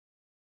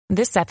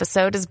This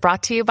episode is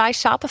brought to you by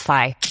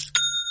Shopify.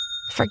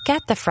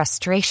 Forget the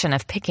frustration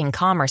of picking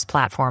commerce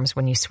platforms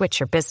when you switch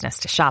your business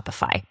to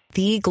Shopify,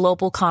 the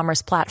global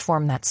commerce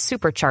platform that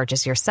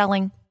supercharges your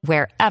selling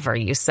wherever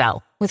you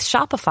sell. With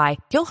Shopify,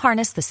 you'll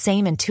harness the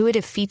same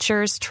intuitive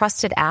features,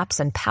 trusted apps,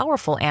 and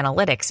powerful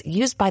analytics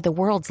used by the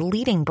world's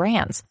leading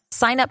brands.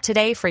 Sign up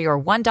today for your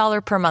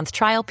 $1 per month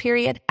trial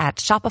period at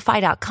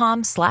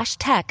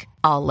shopify.com/tech,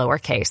 all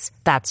lowercase.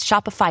 That's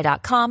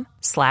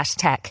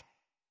shopify.com/tech.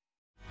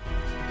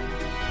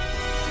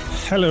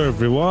 Hello,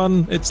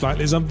 everyone. It's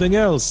Slightly Something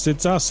Else.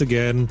 It's us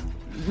again.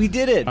 We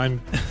did it.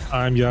 I'm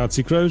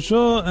Yahtzee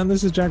Croshaw, and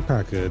this is Jack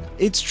Packard.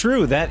 It's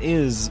true. That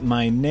is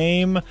my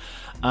name.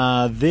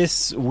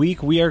 This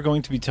week, we are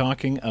going to be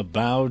talking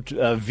about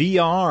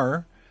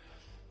VR.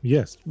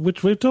 Yes,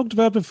 which we've talked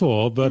about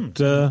before, but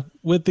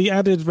with the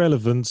added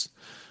relevance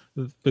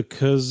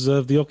because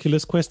of the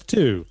Oculus Quest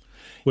 2,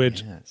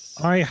 which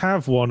I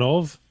have one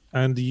of,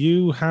 and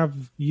you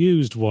have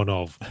used one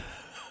of.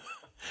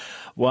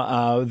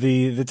 Well,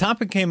 the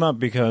topic came up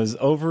because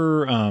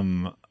over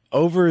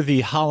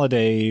the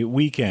holiday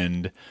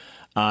weekend,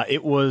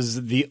 it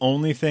was the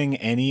only thing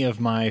any of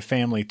my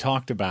family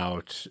talked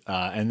about,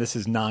 and this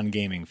is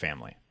non-gaming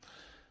family.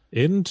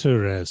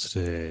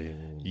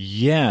 Interesting.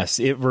 Yes,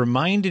 it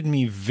reminded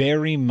me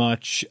very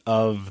much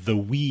of the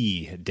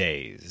Wii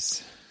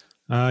days.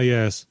 Ah,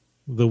 yes,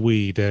 the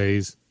Wii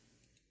days.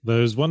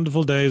 Those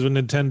wonderful days when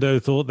Nintendo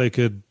thought they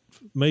could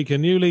make a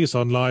new lease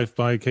on life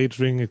by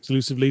catering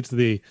exclusively to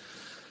the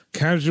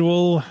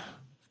casual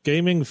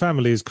gaming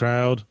families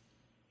crowd.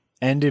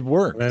 And it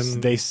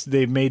worked.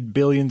 They made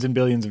billions and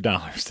billions of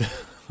dollars.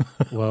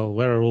 Well,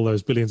 where are all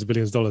those billions and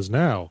billions of dollars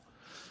now?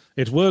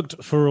 It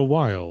worked for a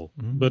while,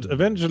 but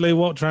eventually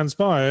what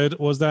transpired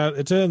was that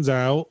it turns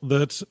out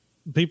that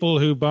people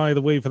who buy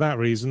the Wii for that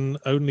reason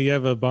only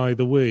ever buy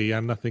the Wii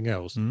and nothing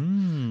else.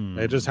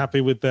 They're just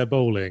happy with their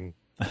bowling.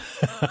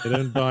 They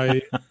don't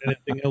buy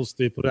anything else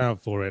they put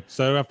out for it.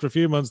 So after a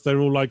few months,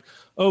 they're all like,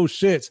 oh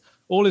shit,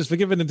 all is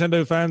forgiven,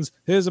 Nintendo fans.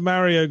 Here's a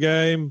Mario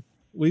game.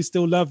 We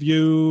still love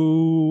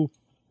you.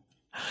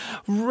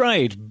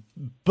 Right.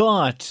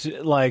 But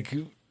like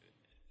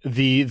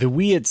the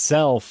Wii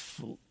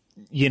itself,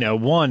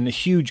 one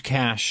huge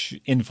cash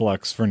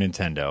influx for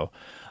Nintendo.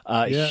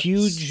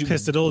 Huge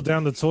pissed it all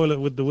down the toilet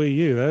with the Wii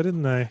U though,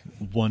 didn't they?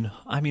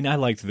 I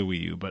liked the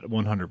Wii U, but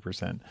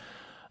 100%.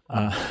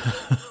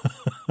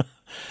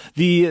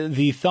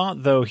 The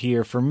thought though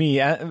here for me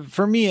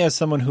as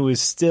someone who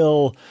is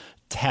still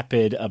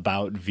tepid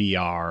about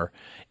VR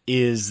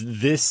is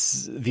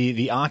this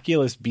the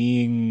Oculus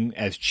being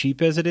as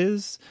cheap as it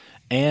is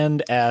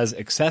and as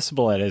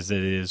accessible as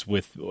it is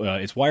with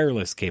its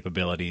wireless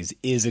capabilities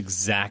is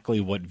exactly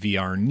what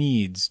VR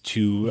needs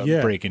to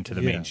break into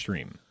the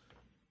mainstream.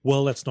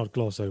 Well, let's not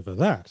gloss over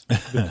that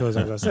because,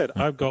 as I said,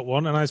 I've got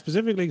one and I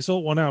specifically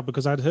sought one out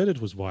because I'd heard it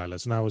was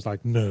wireless and I was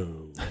like,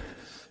 no,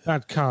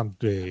 that can't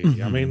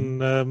be. I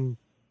mean,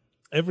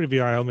 every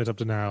VR helmet up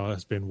to now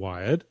has been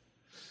wired.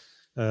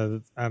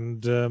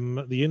 And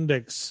the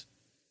Index,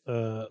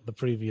 the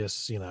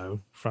previous,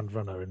 front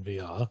runner in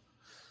VR,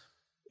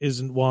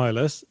 isn't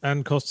wireless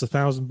and costs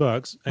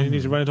 $1,000, and you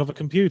need to run it off a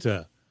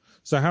computer.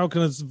 So how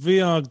can a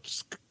VR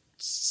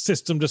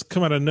system just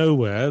come out of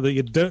nowhere that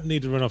you don't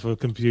need to run off a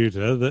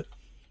computer that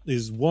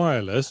is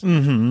wireless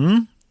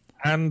and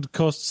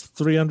costs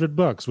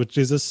 $300, which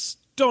is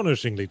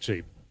astonishingly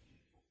cheap?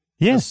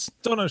 Yes,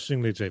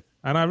 astonishingly cheap.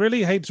 And I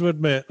really hate to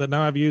admit that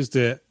now I've used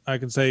it, I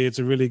can say it's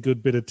a really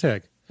good bit of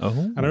tech.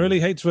 And I really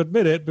hate to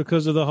admit it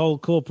because of the whole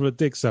corporate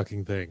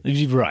dick-sucking thing.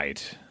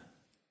 Right.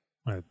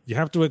 You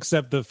have to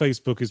accept that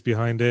Facebook is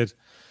behind it.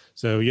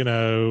 So,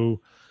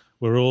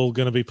 we're all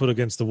going to be put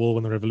against the wall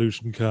when the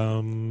revolution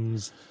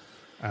comes.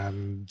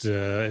 And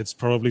it's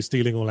probably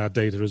stealing all our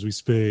data as we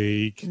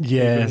speak.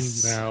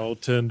 Yes. Even now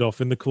turned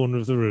off in the corner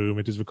of the room.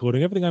 It is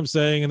recording everything I'm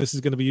saying, and this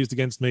is going to be used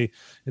against me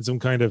in some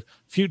kind of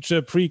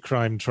future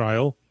pre-crime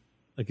trial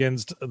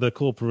against the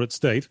corporate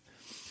state.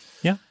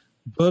 Yeah.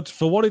 But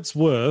for what it's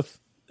worth,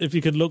 if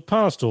you can look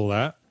past all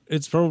that,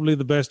 it's probably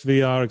the best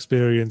VR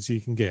experience you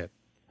can get.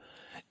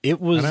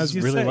 It was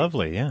really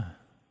lovely, yeah.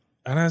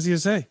 And as you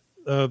say,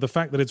 the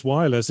fact that it's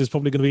wireless is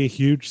probably going to be a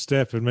huge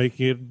step in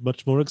making it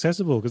much more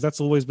accessible, because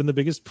that's always been the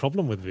biggest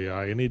problem with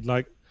VR. You need,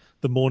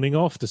 the morning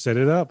off to set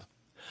it up.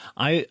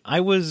 I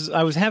was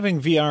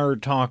having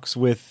VR talks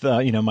with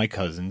my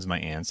cousins, my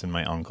aunts, and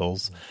my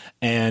uncles,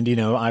 and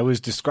I was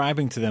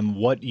describing to them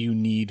what you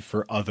need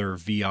for other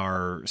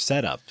VR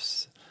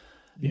setups.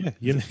 Yeah,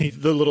 you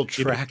need the little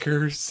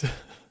trackers,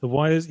 the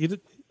wires.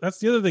 That's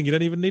the other thing. You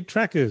don't even need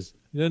trackers.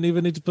 You don't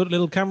even need to put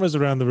little cameras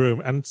around the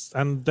room, and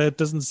there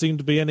doesn't seem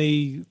to be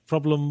any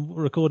problem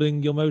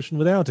recording your motion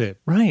without it.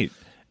 Right.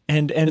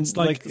 And it's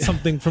like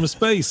something from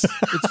space.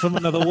 It's from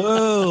another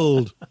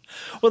world.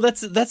 Well,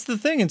 that's the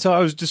thing. And so I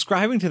was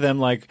describing to them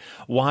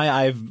why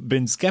I've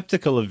been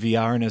skeptical of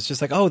VR, and it's just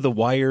the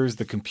wires,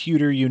 the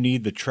computer you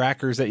need, the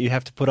trackers that you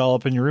have to put all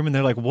up in your room, and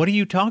they're like, "What are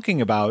you talking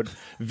about?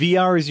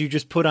 VR is you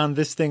just put on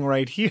this thing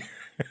right here."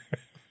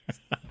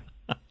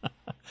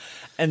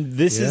 And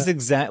this is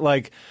exact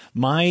like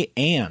my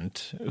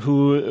aunt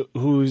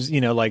who's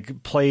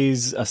like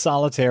plays a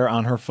solitaire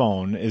on her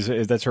phone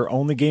is that's her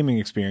only gaming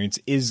experience,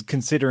 is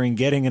considering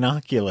getting an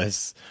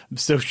Oculus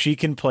so she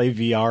can play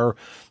VR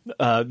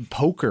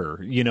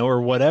poker,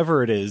 or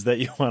whatever it is that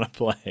you want to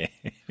play.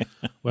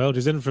 Well,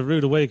 she's in for a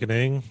rude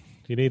awakening.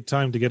 You need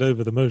time to get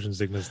over the motion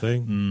sickness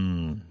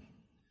thing.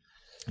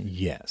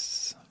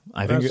 Yes.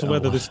 I think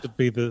whether this could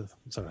be the...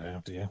 Sorry,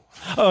 after you.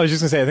 Oh, I was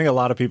just going to say, I think a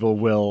lot of people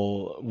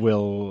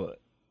will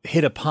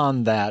hit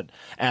upon that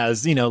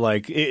as,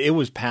 like it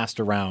was passed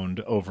around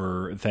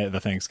over the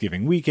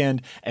Thanksgiving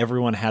weekend.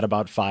 Everyone had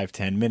about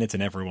 5-10 minutes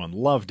and everyone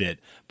loved it.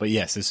 But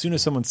yes, as soon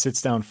as someone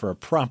sits down for a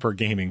proper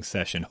gaming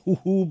session,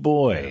 oh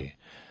boy.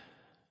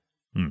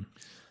 Yeah.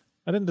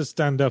 I tend to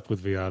stand up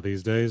with VR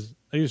these days.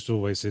 I used to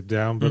always sit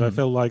down, but I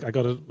felt like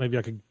maybe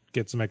I could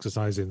get some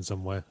exercise in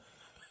somewhere.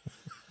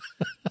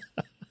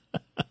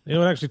 It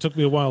actually took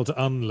me a while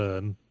to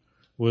unlearn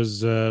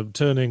was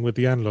turning with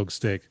the analog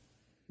stick.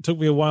 It took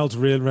me a while to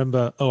really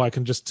remember, I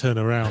can just turn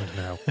around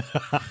now.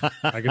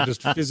 I can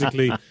just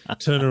physically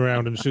turn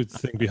around and shoot the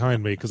thing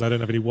behind me because I don't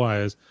have any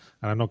wires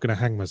and I'm not going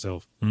to hang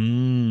myself.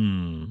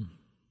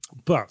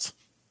 But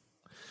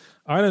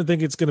I don't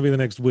think it's going to be the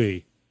next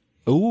Wii.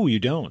 Oh, you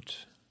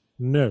don't?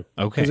 No.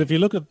 Okay. Because if you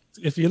look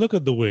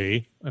at the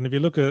Wii, and if you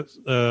look at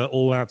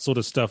all that sort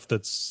of stuff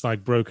that's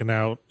like broken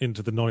out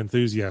into the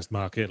non-enthusiast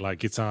market, like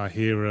Guitar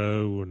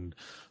Hero and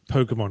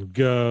Pokemon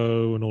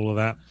Go and all of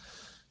that,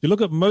 you look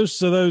at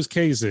most of those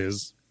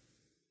cases,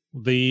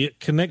 the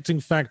connecting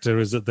factor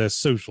is that they're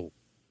social.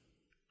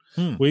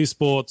 Wii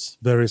Sports,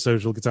 very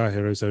social. Guitar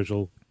Hero,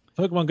 social.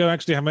 Pokemon Go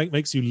actually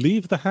makes you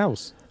leave the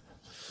house.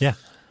 Yeah.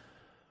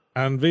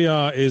 And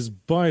VR is,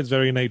 by its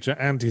very nature,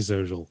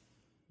 antisocial.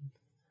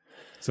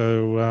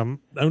 So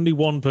only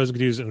one person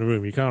could use it in a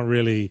room. You can't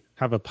really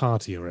have a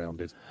party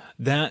around it.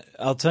 That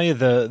I'll tell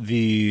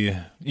you,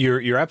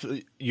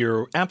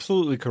 you're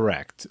absolutely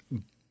correct.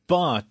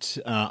 But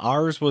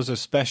ours was a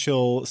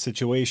special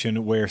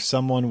situation where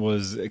someone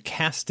was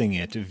casting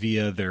it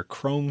via their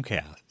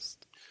Chromecast.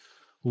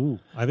 Ooh,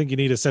 I think you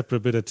need a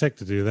separate bit of tech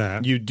to do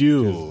that. You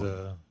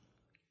do.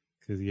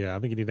 Because I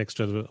think you need an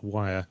extra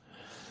wire.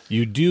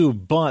 You do,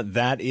 but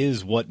that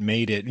is what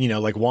made it,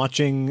 like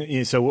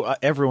watching, so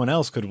everyone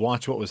else could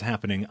watch what was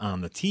happening on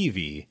the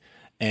TV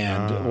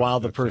and while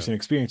the person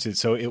experienced it.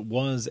 So it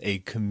was a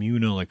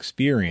communal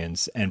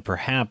experience, and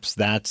perhaps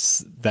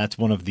that's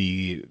one of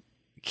the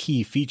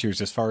key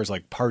features as far as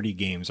like party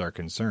games are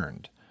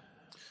concerned.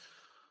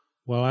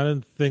 Well, I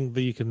don't think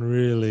that you can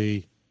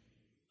really,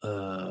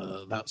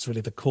 that's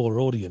really the core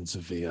audience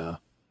of VR.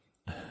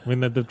 I mean,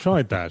 they've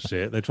tried that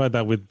shit. They tried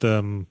that with...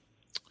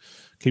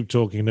 Keep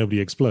Talking and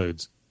Nobody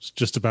Explodes. It's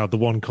just about the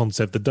one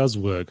concept that does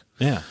work.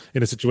 Yeah.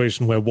 In a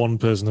situation where one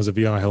person has a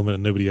VR helmet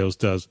and nobody else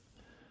does.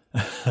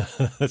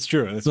 That's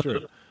true. That's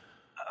true.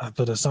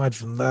 But aside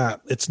from that,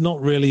 it's not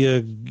really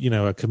a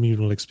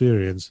communal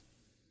experience.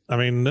 I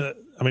mean,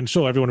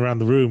 sure, everyone around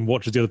the room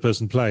watches the other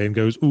person play and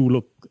goes,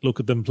 "Ooh, look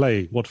at them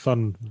play! What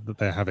fun that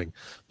they're having!"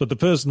 But the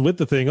person with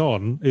the thing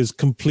on is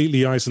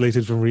completely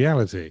isolated from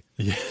reality.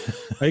 Yeah.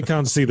 They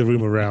can't see the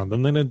room around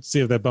them. They don't see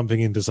if they're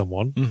bumping into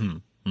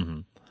someone.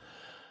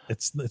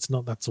 It's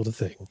not that sort of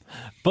thing.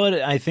 But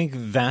I think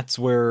that's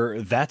where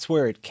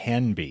it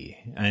can be.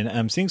 And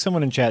I'm seeing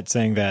someone in chat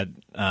saying that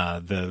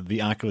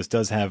the Oculus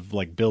does have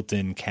like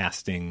built-in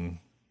casting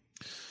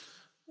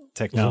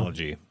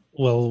technology.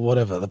 Well,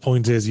 whatever. The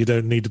point is you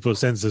don't need to put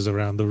sensors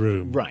around the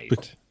room. Right.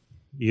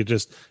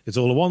 It's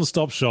all a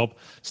one-stop shop.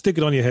 Stick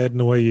it on your head and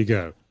away you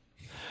go.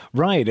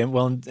 Right,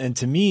 and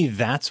to me,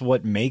 that's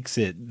what makes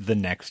it the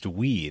next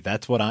Wii.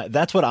 That's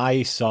what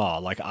I saw.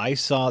 Like I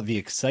saw the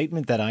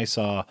excitement that I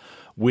saw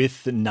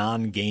with the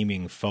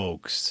non-gaming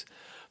folks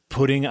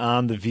putting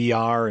on the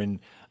VR and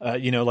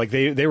like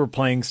they were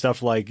playing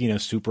stuff like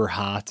Super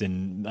Hot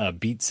and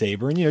Beat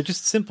Saber and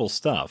just simple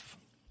stuff.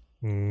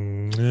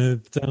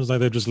 It sounds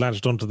like they've just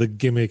latched onto the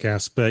gimmick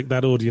aspect.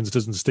 That audience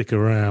doesn't stick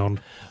around.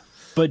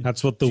 But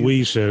that's what the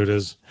Wii showed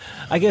us.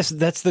 I guess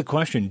that's the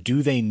question.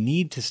 Do they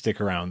need to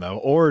stick around, though?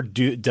 Or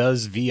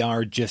does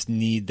VR just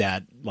need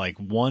that like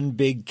one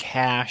big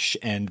cash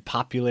and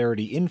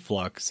popularity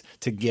influx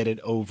to get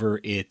it over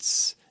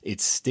its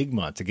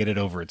stigma, to get it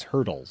over its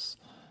hurdles?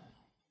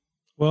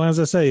 Well, as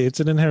I say, it's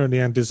an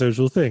inherently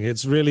antisocial thing.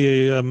 It's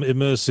really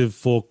immersive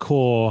for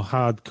core,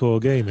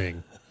 hardcore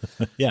gaming.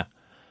 Yeah.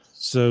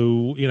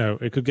 So,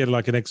 it could get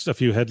like a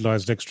few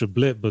headlines, an extra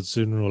blip, but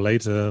sooner or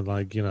later,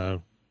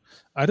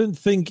 I don't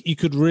think you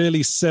could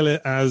really sell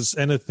it as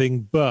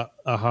anything but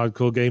a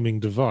hardcore gaming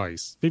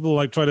device.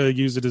 People try to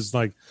use it as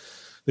they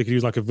could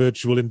use a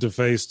virtual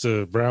interface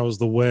to browse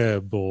the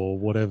web or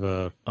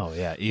whatever. Oh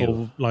yeah,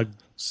 ew.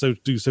 Or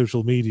do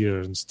social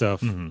media and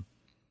stuff. Mm-hmm.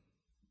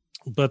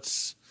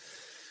 But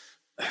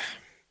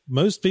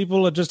most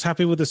people are just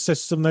happy with the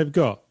system they've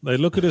got. They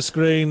look at a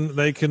screen,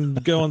 they can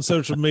go on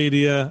social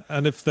media,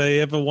 and if they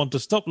ever want to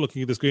stop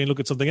looking at the screen,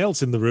 look at something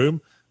else in the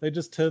room, they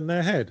just turn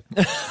their head.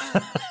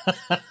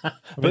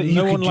 But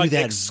you can do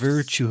that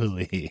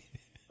virtually.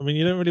 I mean,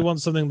 you don't really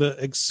want something that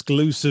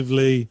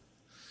exclusively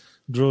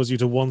draws you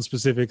to one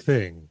specific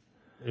thing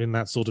in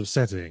that sort of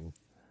setting.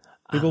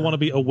 People want to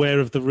be aware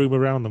of the room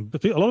around them.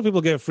 But a lot of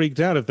people get freaked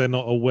out if they're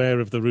not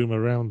aware of the room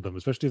around them,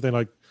 especially if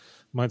they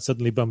might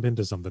suddenly bump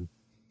into something.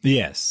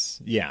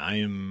 Yes. Yeah, I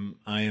am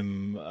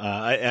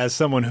as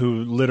someone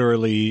who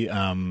literally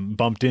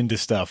bumped into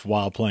stuff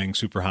while playing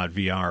Superhot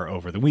VR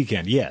over the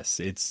weekend. Yes,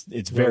 it's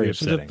very You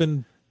should upsetting. have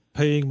been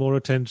paying more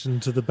attention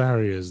to the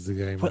barriers the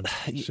game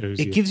shows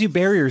you. It gives you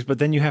barriers, but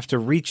then you have to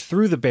reach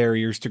through the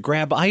barriers to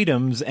grab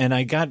items, and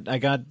I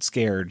got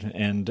scared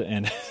and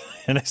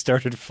and I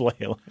started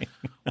flailing.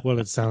 Well,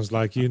 it sounds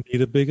like you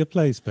need a bigger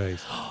play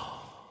space.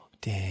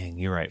 Dang,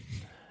 you're right.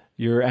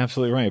 You're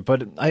absolutely right.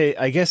 But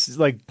I guess,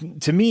 like,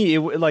 to me,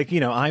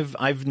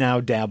 I've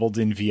now dabbled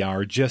in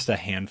VR just a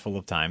handful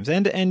of times,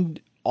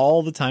 and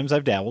all the times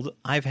I've dabbled,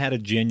 I've had a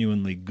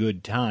genuinely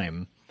good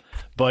time.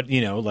 But,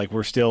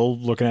 we're still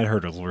looking at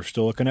hurdles. We're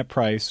still looking at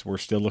price. We're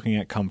still looking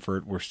at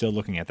comfort. We're still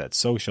looking at that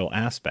social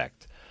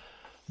aspect.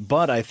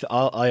 But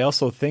I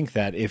also think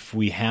that if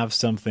we have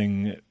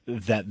something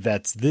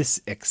that's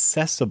this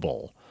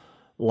accessible,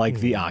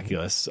 like the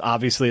Oculus,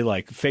 obviously,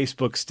 like,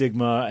 Facebook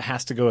stigma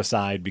has to go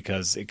aside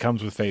because it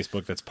comes with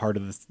Facebook. That's part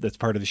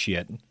of the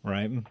shit,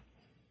 right?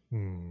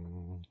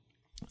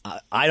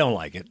 I don't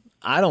like it.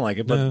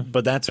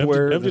 But that's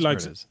where nobody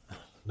likes it is.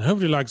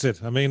 Nobody likes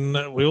it. I mean,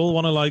 we all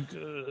want to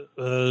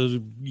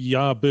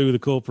yah-boo the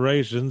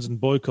corporations and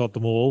boycott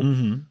them all.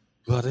 Mm-hmm.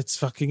 But it's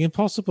fucking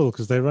impossible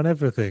because they run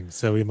everything.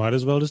 So we might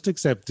as well just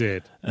accept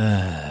it.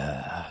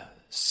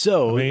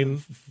 So I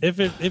mean, if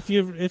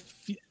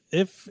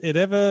it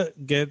ever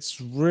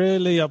gets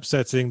really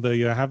upsetting that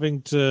you're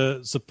having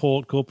to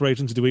support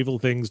corporations to do evil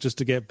things just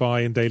to get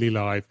by in daily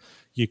life,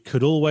 you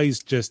could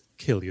always just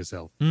kill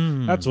yourself.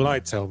 That's what I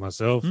tell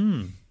myself.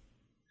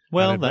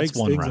 Well, and it that's makes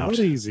one things route. a lot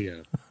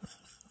easier.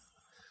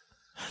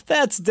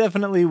 That's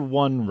definitely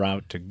one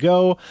route to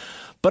go.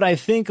 But I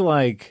think,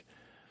 like,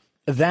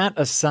 that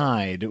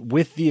aside,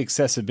 with the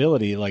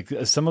accessibility, like,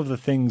 some of the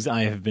things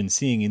I have been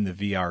seeing in the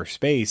VR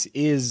space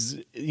is,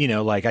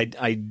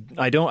 I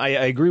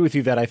agree with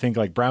you that I think,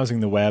 like, browsing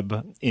the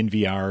web in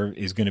VR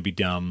is going to be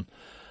dumb.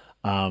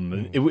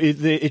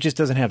 It just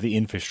doesn't have the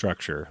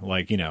infrastructure.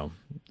 Like,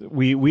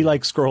 we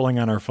like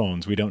scrolling on our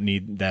phones. We don't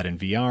need that in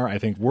VR. I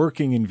think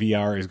working in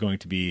VR is going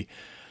to be,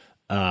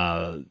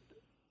 I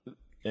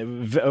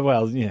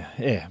don't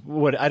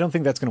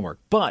think that's going to work.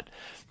 But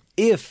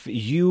if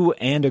you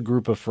and a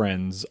group of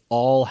friends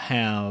all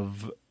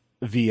have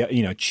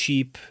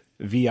cheap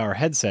VR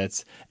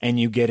headsets, and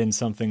you get in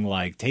something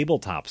like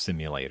Tabletop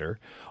Simulator,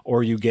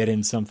 or you get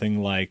in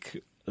something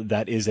like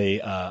that is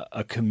a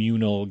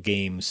communal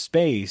game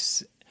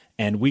space,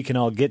 and we can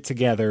all get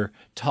together,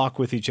 talk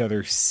with each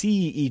other,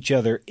 see each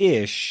other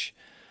ish,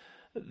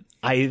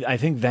 I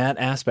think that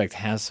aspect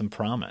has some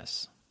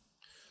promise.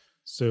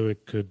 So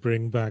it could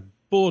bring back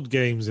board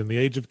games in the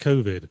age of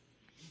COVID.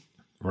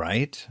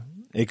 Right?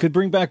 It could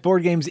bring back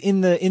board games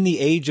in the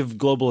age of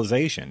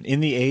globalization, in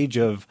the age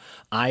of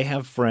I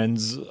have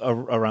friends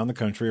around the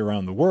country,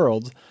 around the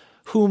world,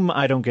 whom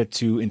I don't get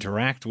to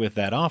interact with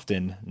that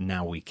often.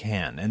 Now we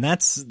can. And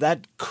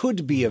that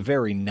could be a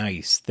very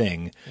nice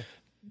thing.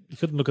 You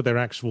couldn't look at their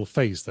actual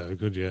face, though,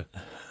 could you?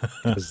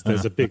 Because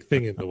there's a big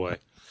thing in the way.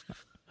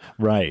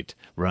 Right.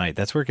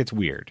 That's where it gets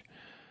weird.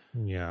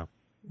 Yeah.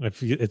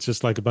 It's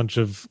just like a bunch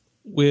of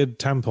weird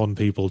tampon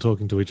people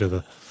talking to each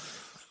other.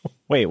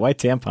 Wait, why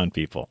tampon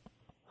people?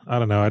 I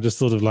don't know. I just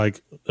thought of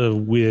like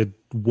weird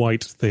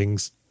white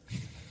things.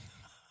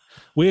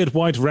 Weird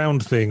white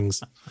round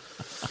things.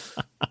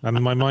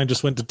 And my mind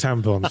just went to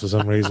tampons for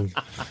some reason.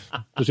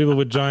 There's people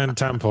with giant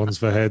tampons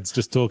for heads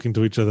just talking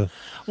to each other.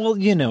 Well,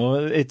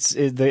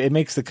 it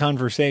makes the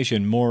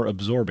conversation more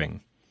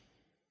absorbing.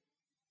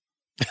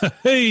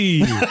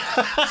 Hey!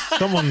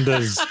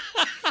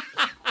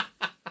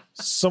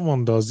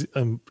 Someone does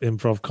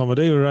improv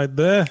comedy right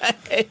there.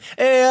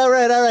 Hey, all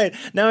right.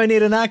 Now I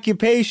need an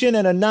occupation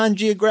and a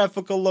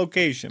non-geographical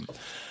location.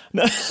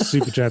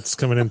 Super chats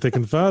coming in thick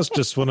and fast.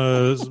 Just want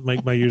to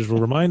make my usual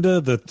reminder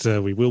that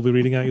we will be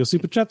reading out your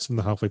super chats from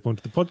the halfway point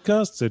of the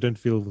podcast, so don't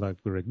feel like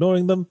we're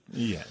ignoring them.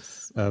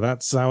 Yes.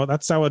 That's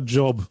our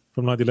job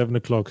from like the 11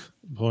 o'clock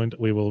point.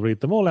 We will read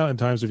them all out in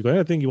time. So if you've got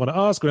anything you want to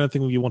ask or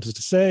anything you want us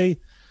to say,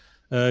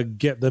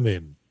 get them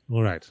in.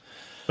 All right.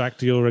 Back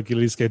to your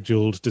regularly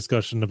scheduled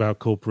discussion about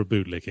corporate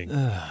bootlicking.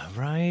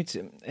 Right.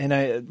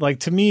 And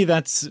to me,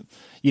 that's,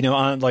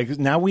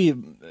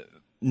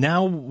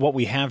 now what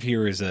we have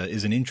here is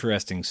an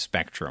interesting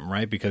spectrum,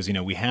 right? Because,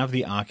 we have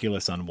the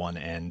Oculus on one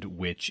end,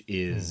 which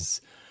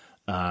is,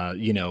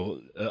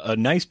 a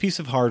nice piece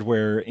of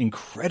hardware,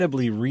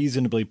 incredibly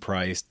reasonably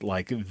priced,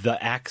 like the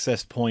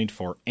access point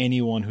for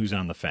anyone who's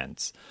on the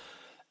fence.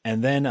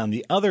 And then on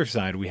the other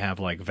side, we have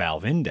like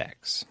Valve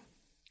Index,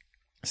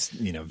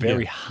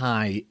 very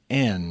high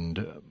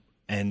end.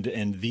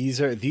 And these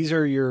are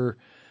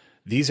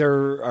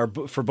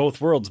for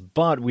both worlds,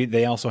 but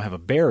they also have a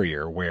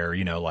barrier where,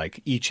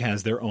 each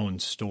has their own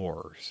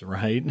stores,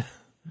 right?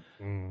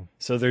 Mm.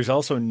 So there's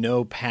also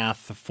no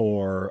path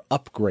for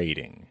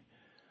upgrading.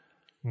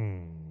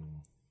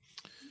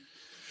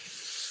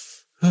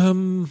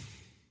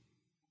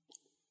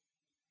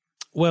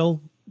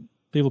 Well,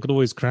 people could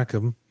always crack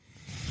them.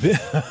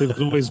 People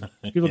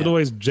could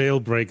always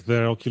jailbreak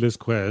their Oculus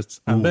Quests,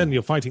 and then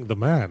you're fighting the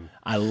man.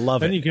 I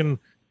love Then it.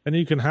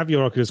 you can have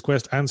your Oculus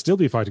Quest and still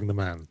be fighting the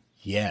man.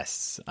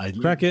 Yes. I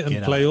Crack it and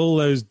get play on. all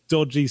those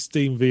dodgy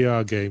Steam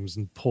VR games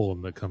and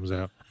porn that comes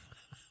out.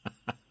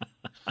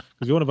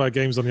 If you want to buy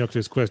games on the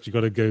Oculus Quest, you've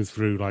got to go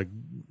through, like,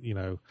 you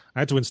know, I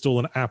had to install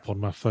an app on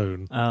my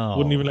phone. Oh.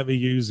 Wouldn't even let me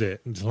use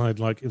it until I'd,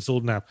 like,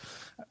 installed an app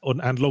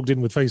and logged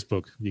in with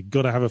Facebook. You've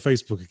got to have a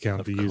Facebook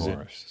account to use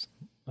it.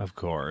 Of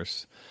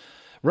course.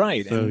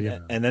 Right. So, and, yeah.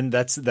 and then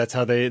that's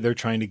how they're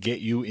trying to get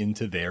you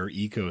into their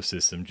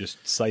ecosystem.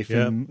 Just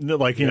siphon,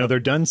 like, you know, they're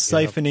done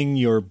siphoning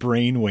your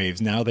brain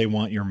waves. Now they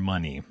want your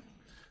money.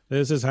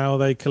 This is how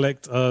they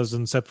collect us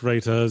and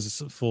separate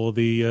us for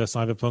the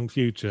cyberpunk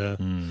future.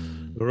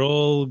 We're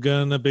all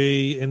going to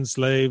be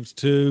enslaved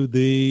to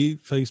the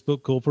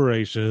Facebook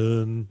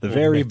corporation. The or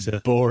very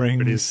Meta. boring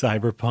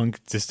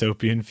cyberpunk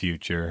dystopian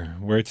future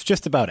where it's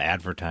just about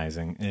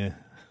advertising.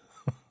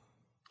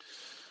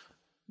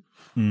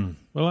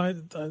 Well,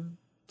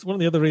 it's one of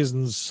the other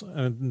reasons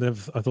I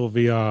thought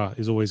VR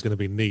is always going to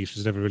be niche.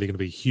 It's never really going to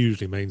be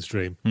hugely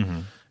mainstream.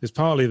 It's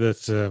partly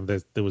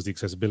that there was the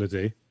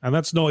accessibility, and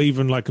that's not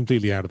even like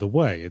completely out of the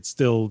way. There's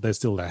still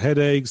the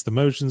headaches, the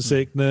motion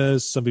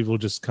sickness. Some people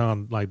just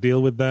can't like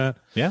deal with that.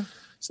 Yeah.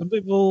 Some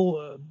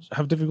people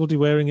have difficulty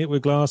wearing it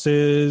with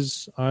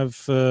glasses.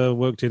 I've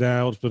worked it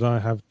out, but I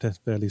have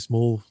fairly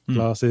small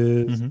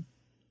glasses.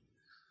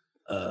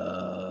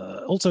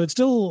 Also, it's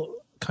still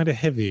kind of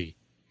heavy.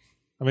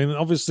 I mean,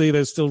 obviously,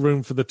 there's still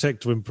room for the tech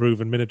to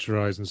improve and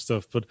miniaturize and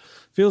stuff, but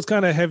feels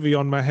kind of heavy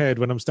on my head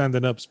when I'm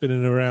standing up,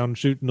 spinning around,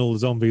 shooting all the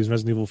zombies in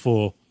Resident Evil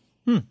 4.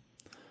 And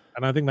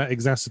I think that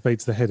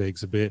exacerbates the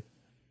headaches a bit.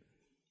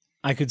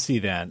 I could see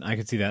that.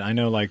 I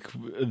know, like,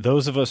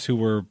 those of us who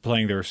were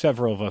playing, there were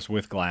several of us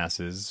with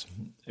glasses.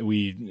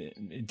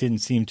 It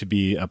didn't seem to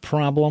be a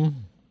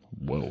problem.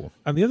 Whoa.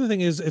 And the other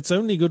thing is, it's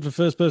only good for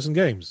first-person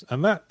games,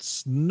 and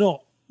that's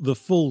not the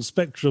full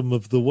spectrum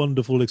of the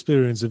wonderful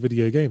experience of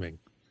video gaming.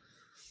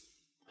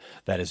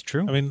 That is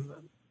true. I mean,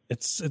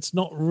 it's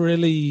not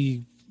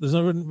really. There's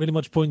not really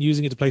much point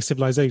using it to play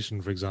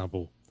Civilization, for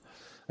example.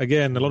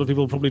 Again, a lot of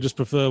people probably just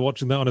prefer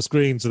watching that on a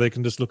screen so they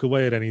can just look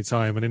away at any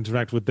time and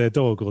interact with their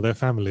dog or their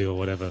family or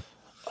whatever.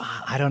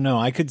 I don't know.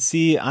 I could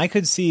see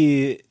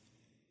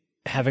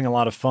having a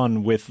lot of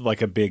fun with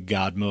like a big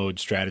God mode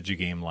strategy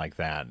game like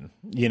that.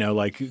 You know,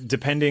 like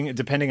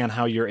depending on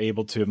how you're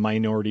able to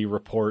minority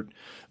report,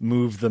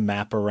 move the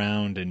map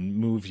around and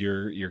move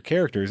your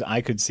characters,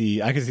 I could see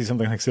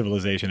something like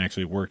Civilization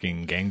actually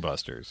working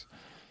gangbusters.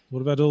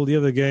 What about all the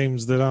other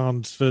games that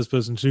aren't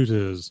first-person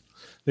shooters?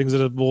 Things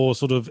that are more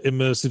sort of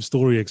immersive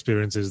story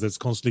experiences that's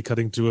constantly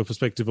cutting to a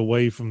perspective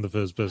away from the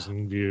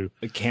first-person view.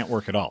 It can't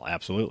work at all.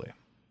 Absolutely.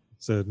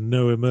 So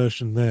no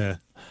immersion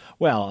there.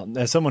 Well,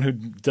 as someone who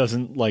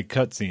doesn't like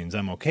cutscenes,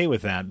 I'm okay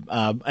with that.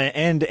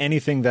 And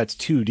anything that's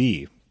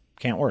 2D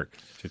can't work.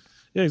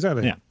 Yeah,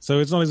 exactly. Yeah. So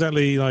it's not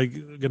exactly like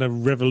going to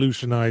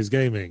revolutionize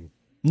gaming.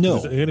 No.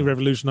 It's only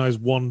revolutionize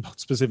one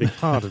specific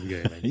part of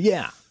gaming.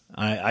 Yeah,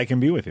 I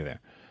can be with you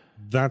there.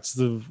 That's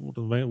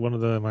one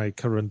of my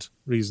current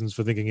reasons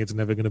for thinking it's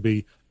never going to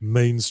be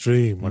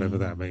mainstream, whatever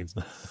that means.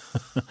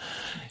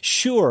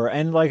 Sure,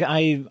 and like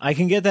I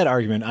can get that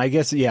argument. I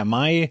guess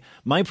my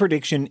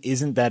prediction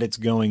isn't that it's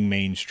going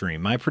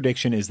mainstream. My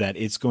prediction is that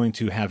it's going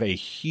to have a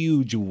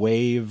huge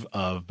wave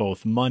of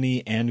both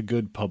money and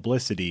good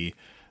publicity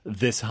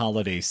this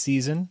holiday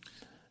season.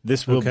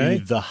 This will be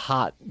the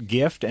hot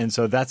gift, and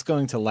so that's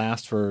going to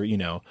last for, you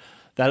know,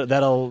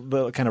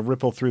 that'll kind of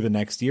ripple through the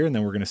next year, and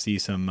then we're going to see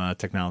some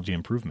technology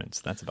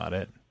improvements. That's about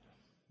it.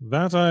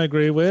 That I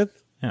agree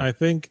with. Yeah. I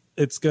think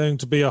it's going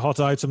to be a hot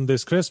item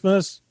this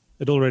Christmas.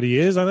 It already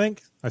is, I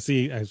think. I'm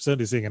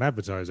certainly seeing it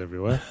advertised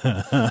everywhere.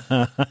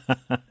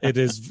 It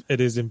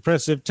is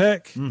impressive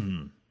tech.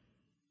 Mm-hmm.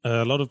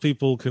 A lot of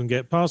people can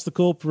get past the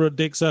corporate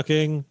dick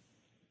sucking,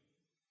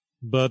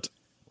 but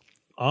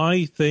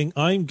I think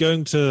I'm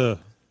going to,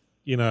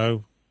 you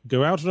know,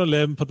 go out on a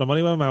limb, put my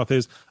money where my mouth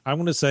is. I'm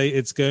going to say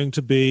it's going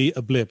to be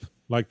a blip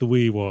like the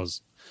Wii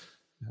was.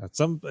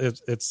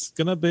 It's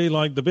going to be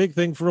like the big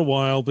thing for a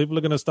while. People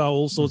are going to start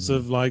all sorts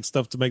of like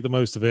stuff to make the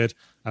most of it,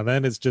 and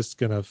then it's just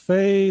going to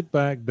fade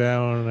back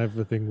down, and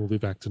everything will be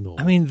back to normal.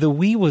 I mean, the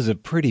Wii was a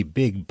pretty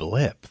big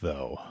blip,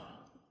 though.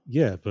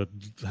 Yeah, but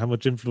how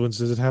much influence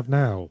does it have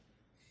now?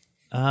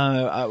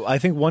 I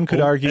think one could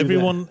argue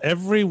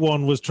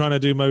everyone was trying to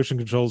do motion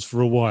controls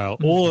for a while.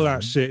 All of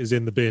that shit is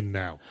in the bin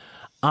now.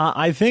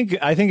 I think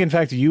in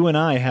fact you and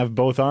I have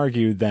both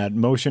argued that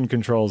motion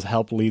controls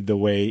help lead the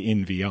way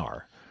in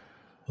VR.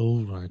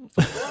 All right.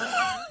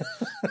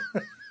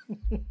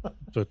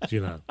 But,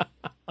 you know,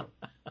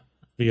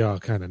 VR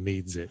kind of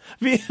needs it.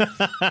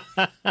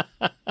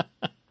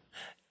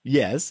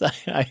 Yes,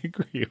 I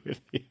agree with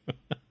you.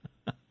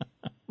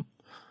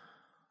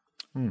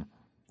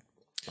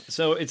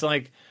 So it's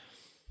like,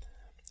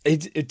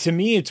 To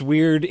me, it's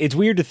weird. It's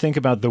weird to think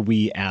about the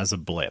Wii as a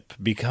blip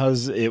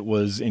because it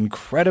was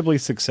incredibly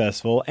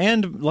successful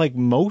and like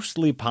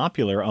mostly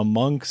popular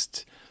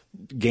amongst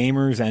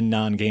gamers and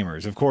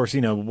non-gamers. Of course,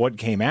 what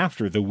came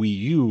after the Wii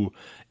U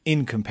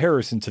in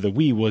comparison to the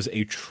Wii was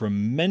a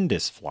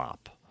tremendous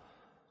flop.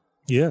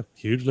 Yeah,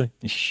 hugely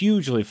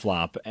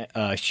flop.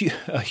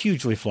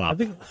 Hugely flop. I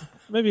think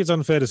maybe it's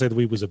unfair to say the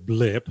Wii was a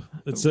blip.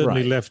 It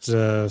certainly left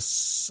a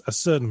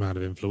certain amount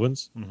of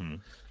influence. Mm-hmm.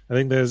 I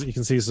think you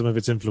can see some of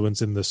its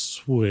influence in the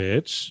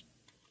Switch.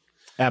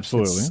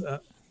 Absolutely.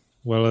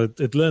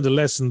 It learned a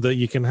lesson that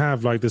you can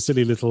have like the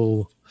silly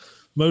little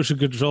motion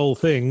control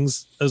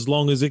things as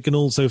long as it can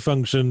also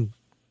function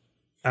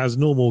as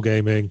normal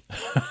gaming.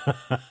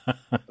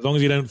 As long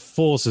as you don't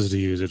force us to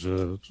use it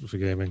for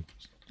gaming.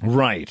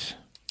 Right.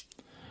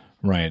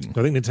 I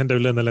think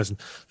Nintendo learned the lesson.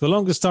 For the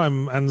longest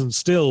time, and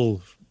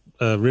still,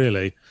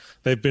 really,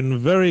 they've been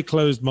very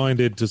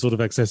closed-minded to sort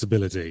of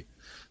accessibility.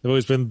 They've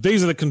always been,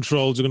 these are the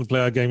controls you're going to play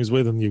our games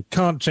with, and you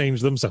can't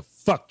change them, so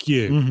fuck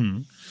you. Mm-hmm.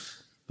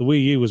 The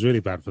Wii U was really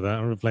bad for that. I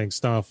remember playing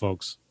Star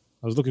Fox.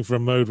 I was looking for a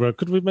mode where,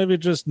 could we maybe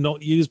just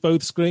not use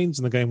both screens?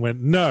 And the game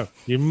went, no,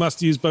 you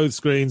must use both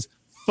screens.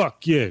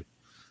 Fuck you.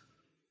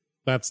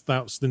 That's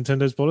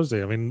Nintendo's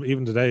policy. I mean,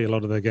 even today, a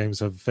lot of their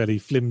games have fairly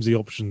flimsy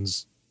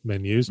options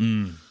menus.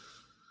 Mm.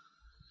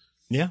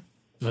 Yeah.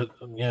 But,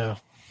 I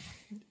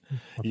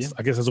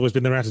guess that's always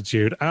been their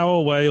attitude.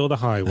 Our way or the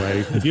highway.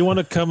 If you want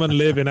to come and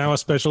live in our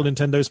special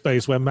Nintendo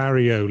space where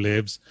Mario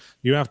lives,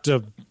 you have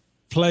to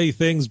play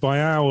things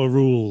by our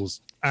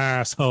rules,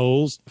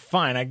 assholes.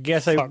 Fine, I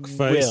guess I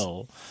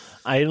will.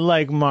 I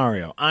like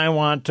Mario. I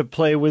want to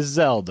play with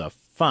Zelda.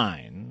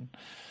 Fine.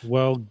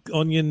 Well,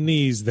 on your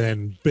knees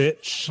then,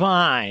 bitch.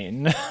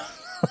 Fine.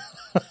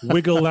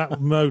 Wiggle that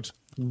remote.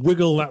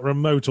 Wiggle that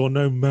remote or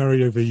no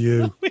Mario for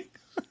you.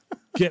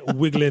 Get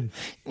wiggling.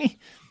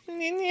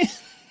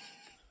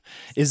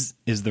 Is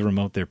the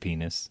remote their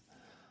penis?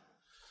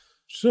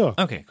 Sure.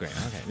 Okay, great.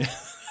 Okay.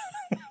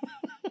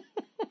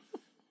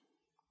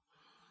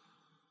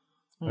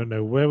 I don't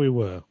know where we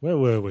were. Where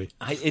were we?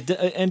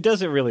 And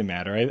does it really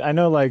matter? I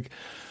know, like,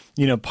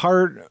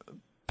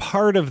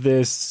 part of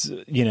this,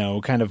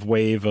 kind of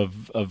wave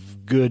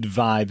of good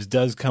vibes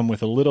does come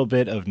with a little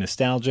bit of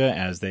nostalgia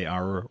as they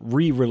are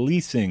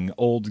re-releasing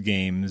old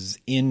games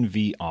in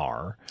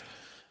VR.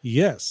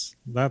 Yes,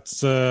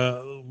 that's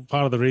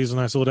part of the reason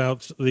I sorted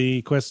out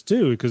the Quest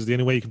 2, because the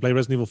only way you can play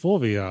Resident Evil 4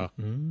 VR,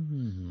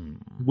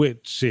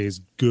 which is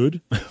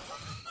good.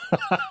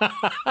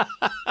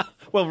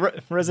 Well,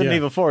 Resident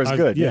Evil 4 is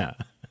good, yeah.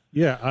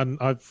 Yeah, and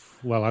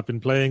I've been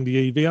playing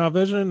the VR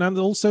version, and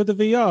also the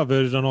VR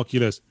version on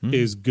Oculus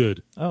is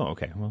good. Oh,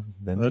 okay. Well,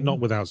 then not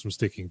without some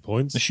sticking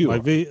points. Sure.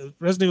 Like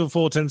Resident Evil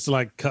 4 tends to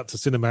like cut to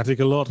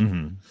cinematic a lot,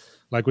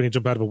 like when you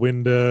jump out of a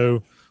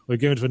window. Or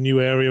go into a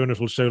new area and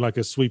it'll show like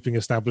a sweeping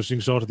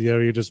establishing shot of the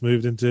area you just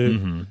moved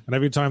into. And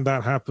every time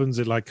that happens,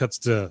 it like cuts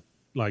to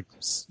like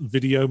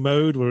video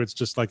mode where it's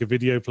just like a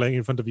video playing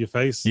in front of your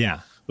face.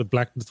 Yeah. With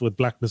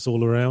blackness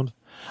all around.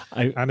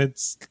 And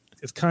it's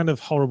kind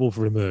of horrible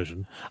for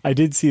immersion. I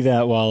did see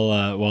that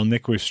while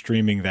Nick was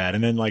streaming that.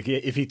 And then like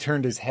if he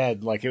turned his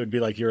head, like it would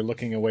be like you're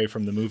looking away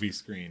from the movie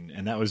screen.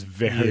 And that was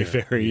very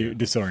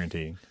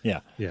disorienting. Yeah.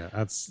 Yeah,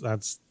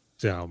 that's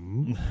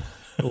dumb.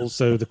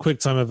 Also, the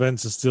QuickTime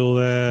events are still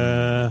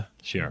there.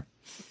 Sure.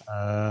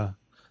 I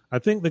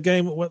think the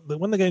game,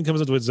 when the game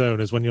comes into its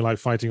own, is when you're like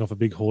fighting off a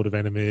big horde of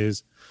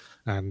enemies,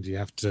 and you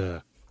have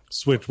to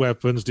switch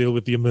weapons, deal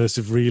with the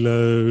immersive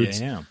reloads.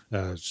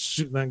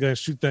 Shoot that guy,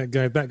 shoot that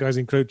guy. That guy's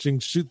encroaching.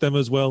 Shoot them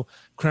as well.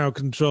 Crowd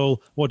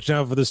control. Watch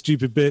out for the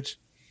stupid bitch,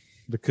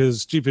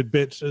 because stupid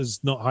bitch is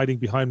not hiding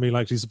behind me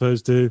like she's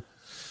supposed to.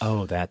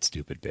 Oh, that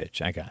stupid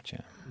bitch. I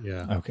gotcha.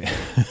 Yeah. Okay.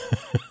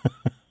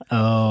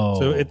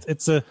 Oh.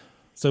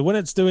 So when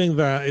it's doing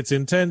that, it's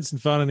intense and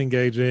fun and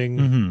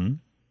engaging,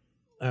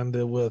 and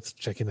they're worth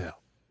checking out.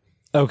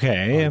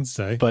 Okay,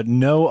 but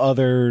no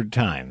other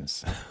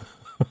times.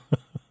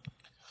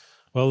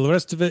 Well, the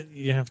rest of it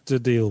you have to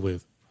deal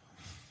with.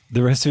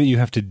 The rest of it you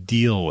have to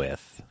deal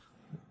with.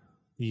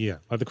 Yeah,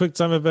 like the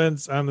QuickTime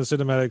events and the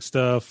cinematic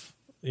stuff.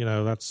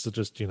 That's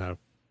just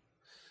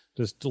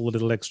just all the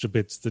little extra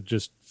bits that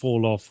just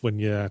fall off when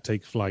you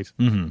take flight.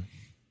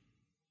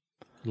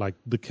 Like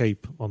the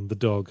cape on the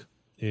dog.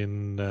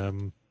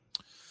 I'm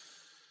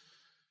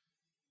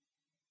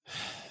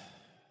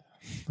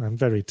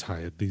very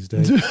tired these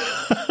days.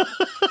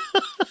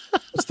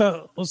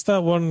 What's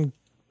that one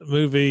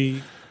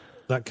movie,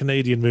 that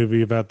Canadian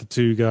movie about the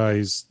two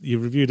guys? You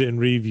reviewed it in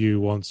Review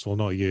once. Well,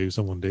 not you,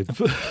 someone did.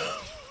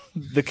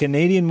 The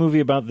Canadian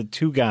movie about the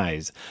two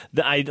guys.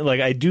 I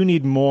do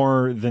need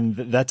more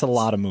than that's a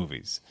lot of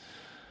movies.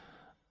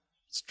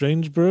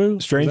 Strange Brew?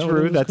 Strange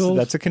Brew,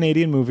 that's a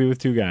Canadian movie with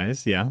two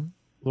guys, yeah.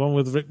 The one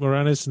with Rick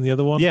Moranis and the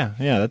other one? Yeah,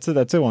 that's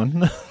a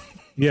one.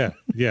 Yeah.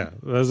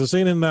 There's a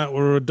scene in that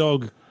where a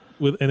dog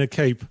in a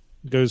cape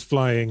goes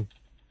flying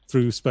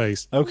through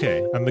space.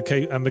 Okay. And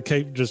the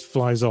cape just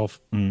flies off.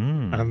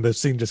 And the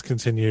scene just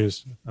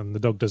continues and the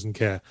dog doesn't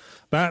care.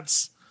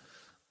 That's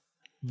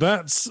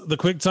That's the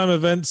QuickTime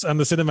events and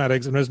the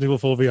cinematics in Resident Evil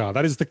 4 VR.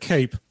 That is the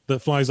cape that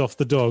flies off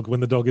the dog when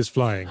the dog is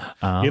flying.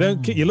 Oh.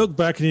 You look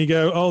back and you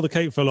go, "Oh, the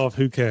cape fell off.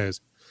 Who cares?"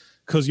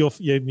 Because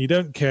you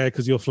don't care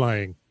because you're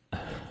flying.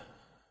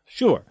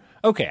 Sure.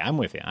 Okay, I'm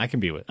with you. I can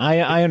be with.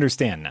 I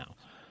understand now.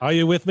 Are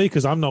you with me?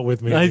 Because I'm not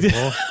with me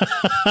anymore.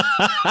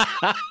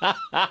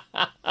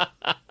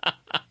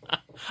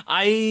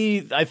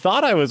 I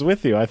thought I was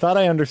with you. I thought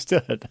I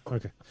understood.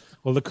 Okay.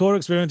 Well, the core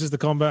experience is the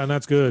combat, and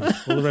that's good.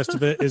 All the rest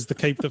of it is the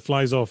cape that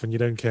flies off, and you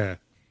don't care.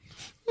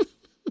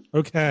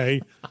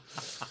 Okay.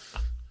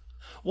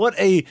 What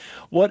a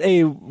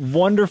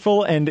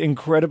wonderful and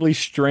incredibly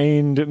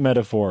strained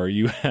metaphor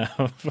you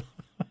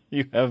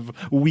have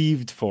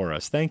weaved for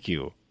us. Thank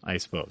you, I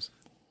suppose.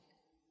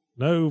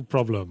 No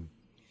problem.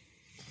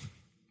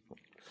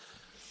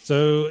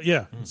 So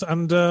yeah,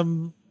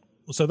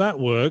 so that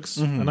works,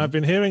 and I've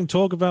been hearing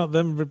talk about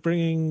them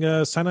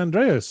bringing San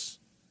Andreas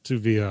to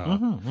VR,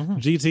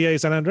 GTA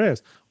San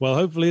Andreas. Well,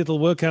 hopefully it'll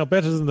work out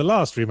better than the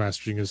last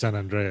remastering of San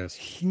Andreas.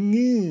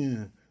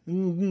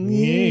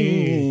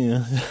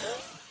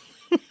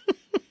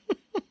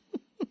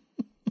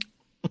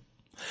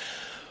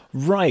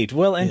 Right.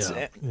 Well,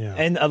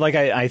 and like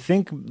I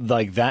think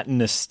like that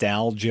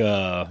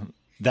nostalgia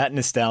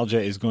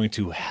is going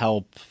to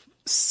help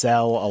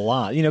sell a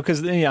lot,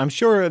 because I'm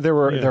sure there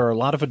are a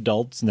lot of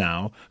adults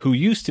now who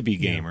used to be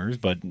gamers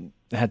but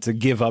had to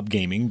give up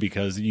gaming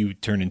because you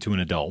turn into an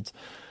adult.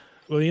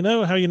 Well, you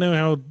know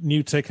how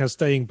new tech has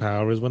staying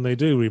power is when they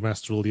do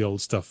remaster all the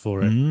old stuff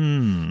for it,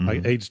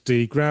 like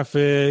HD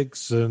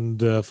graphics and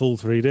full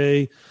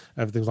 3D.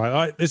 Everything's like, all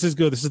right, this is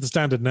good. This is the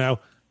standard now.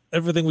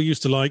 Everything we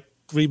used to like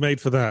remade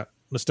for that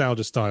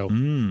nostalgia style.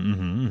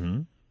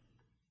 Well,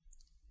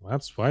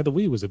 that's why the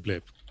Wii was a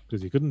blip,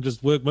 because you couldn't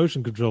just work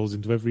motion controls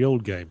into every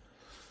old game.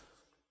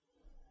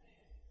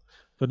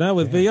 But now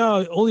with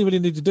VR, all you really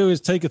need to do is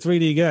take a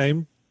 3D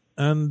game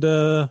and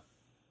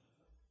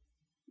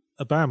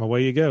bam,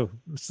 away you go.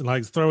 It's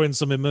like throw in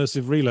some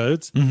immersive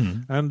reloads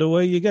and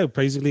away you go.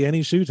 Basically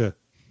any shooter.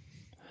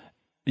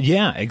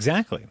 Yeah,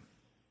 exactly.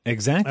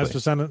 As for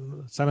San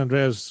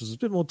Andreas, there's a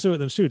bit more to it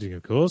than shooting,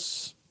 of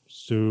course.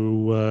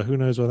 So who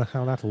knows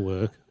how that'll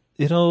work.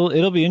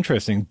 It'll be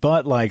interesting,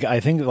 but like I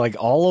think like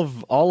all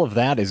of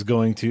that is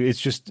going to, it's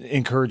just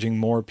encouraging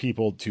more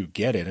people to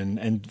get it.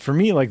 And for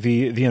me, like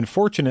the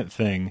unfortunate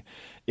thing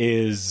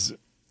is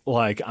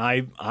like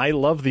I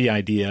love the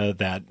idea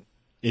that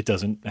it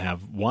doesn't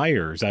have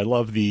wires. I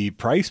love the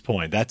price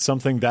point. That's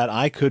something that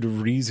I could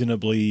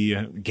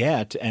reasonably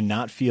get and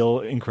not feel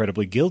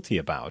incredibly guilty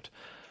about.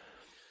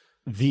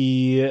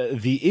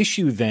 The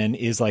issue then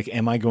is like,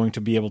 am I going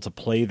to be able to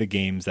play the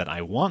games that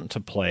I want to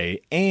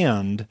play,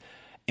 and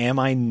am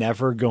I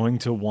never going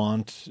to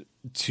want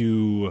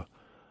to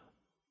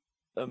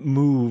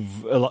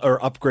move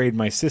or upgrade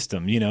my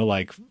system?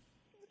 Like,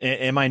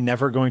 am I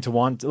never going to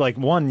want, like,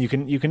 one, you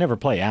can never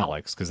play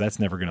Alex because that's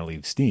never going to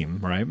leave Steam,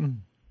 right?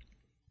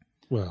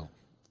 Well,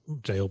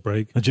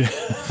 jailbreak.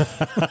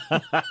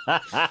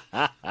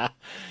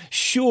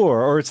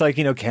 Sure. Or it's like,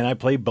 can I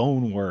play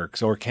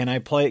Boneworks, or can I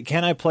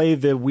play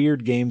the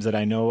weird games that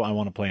I know I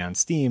want to play on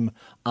Steam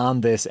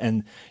on this?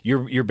 And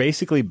you're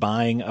basically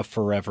buying a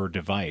forever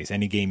device.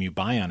 Any game you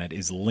buy on it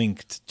is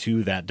linked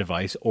to that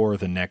device or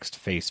the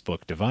next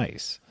Facebook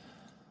device.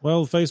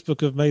 Well,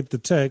 Facebook have made the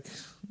tech,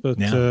 but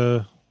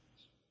no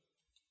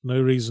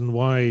reason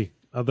why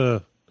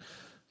other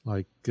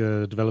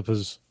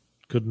developers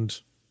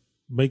couldn't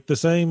make the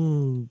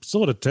same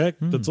sort of tech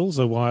that's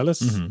also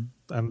wireless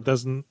and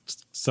doesn't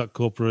suck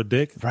corporate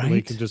dick. Right. Where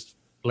you can just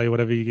play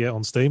whatever you get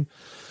on Steam.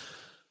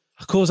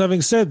 Of course,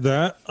 having said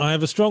that, I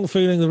have a strong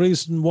feeling the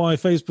reason why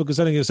Facebook is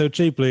selling it so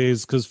cheaply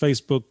is because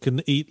Facebook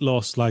can eat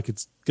loss like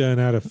it's going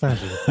out of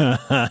fashion.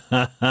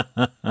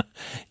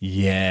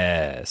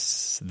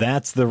 Yes,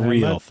 that's the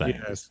real thing.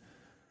 Yes.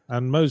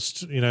 And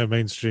most,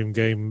 mainstream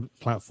game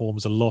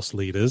platforms are loss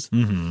leaders.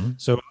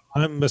 So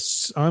I'm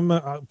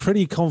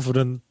pretty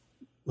confident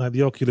that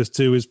the Oculus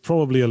 2 is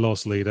probably a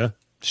loss leader.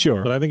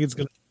 Sure. But I think it's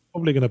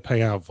probably going to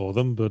pay out for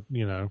them, but,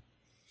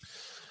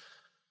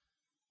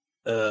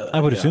 I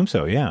would assume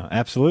so, yeah,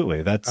 absolutely.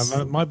 And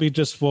that might be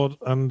just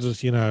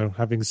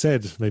having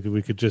said, maybe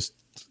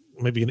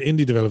an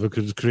indie developer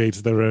could create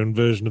their own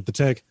version of the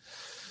tech.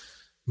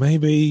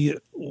 Maybe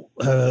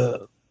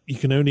you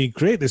can only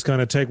create this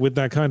kind of tech with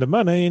that kind of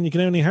money, and you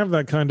can only have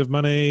that kind of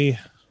money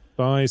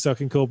by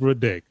sucking corporate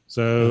dick.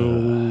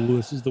 So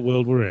this is the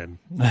world we're in.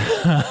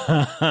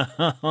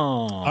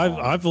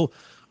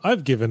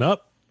 I've given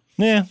up.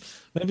 Yeah.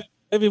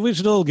 Maybe we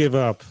should all give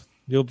up.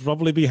 You'll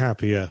probably be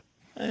happier.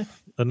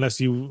 Unless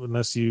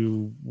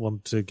you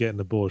want to get an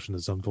abortion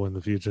at some point in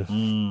the future.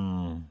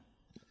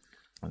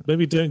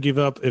 Maybe don't give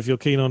up if you're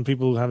keen on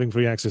people having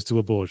free access to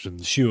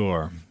abortions.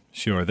 Sure.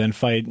 Then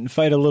fight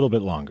a little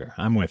bit longer.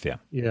 I'm with you.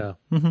 Yeah.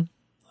 I'm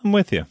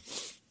with you.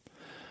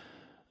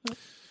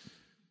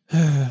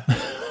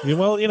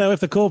 Well, if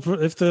the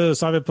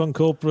cyberpunk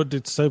corporate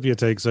dystopia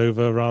takes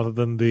over rather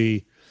than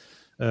the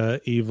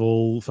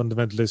evil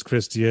fundamentalist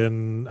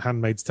Christian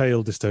Handmaid's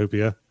Tale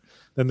dystopia,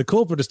 then the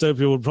corporate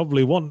dystopia would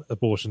probably want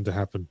abortion to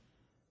happen.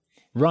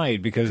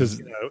 Right,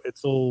 because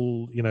it's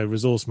all,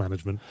 resource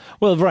management.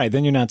 Well, right,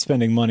 then you're not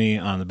spending money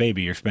on the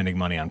baby, you're spending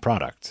money on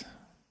product.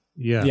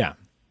 Yeah.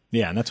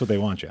 Yeah, and that's what they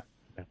want you.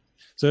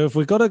 So if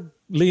we've got to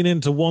lean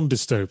into one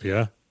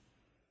dystopia,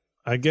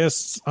 I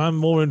guess I'm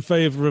more in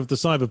favor of the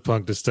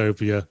cyberpunk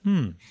dystopia.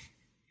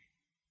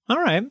 All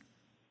right,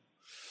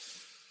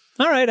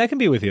 I can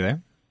be with you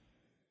there.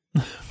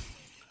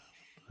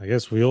 I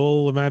guess we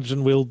all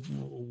imagine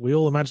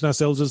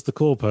ourselves as the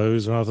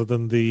corpos rather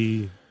than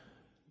the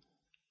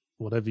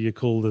whatever you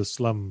call the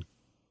slum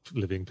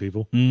living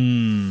people.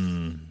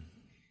 The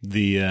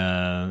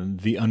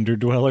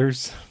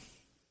underdwellers.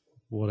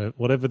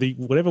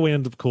 Whatever we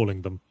end up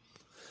calling them.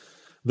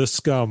 The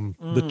scum,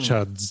 the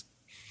chuds,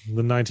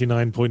 the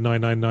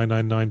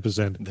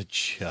 99.99999%. The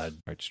chud.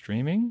 Right,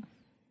 streaming.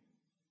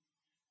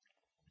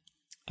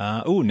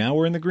 Now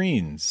we're in the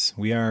greens.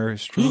 We are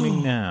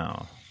streaming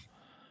now.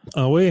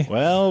 Are we?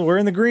 Well, we're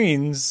in the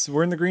greens.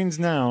 We're in the greens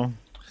now.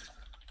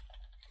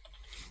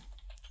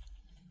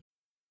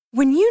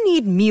 When you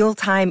need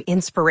mealtime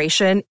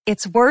inspiration,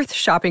 it's worth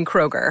shopping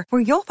Kroger,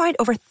 where you'll find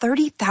over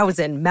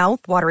 30,000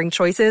 mouth-watering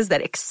choices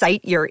that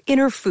excite your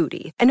inner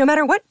foodie. And no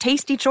matter what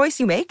tasty choice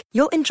you make,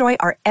 you'll enjoy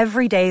our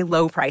everyday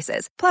low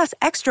prices, plus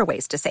extra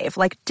ways to save,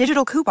 like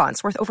digital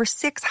coupons worth over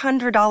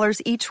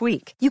 $600 each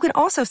week. You can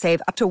also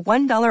save up to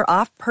 $1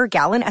 off per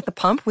gallon at the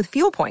pump with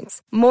fuel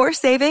points. More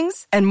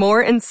savings and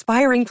more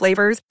inspiring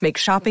flavors make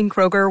shopping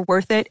Kroger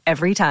worth it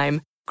every time.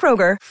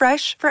 Kroger,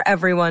 fresh for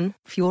everyone.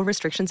 Fuel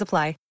restrictions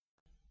apply.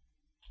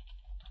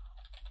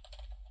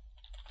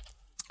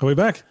 Are we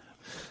back?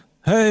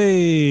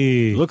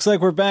 Hey! Looks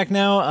like we're back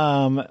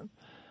now.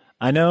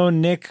 I know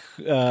Nick,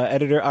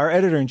 our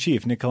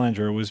editor-in-chief, Nick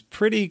Calandra, was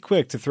pretty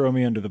quick to throw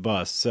me under the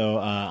bus. So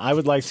I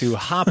would like to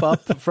hop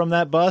up from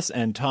that bus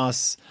and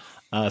toss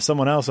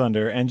someone else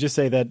under and just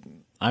say that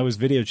I was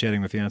video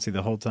chatting with Yancey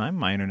the whole time.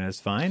 My internet is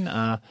fine.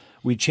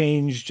 We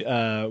changed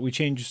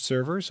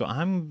servers, so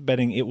I'm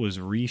betting it was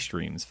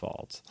Restream's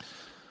fault.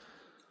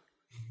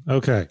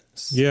 Okay.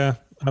 Yeah.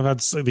 I've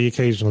had the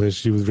occasional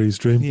issue with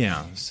Restream.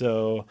 Yeah,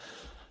 so,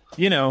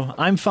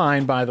 I'm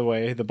fine, by the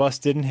way. The bus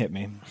didn't hit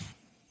me.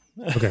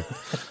 Okay.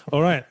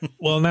 All right.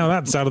 Well, now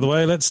that's out of the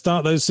way, let's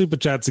start those super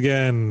chats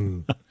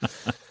again.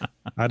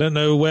 I don't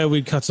know where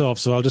we cut off,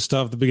 so I'll just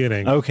start at the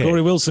beginning. Okay.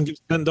 Corey Wilson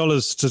gives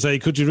 $10 to say,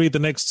 could you read the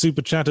next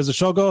super chat as a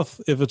Shoggoth,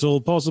 if at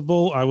all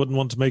possible? I wouldn't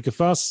want to make a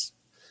fuss.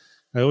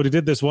 I already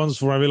did this once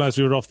before I realized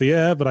we were off the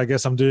air, but I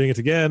guess I'm doing it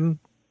again.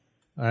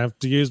 I have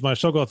to use my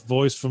Shoggoth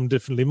voice from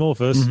Differently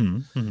Morphous.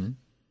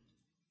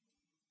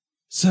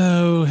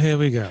 So here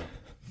we go.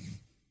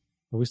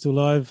 Are we still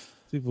live?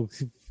 People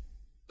keep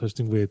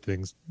posting weird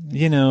things.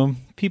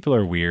 People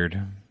are weird.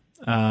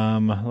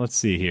 Let's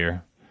see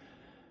here.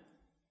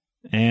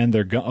 And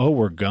they're gone. Oh,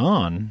 we're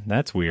gone.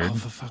 That's weird.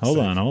 Hold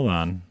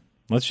on.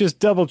 Let's just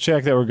double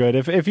check that we're good.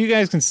 If you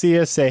guys can see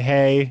us, say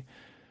hey.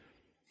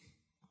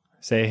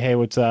 Say hey,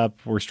 what's up?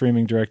 We're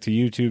streaming direct to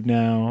YouTube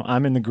now.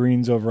 I'm in the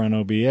greens over on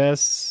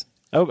OBS.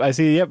 Oh, I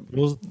see. Yep.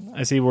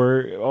 I see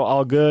we're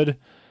all good.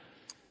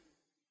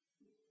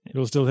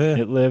 You're still here?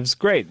 It lives.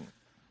 Great.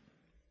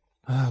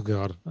 Oh,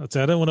 God. I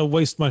don't want to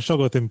waste my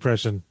Shoggoth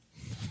impression.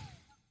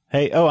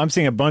 Hey, I'm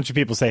seeing a bunch of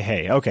people say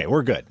hey. Okay,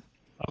 we're good.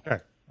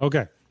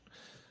 Okay.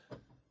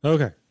 All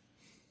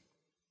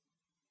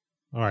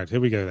right, here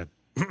we go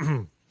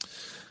then.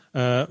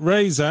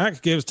 Ray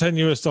Zach gives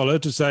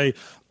 $10 to say,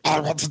 I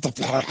wanted to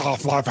play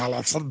Half-Life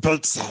Alyx and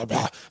Beat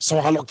Saber, so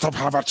I looked up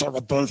how much it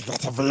would be to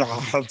get a VR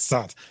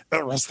headset.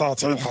 It was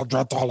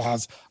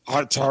 $1,300.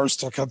 I chose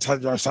to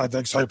continue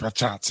sending super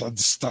chats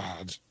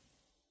instead.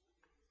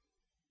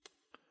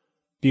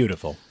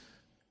 Beautiful.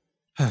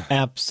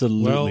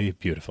 Absolutely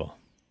beautiful.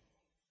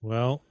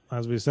 Well,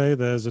 as we say,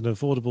 there's an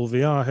affordable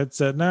VR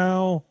headset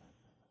now.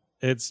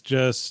 It's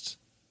just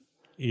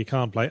you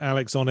can't play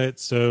Alyx on it,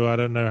 so I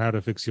don't know how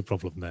to fix your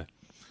problem there.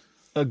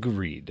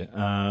 Agreed.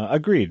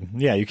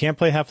 Yeah, you can't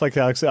play Half-Life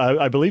Alyx.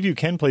 I believe you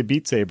can play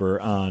Beat Saber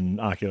on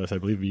Oculus. I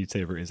believe Beat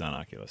Saber is on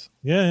Oculus.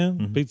 Yeah.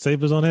 Mm-hmm. Beat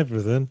Saber's on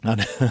everything.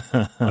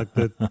 Like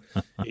the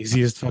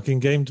easiest fucking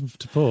game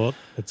to port.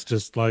 It's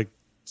just like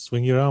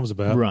swing your arms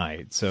about.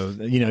 Right. So,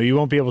 you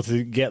won't be able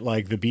to get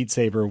like the Beat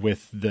Saber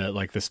with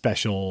the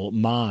special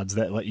mods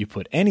that let you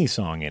put any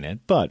song in it,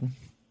 but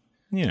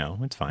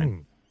it's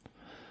fine.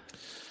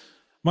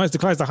 Meister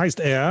Kleister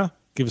Heist Air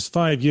gives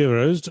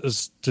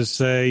 €5 to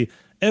say,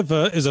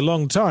 ever is a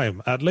long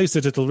time. At least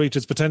it'll reach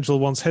its potential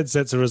once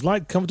headsets are as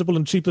light, comfortable,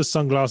 and cheap as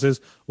sunglasses,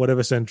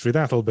 whatever century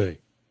that'll be.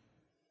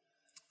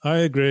 I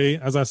agree.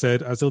 As I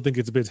said, I still think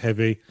it's a bit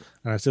heavy,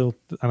 and I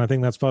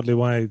think that's partly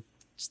why it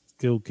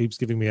still keeps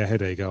giving me a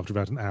headache after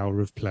about an hour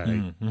of play.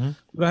 Mm-hmm.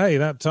 But hey,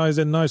 that ties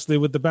in nicely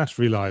with the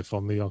battery life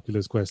on the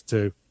Oculus Quest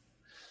 2.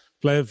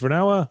 Play it for an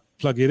hour,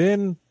 plug it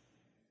in,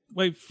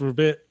 wait for a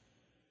bit,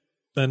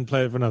 then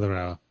play it for another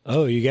hour.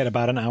 Oh, you get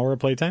about an hour of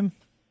playtime?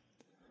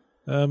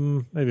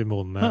 Maybe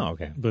more than that. Oh,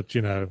 okay. But,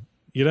 you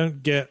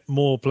don't get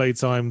more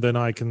playtime than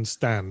I can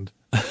stand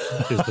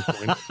is the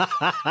point.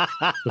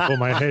 Before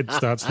my head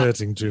starts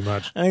hurting too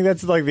much. I think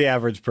that's like the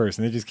average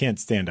person. They just can't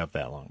stand up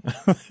that long.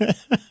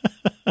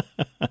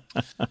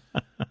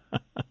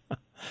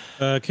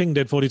 King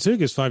Dead 42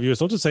 gives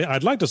 $5 to say,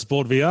 I'd like to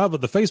support VR,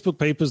 but the Facebook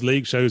Papers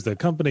leak shows their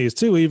company is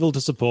too evil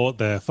to support.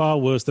 They're far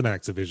worse than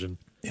Activision.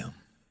 Yeah.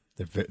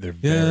 They're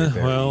very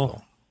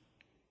evil.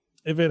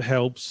 If it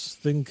helps,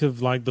 think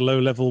of like the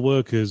low-level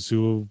workers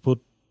who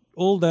put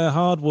all their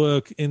hard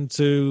work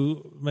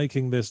into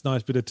making this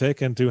nice bit of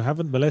tech and who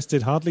haven't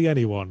molested hardly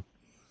anyone.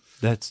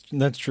 That's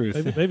true.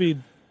 Maybe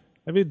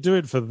do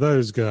it for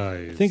those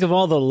guys. Think of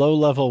all the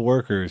low-level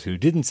workers who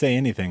didn't say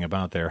anything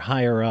about their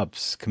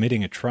higher-ups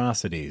committing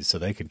atrocities so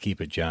they could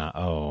keep a job.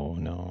 Oh,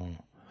 no.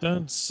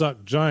 Don't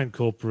suck giant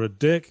corporate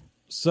dick.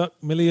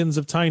 Suck millions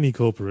of tiny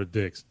corporate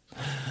dicks.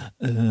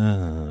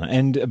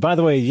 And by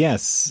the way,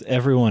 yes,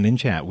 everyone in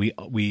chat,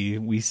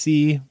 we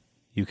see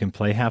you can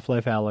play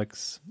Half-Life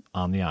Alyx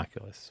on the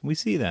Oculus. We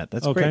see that.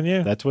 That's great. Can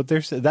you? That's what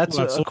they're saying. That's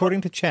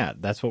according to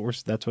chat. That's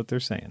what they're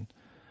saying.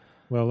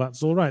 Well,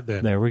 that's all right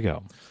then. There we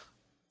go.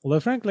 Although,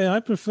 frankly, I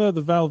prefer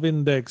the Valve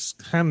Index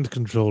hand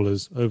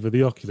controllers over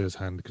the Oculus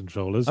hand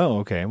controllers. Oh,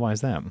 okay. Why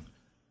is that?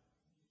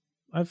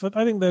 I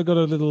think they've got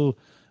a little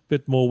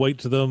bit more weight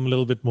to them, a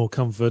little bit more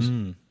comfort.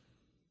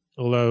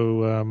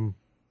 Although,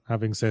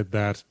 having said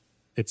that,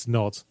 it's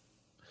not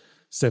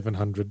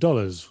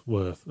 $700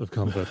 worth of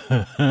comfort.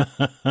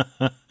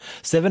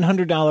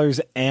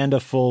 $700 and a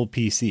full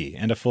PC,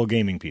 and a full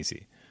gaming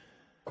PC.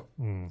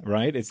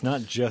 Right? It's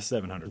not just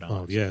 $700.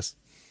 Oh, yes.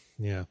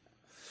 Yeah.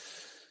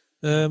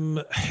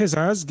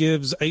 Hezaz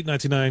gives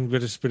 $8.99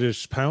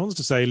 British pounds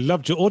to say,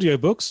 loved your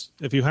audiobooks.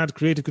 If you had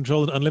creative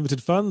control and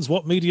unlimited funds,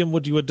 what medium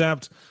would you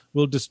adapt?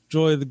 Will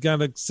destroy the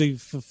galaxy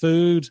for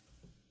food?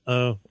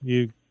 Oh,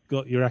 you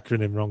got your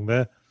acronym wrong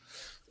there.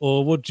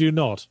 Or would you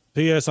not?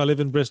 P.S. I live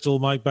in Bristol.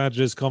 Mike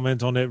Badger's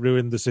comment on it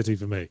ruined the city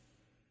for me.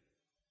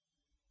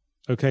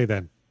 Okay,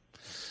 then.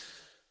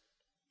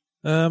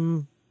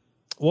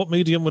 What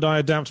medium would I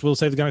adapt will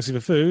save the galaxy for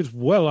food?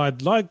 Well,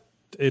 I'd like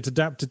it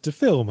adapted to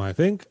film, I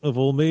think, of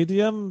all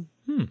medium.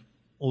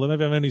 Although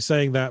maybe I'm only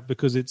saying that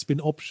because it's been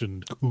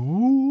optioned.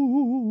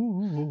 Ooh.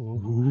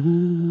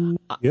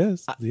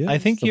 Yes. I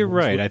think you're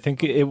right. I think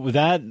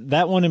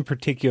that one in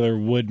particular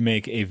would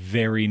make a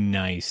very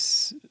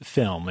nice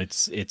film.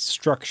 It's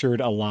structured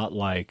a lot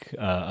like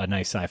a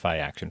nice sci-fi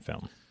action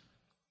film.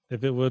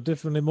 If it were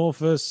differently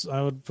Morphous,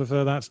 I would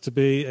prefer that to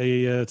be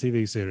a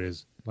TV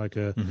series, like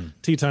a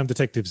tea time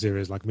detective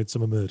series, like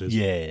Midsummer Murders.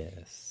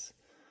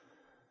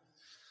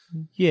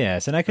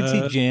 Yes, and I could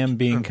see Jam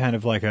being kind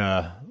of like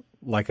a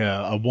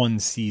one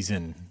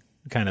season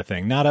kind of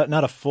thing, not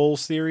a full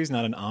series,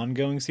 not an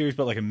ongoing series,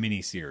 but like a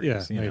mini series.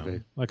 Yeah,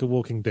 maybe like a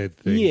Walking Dead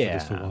thing.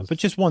 Yeah, but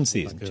just one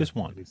season, like just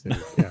one.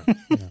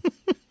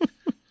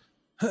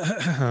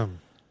 Yeah.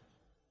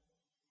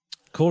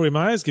 Corey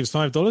Myers gives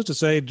 $5 to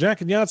say,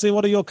 Jack and Yahtzee,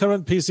 what are your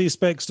current PC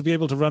specs to be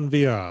able to run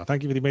VR?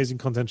 Thank you for the amazing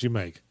content you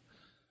make.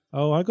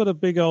 Oh, I got a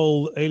big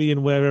old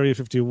Alienware Area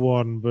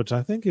 51, but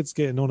I think it's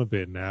getting on a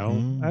bit now.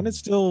 And it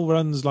still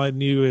runs like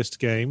newest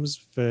games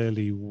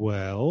fairly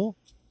well.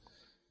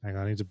 Hang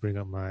on, I need to bring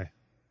up my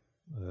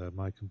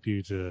my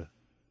computer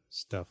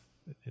stuff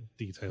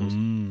details.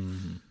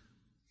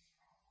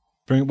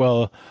 Bring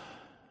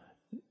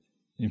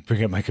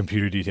up my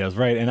computer details,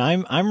 right? And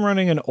I'm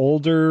running an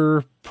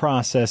older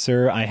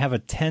processor. I have a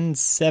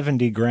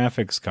 1070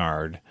 graphics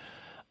card.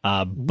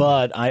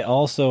 But I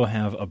also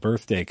have a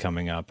birthday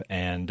coming up,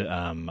 and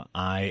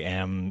I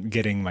am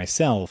getting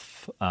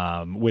myself,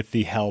 with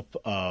the help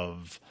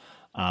of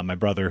my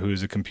brother,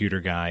 who's a computer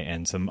guy,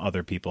 and some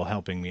other people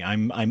helping me.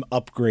 I'm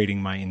upgrading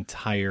my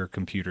entire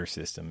computer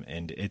system,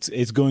 and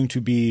it's going to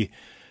be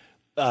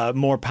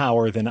more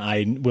power than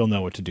I will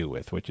know what to do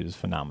with, which is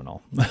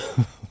phenomenal.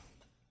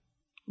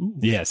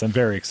 Yes, I'm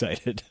very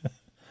excited.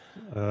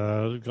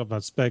 Got my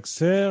specs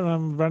here.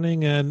 I'm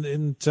running an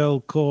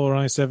Intel Core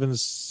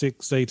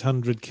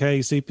i7-6800K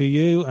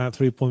CPU at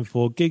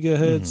 3.4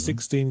 gigahertz,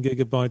 16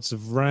 gigabytes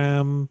of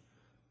RAM.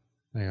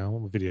 Hang on,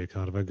 what video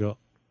card have I got?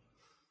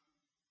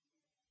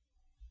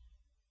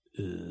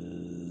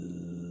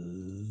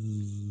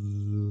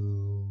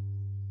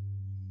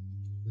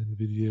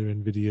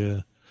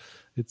 NVIDIA.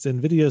 It's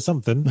NVIDIA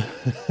something.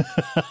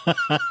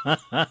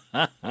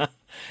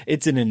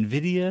 It's an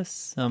NVIDIA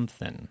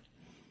something.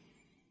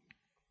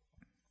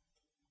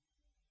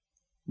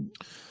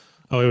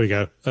 Oh, here we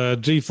go.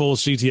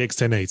 GeForce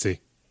GTX 1080.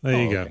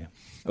 There you go.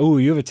 Oh,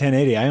 you have a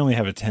 1080. I only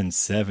have a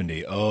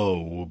 1070.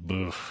 Oh,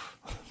 boof.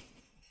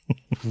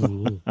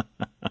 Well,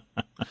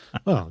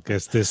 I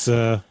guess this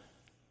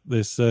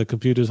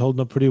computer's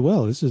holding up pretty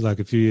well. This is like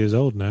a few years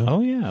old now.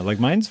 Oh, yeah. Like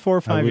mine's 4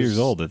 or 5 years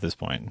old at this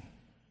point.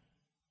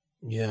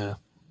 Yeah.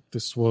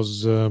 This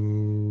was,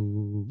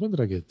 when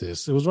did I get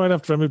this? It was right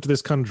after I moved to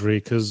this country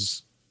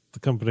because the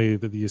company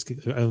that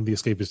owned The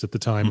Escapist at the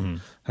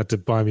time had to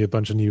buy me a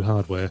bunch of new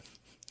hardware.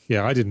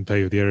 Yeah, I didn't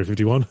pay with the Area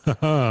 51.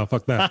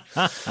 Fuck that.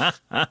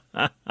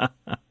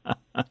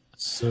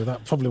 So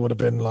that probably would have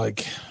been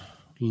like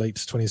late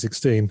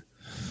 2016.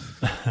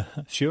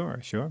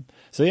 Sure.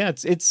 So yeah,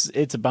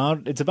 it's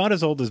about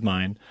as old as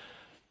mine.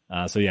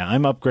 So yeah,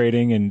 I'm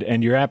upgrading,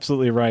 and you're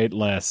absolutely right,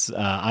 Les.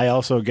 I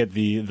also get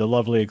the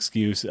lovely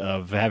excuse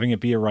of having it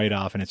be a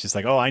write-off, and it's just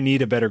like, oh, I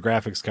need a better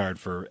graphics card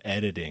for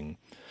editing.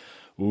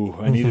 Ooh,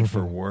 I need it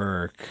for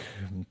work,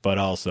 but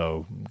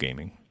also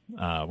gaming,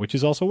 which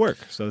is also work,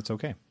 so it's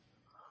okay.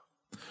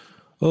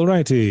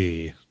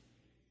 Alrighty.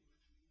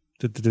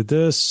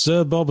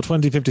 Sir Bob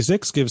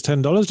 2056 gives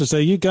 $10 to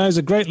say, you guys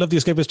are great, love the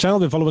Escapist channel,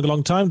 been following a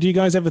long time. Do you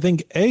guys ever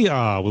think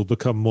AR will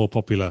become more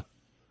popular?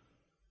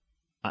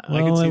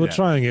 Well, they were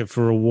trying it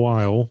for a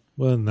while,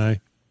 weren't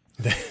they?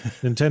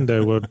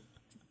 Nintendo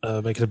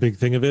were making a big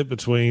thing of it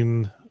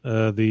between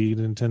the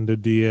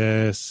Nintendo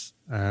DS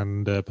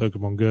and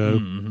Pokemon Go.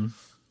 Mm-hmm.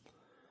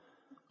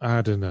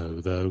 I don't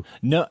know, though.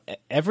 No,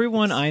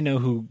 everyone I know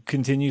who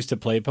continues to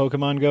play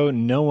Pokemon Go,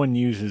 no one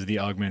uses the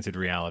augmented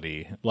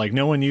reality. Like,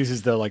 no one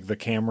uses the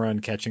camera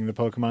and catching the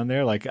Pokemon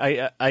there. Like,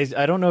 I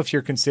don't know if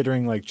you're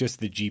considering like just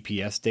the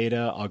GPS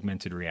data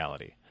augmented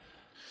reality.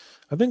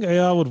 I think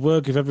AR would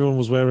work if everyone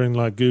was wearing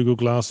like Google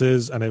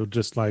glasses, and it would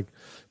just like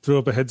throw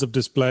up a heads-up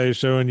display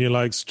showing you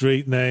like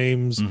street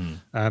names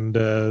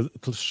and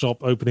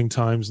shop opening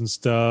times and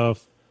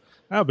stuff.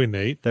 That would be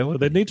neat. But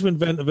they'd need to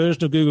invent a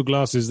version of Google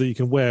glasses that you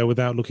can wear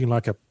without looking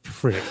like a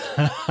prick.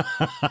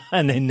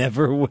 And they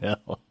never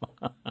will.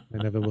 They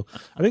never will.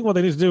 I think what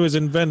they need to do is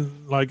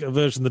invent like a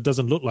version that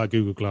doesn't look like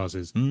Google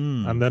glasses.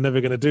 And they're never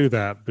going to do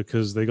that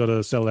because they got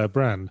to sell their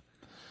brand.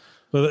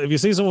 But if you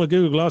see someone with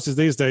Google glasses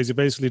these days, you're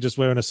basically just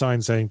wearing a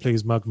sign saying,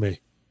 please mug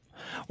me.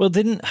 Well,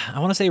 I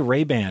want to say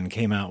Ray-Ban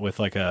came out with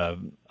like a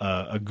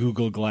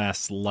Google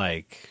Glass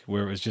like,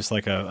 where it was just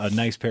like a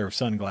nice pair of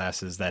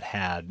sunglasses that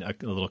had a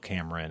little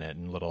camera in it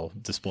and a little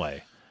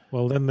display.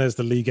 Well, then there's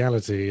the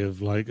legality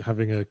of like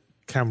having a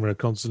camera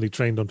constantly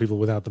trained on people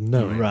without them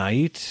knowing.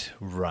 Right.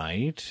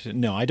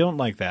 No, I don't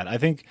like that. I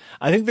think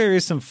there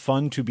is some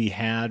fun to be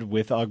had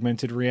with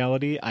augmented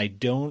reality. I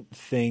don't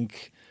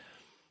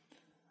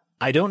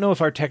know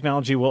if our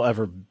technology will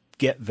ever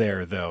get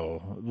there,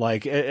 though.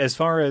 Like as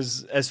far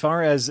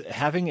as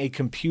having a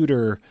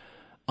computer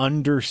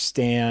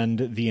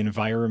understand the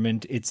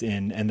environment it's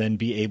in and then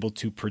be able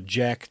to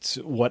project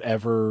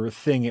whatever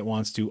thing it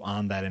wants to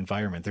on that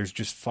environment, there's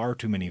just far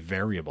too many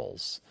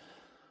variables.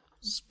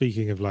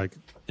 Speaking of like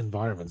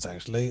environments,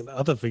 actually, the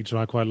other feature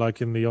I quite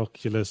like in the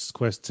Oculus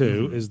Quest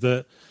 2 is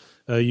that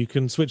you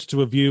can switch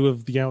to a view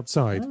of the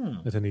outside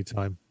at any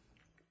time.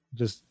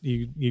 Just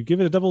you give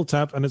it a double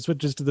tap and it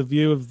switches to the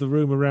view of the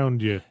room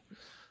around you.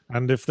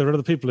 And if there are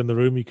other people in the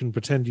room, you can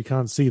pretend you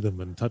can't see them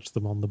and touch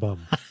them on the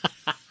bum.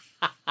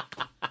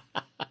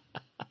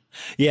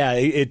 Yeah,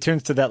 it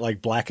turns to that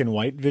like black and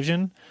white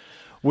vision,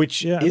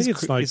 which is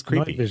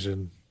creepy. Night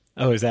vision.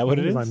 Oh, is that what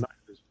it is? Like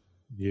night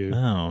vision.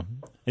 Oh,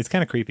 it's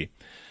kind of creepy.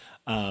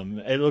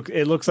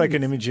 It looks like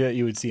an image that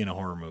you would see in a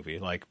horror movie,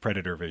 like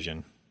Predator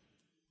vision.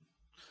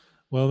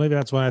 Well, maybe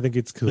that's why I think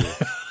it's cool.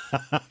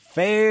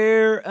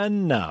 Fair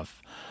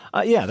enough.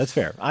 Yeah, that's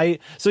fair. I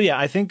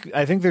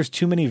think there's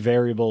too many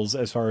variables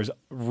as far as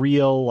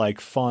real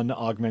like fun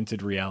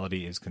augmented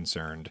reality is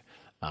concerned.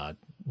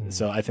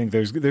 So I think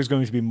there's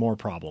going to be more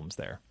problems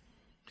there.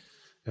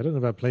 I don't know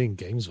about playing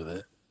games with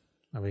it.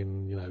 I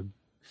mean,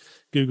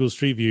 Google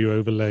Street View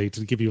overlay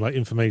to give you like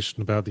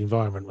information about the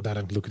environment without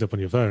having to look it up on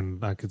your phone.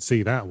 I could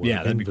see that working.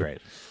 Yeah, that'd be great.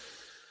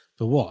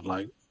 But what,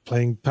 like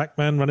playing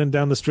Pac-Man, running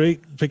down the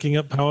street, picking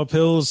up power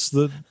pills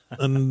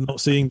and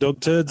not seeing dog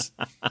turds?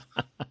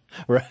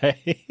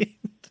 Right.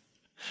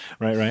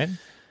 Right.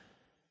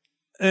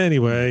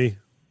 Anyway,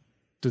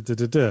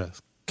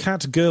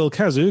 Cat Girl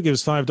Kazu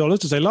gives $5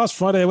 to say, last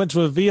Friday I went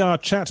to a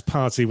VR chat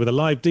party with a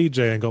live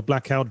DJ and got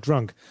blackout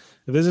drunk.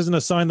 If this isn't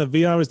a sign that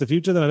VR is the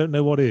future, then I don't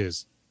know what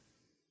is.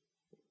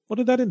 What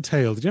did that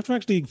entail? Did you have to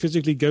actually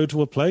physically go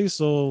to a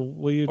place, or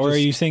were you Or are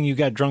you saying you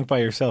got drunk by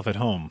yourself at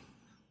home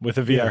with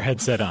a VR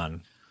headset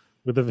on?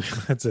 With a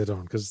headset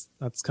on, because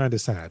that's kind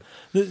of sad.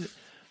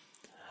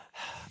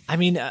 I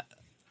mean,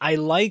 I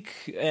like,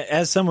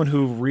 as someone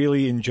who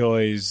really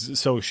enjoys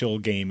social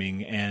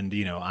gaming, and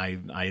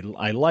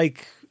I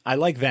like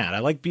that. I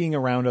like being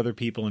around other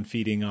people and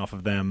feeding off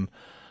of them,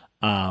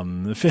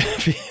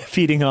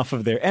 feeding off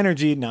of their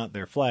energy, not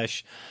their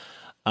flesh.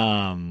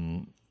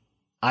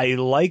 I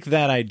like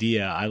that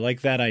idea. I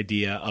like that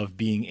idea of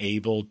being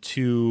able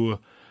to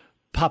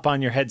pop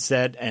on your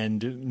headset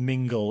and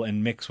mingle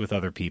and mix with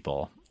other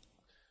people.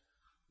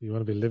 You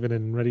want to be living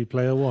in Ready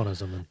Player One or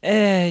something?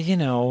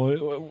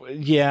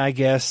 Yeah, I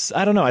guess.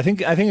 I don't know. I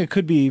think it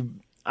could be.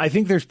 I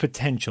think there's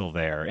potential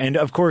there. And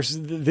of course,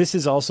 this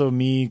is also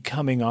me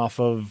coming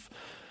off of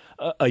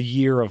a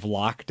year of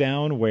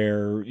lockdown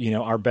where,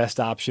 our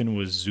best option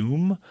was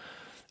Zoom.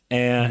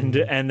 And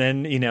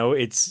then,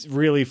 it's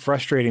really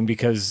frustrating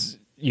because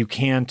you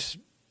can't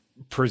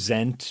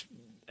present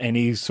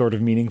any sort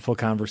of meaningful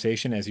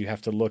conversation as you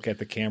have to look at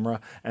the camera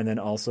and then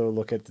also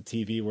look at the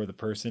TV where the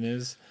person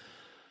is.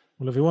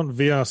 Well, if you want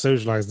VR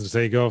socializing to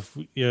take off,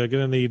 you're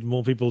going to need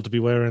more people to be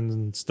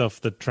wearing stuff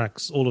that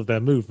tracks all of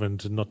their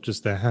movement and not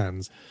just their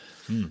hands.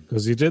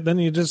 Because you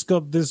just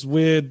got this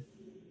weird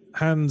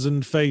hands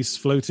and face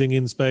floating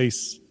in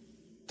space,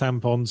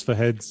 tampons for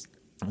heads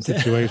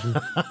situation.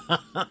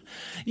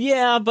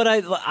 Yeah, but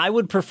I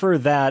would prefer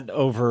that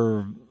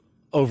over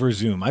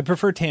Zoom. I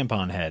prefer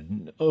tampon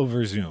head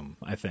over Zoom,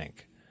 I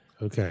think.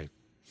 Okay.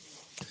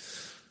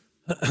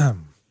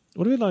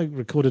 What if it like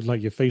recorded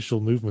like your facial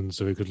movements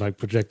so it could like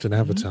project an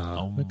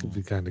avatar? That could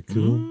be kind of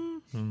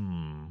cool.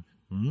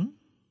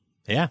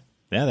 Yeah,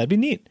 that'd be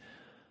neat.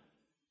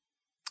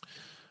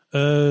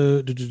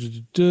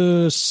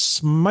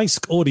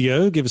 Smisk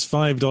Audio gives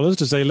 $5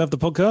 to say, love the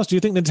podcast. Do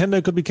you think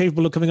Nintendo could be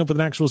capable of coming up with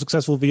an actual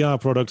successful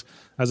VR product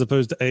as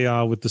opposed to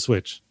AR with the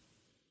Switch?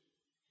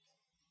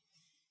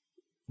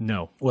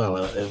 No.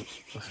 Well,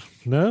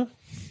 no?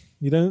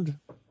 You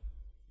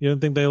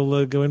don't think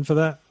they'll go in for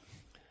that?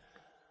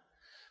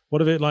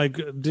 What if it like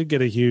did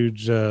get a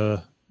huge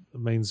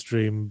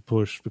mainstream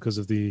push because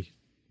of the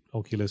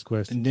Oculus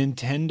Quest?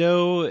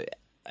 Nintendo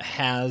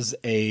has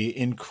a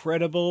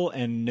incredible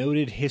and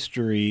noted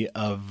history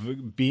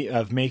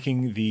of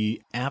making the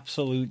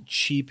absolute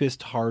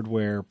cheapest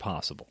hardware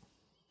possible.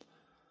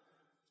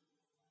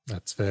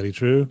 That's fairly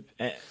true.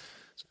 So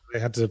they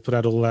had to put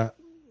out all that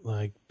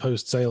like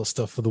post-sale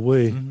stuff for the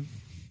Wii.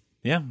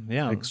 Mm-hmm.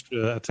 Yeah.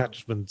 Extra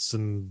attachments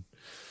and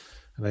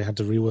they had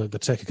to rework the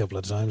tech a couple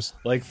of times.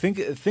 Like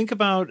think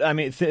about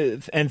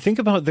think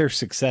about their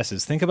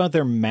successes. Think about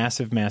their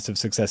massive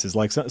successes,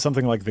 like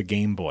something like the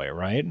Game Boy,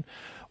 right?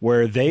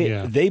 Where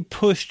they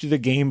pushed the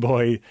Game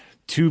Boy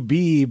to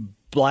be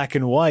black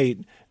and white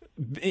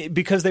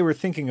because they were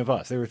thinking of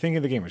us. They were thinking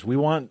of the gamers. We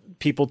want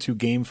people to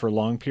game for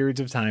long periods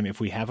of time. If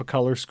we have a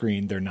color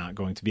screen, they're not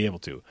going to be able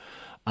to.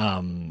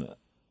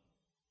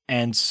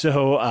 And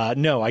so,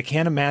 no, I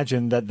can't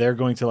imagine that they're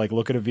going to like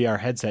look at a VR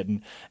headset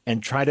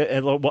and try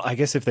to. Well, I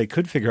guess if they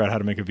could figure out how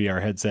to make a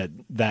VR headset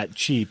that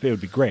cheap, it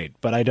would be great.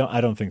 But I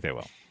don't think they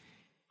will.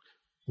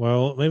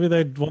 Well, maybe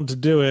they'd want to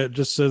do it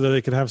just so that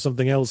they could have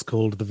something else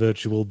called the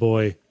Virtual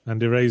Boy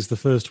and erase the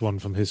first one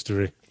from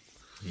history.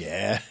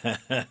 Yeah,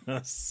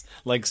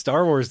 like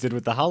Star Wars did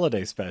with the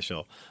holiday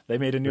special. They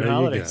made a new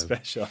holiday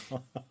special.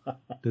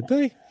 Did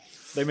they?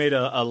 They made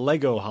a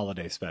Lego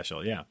holiday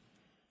special. Yeah.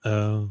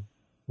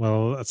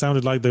 Well, it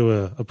sounded like they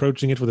were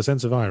approaching it with a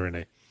sense of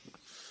irony.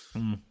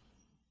 A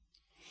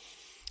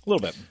little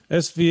bit.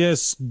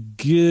 SVS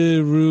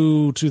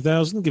Guru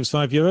 2000 gives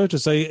 €5 to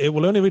say it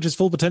will only reach its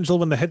full potential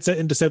when the headset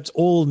intercepts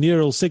all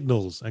neural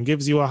signals and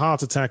gives you a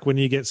heart attack when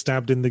you get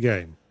stabbed in the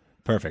game.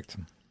 Perfect.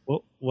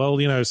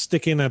 Well,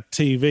 sticking a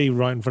TV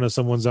right in front of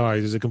someone's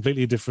eyes is a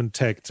completely different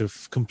tech to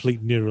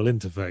complete neural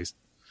interface.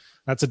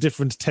 That's a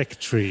different tech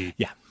tree.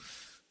 Yeah.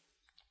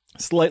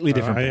 Slightly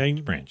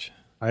different branch.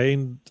 I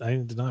ain't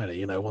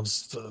denying it.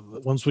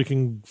 Once we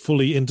can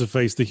fully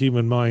interface the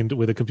human mind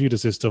with a computer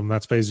system,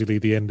 that's basically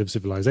the end of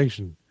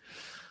civilization.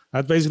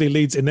 That basically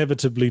leads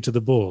inevitably to the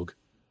Borg.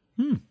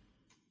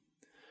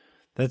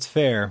 That's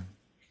fair.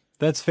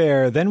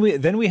 Then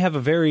we have a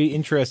very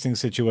interesting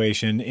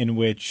situation in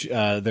which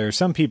there are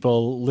some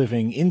people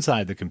living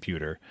inside the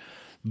computer,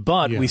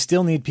 but we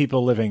still need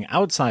people living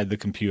outside the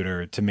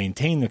computer to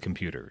maintain the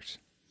computers.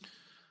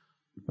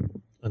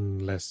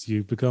 Unless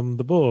you become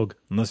the Borg.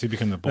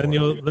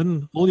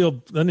 Then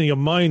your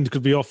mind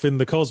could be off in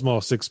the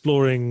cosmos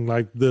exploring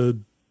like the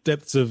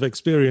depths of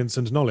experience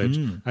and knowledge,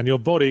 and your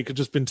body could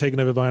just been taken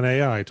over by an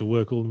AI to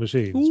work all the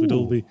machines. Ooh. We'd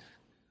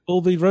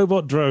all be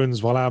robot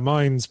drones while our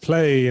minds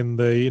play in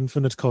the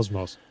infinite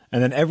cosmos.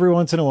 And then every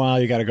once in a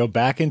while, you got to go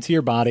back into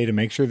your body to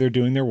make sure they're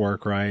doing their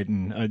work right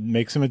and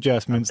make some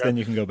adjustments. Okay. Then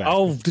you can go back.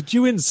 Oh, did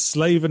you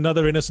enslave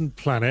another innocent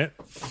planet?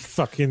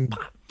 Fucking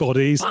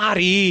bodies.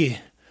 Body.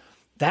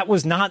 That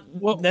was not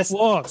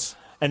what?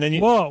 And then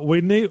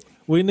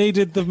we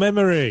needed the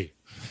memory.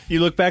 You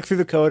look back through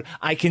the code.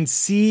 I can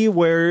see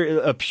where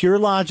a pure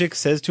logic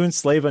says to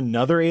enslave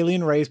another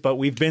alien race, but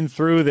we've been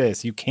through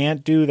this. You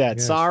can't do that.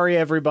 Yes. Sorry,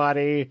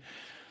 everybody.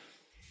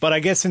 But I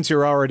guess since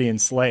you're already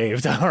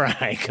enslaved, all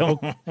right, come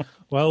on.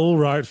 Well, all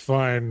right,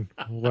 fine.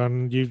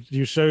 When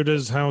you showed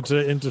us how to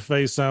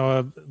interface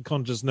our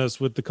consciousness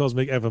with the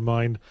cosmic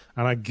Evermind,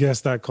 and I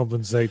guess that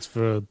compensates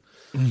for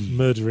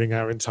murdering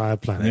our entire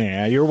planet.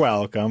 Yeah, you're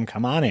welcome.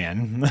 Come on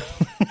in.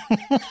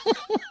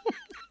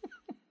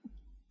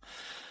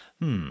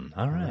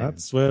 All right.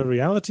 That's where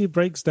reality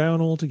breaks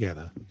down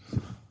altogether.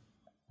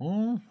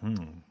 Mm-hmm.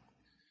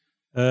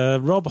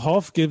 Rob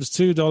Hoff gives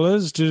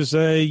 $2 to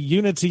say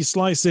Unity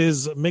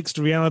Slices mixed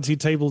reality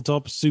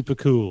tabletop super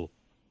cool.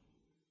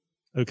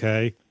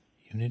 Okay.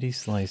 Unity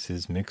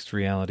Slices mixed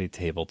reality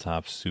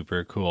tabletop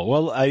super cool.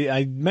 Well,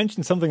 I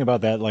mentioned something about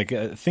that, like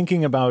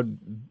thinking about.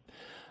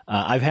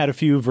 I've had a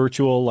few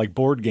virtual like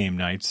board game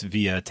nights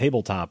via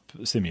Tabletop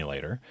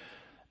Simulator,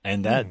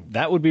 and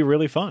that would be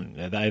really fun.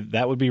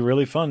 That would be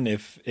really fun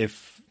if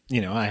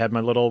I had my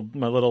little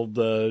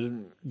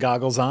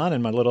goggles on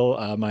and my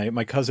little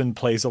my cousin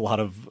plays a lot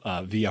of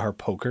VR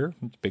poker,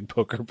 big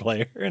poker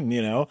player, and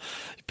you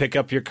pick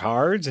up your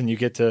cards and you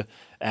get to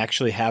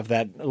actually have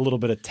that a little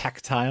bit of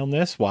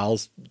tactileness while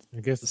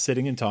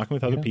sitting and talking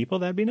with other people.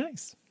 That'd be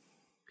nice.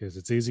 Because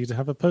it's easy to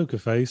have a poker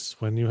face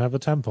when you have a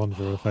tampon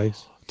for a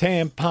face.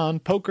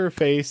 Tampon Poker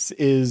Face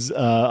is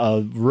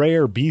a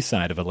rare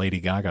B-side of a Lady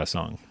Gaga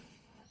song.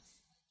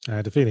 I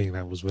had a feeling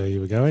that was where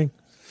you were going.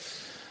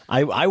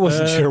 I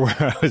wasn't sure where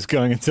I was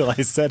going until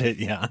I said it,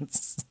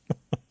 Jans.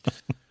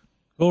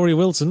 Corey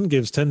Wilson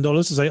gives $10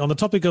 to say, on the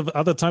topic of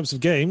other types of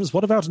games,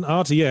 what about an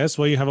RTS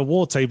where you have a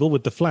war table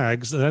with the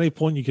flags? At any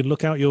point you can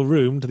look out your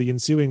room to the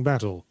ensuing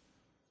battle.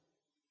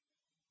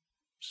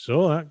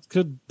 Sure,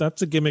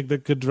 that's a gimmick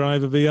that could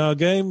drive a VR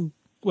game.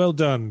 Well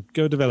done.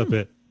 Go develop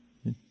it.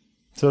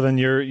 So then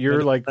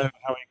you're like,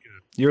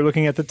 you're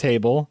looking at the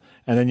table,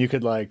 and then you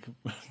could like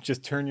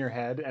just turn your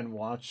head and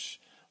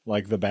watch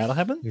like the battle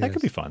happen. Yes. That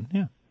could be fun.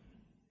 Yeah.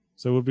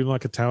 So it would be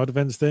like a tower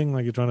defense thing,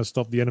 like you're trying to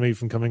stop the enemy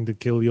from coming to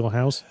kill your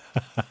house.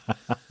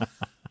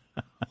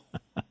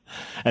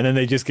 And then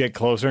they just get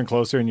closer and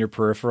closer in your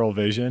peripheral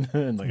vision,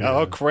 and like,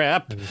 oh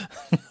crap!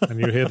 And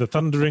you hear the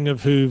thundering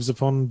of hooves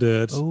upon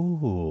dirt.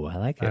 Oh, I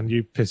like it. And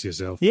you piss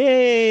yourself.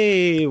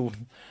 Yay!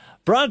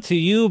 Brought to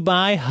you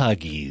by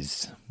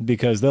Huggies,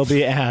 because there'll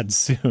be ads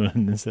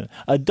soon.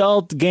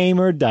 Adult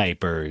gamer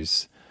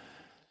diapers.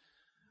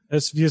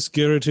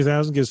 Sviuscura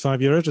 2000 gives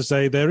 €5 to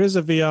say, there is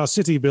a VR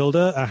city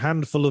builder, a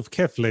handful of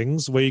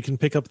keflings, where you can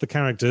pick up the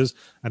characters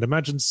and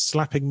imagine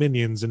slapping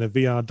minions in a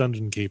VR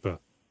dungeon keeper.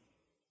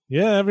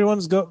 Yeah,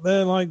 everyone's got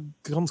their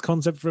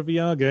concept for a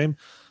VR game.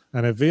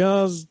 And if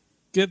VR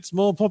gets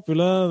more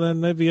popular, then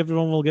maybe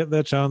everyone will get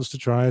their chance to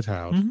try it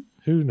out. Mm-hmm.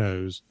 Who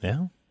knows?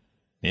 Yeah.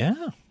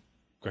 Yeah.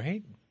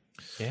 Great.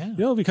 Yeah. You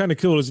know what would be kind of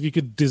cool is if you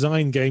could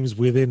design games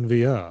within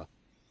VR.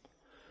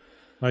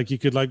 Like you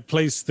could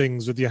place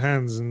things with your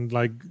hands and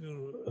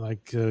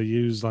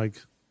use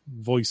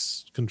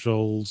voice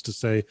controls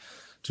to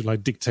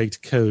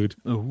dictate code.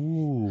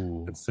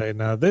 Ooh. And say,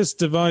 now this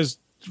device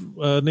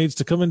needs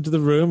to come into the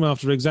room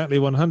after exactly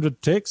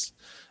 100 ticks.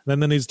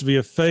 Then there needs to be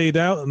a fade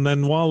out, and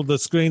then while the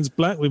screen's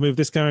black, we move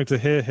this character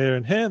here, here,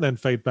 and here, then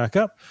fade back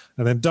up,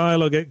 and then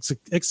dialogue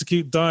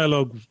execute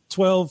dialogue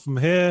 12 from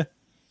here.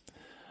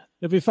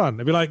 It'd be fun.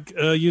 It'd be like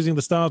using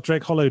the Star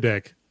Trek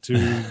holodeck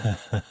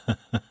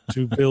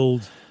to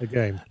build a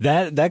game.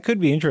 That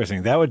could be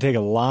interesting. That would take a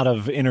lot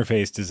of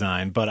interface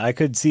design, but I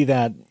could see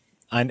that.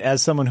 And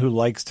as someone who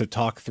likes to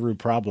talk through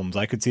problems,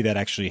 I could see that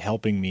actually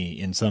helping me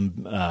in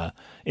some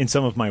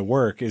of my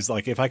work. Is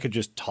like if I could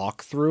just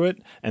talk through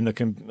it, and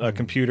the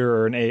computer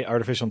or an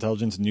artificial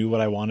intelligence knew what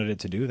I wanted it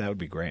to do, that would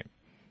be great.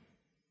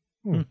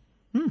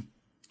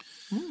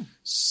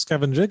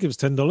 Scavenger gives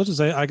 $10 to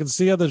say, I can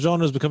see other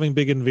genres becoming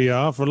big in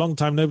VR. For a long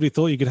time, nobody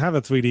thought you could have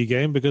a 3D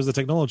game because of the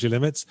technology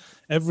limits.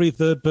 Every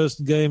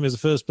third-person game is a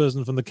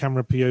first-person from the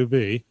camera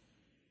POV.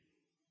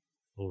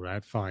 All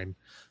right, fine.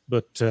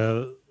 But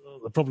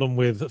the problem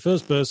with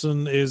first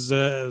person is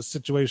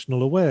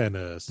situational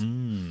awareness.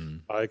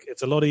 Like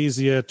it's a lot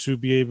easier to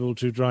be able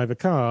to drive a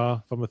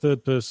car from a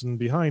third person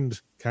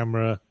behind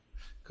camera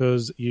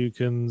because you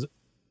can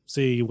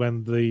see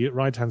when the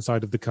right hand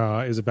side of the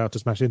car is about to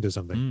smash into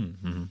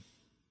something.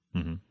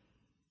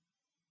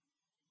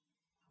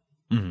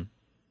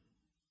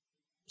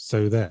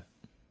 So there.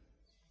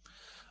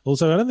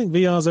 Also, I don't think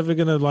VR is ever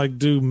going to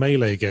do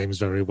melee games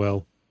very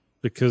well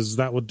because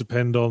that would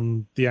depend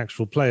on the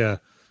actual player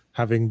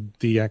having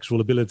the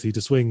actual ability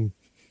to swing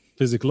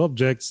physical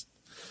objects,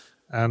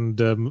 and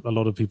a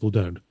lot of people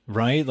don't.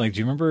 Right? Do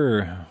you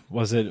remember?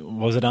 Was it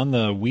on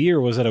the Wii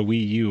or was it a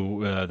Wii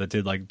U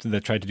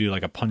that tried to do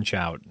a Punch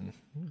Out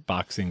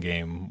boxing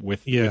game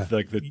with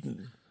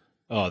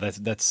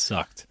that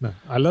sucked. No,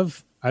 I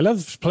love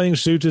playing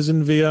shooters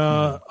in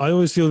VR. I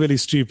always feel really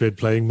stupid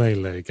playing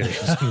melee games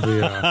in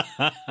VR.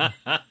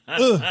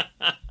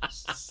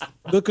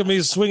 Look at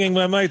me swinging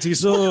my mighty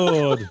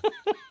sword.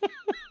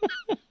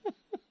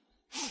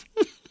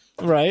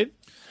 Right.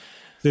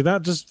 See I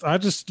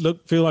just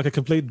feel like a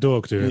complete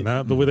dork doing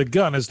that, but with a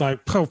gun it's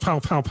like pow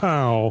pow pow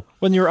pow.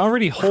 When you're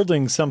already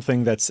holding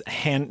something that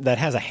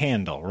has a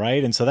handle,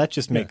 right? And so that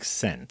just makes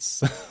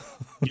sense.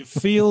 You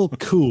feel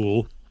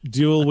cool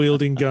dual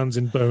wielding guns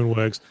in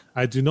Boneworks.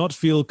 I do not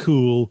feel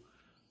cool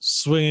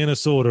swinging a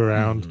sword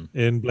around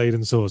in Blade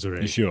and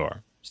Sorcery.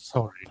 Sure.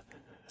 Sorry.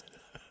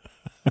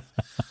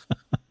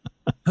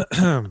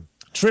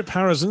 Trip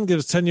Harrison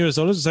gives $10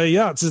 to say,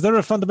 Yachts, is there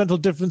a fundamental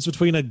difference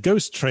between a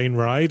ghost train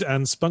ride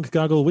and Spunk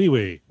Gargle Wee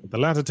Wee? The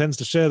latter tends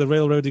to share the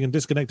railroading and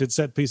disconnected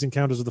set-piece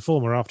encounters of the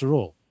former, after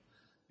all.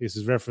 This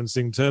is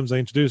referencing terms I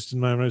introduced in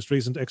my most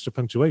recent extra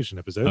punctuation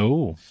episode.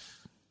 Oh.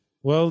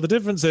 Well, the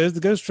difference is the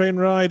ghost train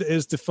ride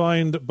is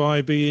defined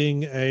by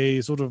being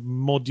a sort of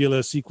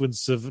modular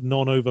sequence of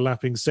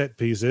non-overlapping set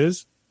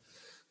pieces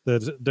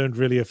that don't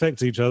really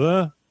affect each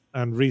other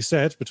and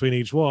reset between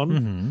each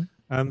one.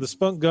 And the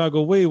Spunk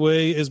Gargle Wee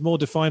Wee is more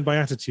defined by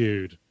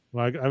attitude.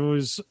 I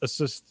always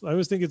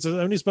think it's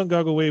only Spunk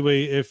Gargle Wee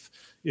Wee if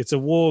it's a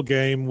war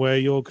game where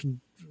your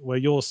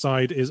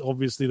side is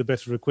obviously the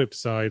better equipped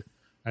side,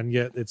 and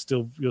yet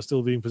you're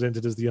still being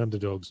presented as the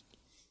underdogs.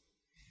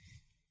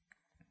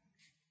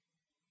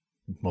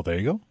 Well, there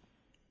you go.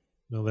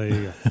 Well, there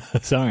you go.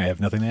 Sorry, I have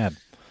nothing to add.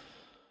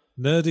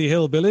 Nerdy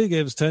Hillbilly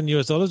gives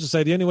 $10 to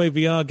say the only way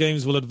VR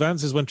games will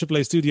advance is when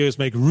AAA studios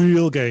make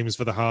real games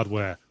for the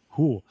hardware.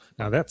 Ooh,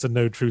 now that's a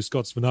no true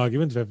Scotsman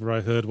argument if ever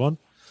I heard one.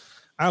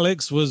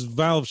 Alex was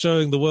Valve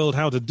showing the world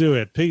how to do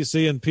it.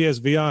 PC and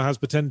PSVR has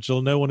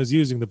potential. No one is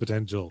using the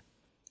potential.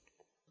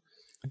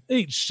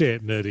 Eat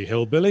shit, Nerdy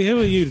Hillbilly.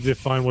 Who are you to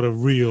define what a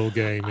real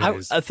game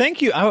is?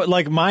 Thank you.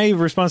 My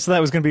response to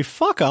that was going to be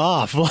fuck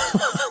off.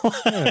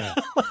 Yeah.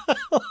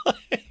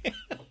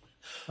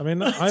 I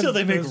mean, until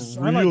they make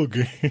real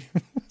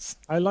games.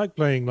 I like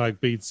playing like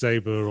Beat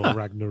Saber or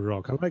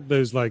Ragnarok. I like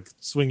those like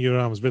swing your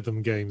arms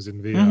rhythm games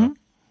in VR. Mm-hmm.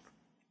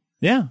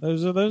 Yeah,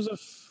 those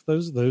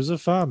are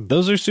fun.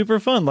 Those are super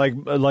fun. Like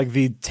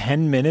the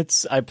 10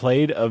 minutes I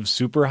played of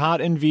Superhot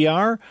in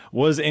VR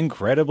was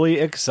incredibly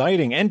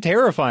exciting and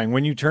terrifying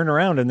when you turn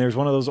around and there's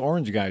one of those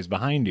orange guys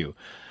behind you.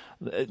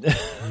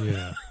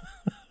 Yeah.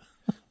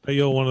 But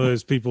you're one of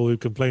those people who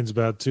complains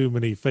about too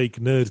many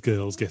fake nerd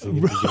girls getting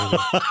into gaming.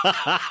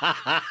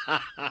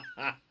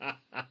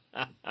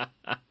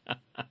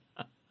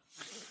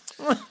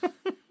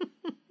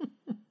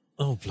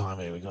 Oh,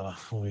 blimey, we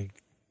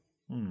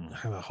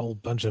have a whole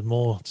bunch of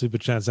more super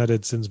chats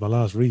added since my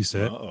last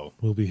reset. Uh-oh.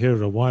 We'll be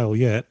here a while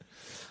yet.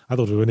 I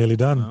thought we were nearly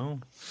done.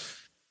 Oh.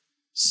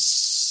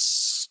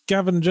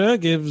 Scavenger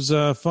gives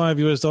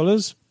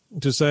 $5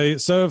 to say,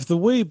 so if the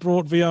Wii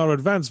brought VR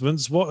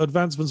advancements, what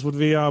advancements would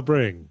VR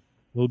bring?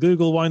 Will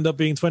Google wind up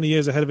being 20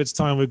 years ahead of its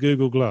time with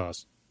Google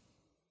Glass?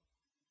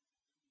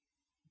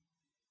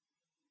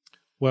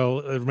 Well,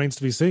 it remains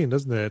to be seen,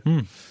 doesn't it?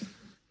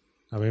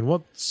 I mean,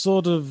 what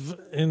sort of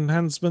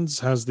enhancements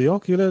has the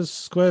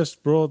Oculus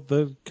Quest brought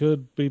that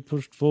could be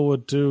pushed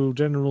forward to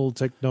general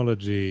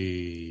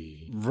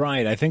technology?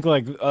 Right. I think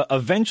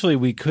eventually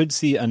we could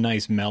see a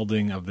nice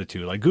melding of the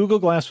two. Like Google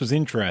Glass was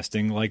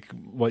interesting, like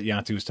what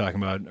Yatu was talking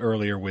about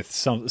earlier with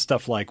some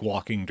stuff like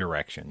walking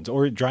directions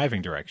or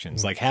driving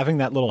directions. Like having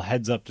that little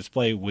heads-up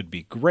display would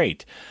be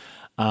great.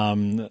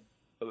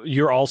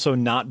 You're also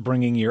not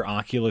bringing your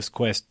Oculus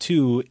Quest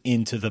 2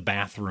 into the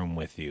bathroom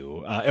with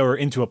you, or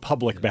into a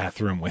public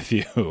bathroom with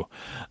you,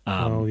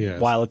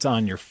 while it's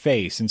on your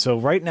face. And so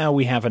right now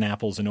we have an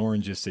apples and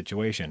oranges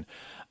situation.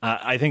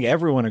 I think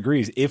everyone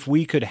agrees if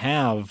we could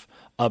have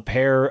a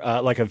pair,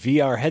 like a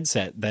VR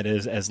headset that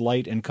is as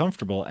light and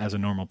comfortable as a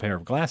normal pair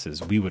of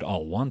glasses, we would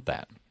all want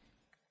that.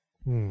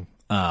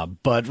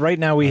 But right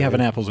now we have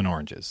an apples and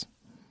oranges.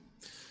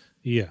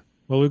 Yeah.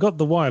 Well, we've got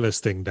the wireless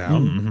thing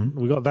down.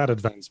 Mm-hmm. We got that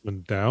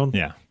advancement down.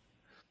 Yeah.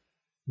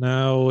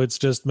 Now it's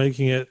just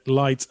making it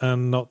light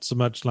and not so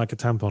much like a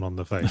tampon on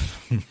the face.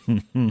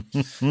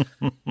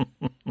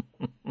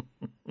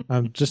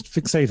 I'm just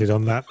fixated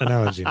on that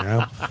analogy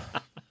now.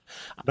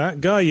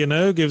 That guy,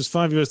 gives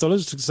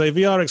 $5 to say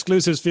VR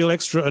exclusives feel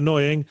extra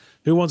annoying.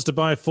 Who wants to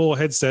buy 4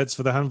 headsets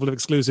for the handful of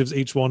exclusives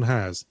each one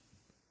has?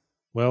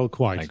 Well,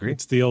 quite. I agree.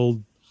 It's the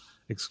old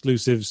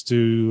exclusives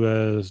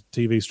to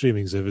TV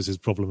streaming services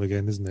problem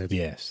again, isn't it?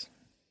 Yes.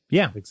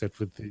 Yeah. Except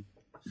with the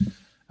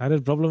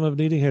added problem of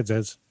needing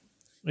headsets.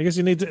 I guess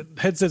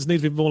headsets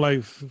need to be more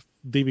like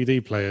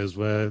DVD players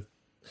where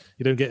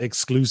you don't get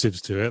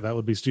exclusives to it. That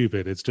would be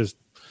stupid. It's just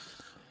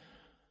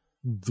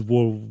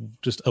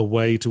a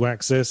way to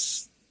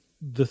access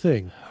the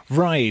thing.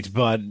 Right,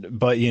 but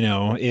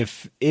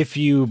if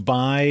you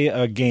buy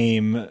a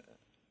game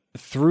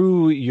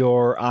through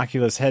your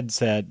Oculus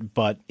headset,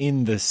 but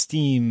in the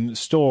Steam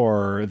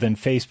store, then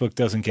Facebook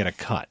doesn't get a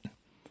cut.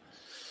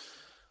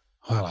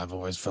 Well, I've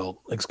always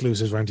felt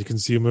exclusives are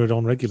anti-consumer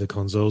on regular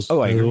consoles. Oh,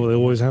 I agree. They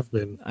always have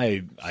been.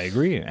 I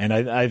agree, and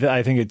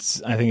I think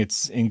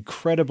it's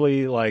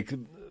incredibly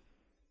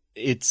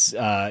it's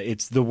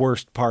the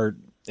worst part.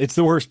 It's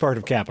the worst part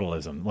of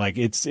capitalism. Like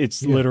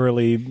it's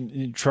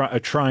literally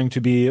trying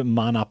to be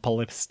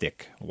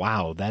monopolistic.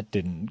 Wow, that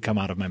didn't come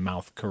out of my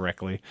mouth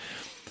correctly.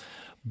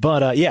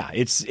 But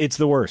it's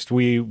the worst.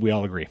 We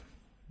all agree.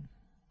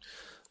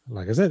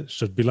 Like I said, it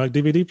should be like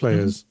DVD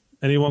players. Mm-hmm.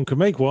 Anyone can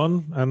make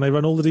one, and they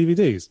run all the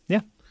DVDs. Yeah.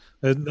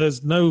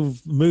 There's no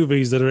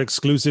movies that are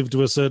exclusive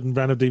to a certain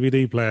brand of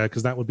DVD player,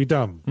 because that would be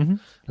dumb. Mm-hmm.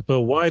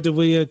 But why do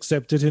we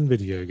accept it in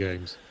video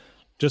games?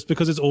 Just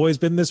because it's always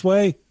been this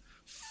way?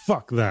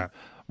 Fuck that.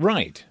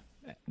 Right.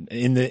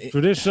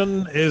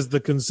 Tradition is the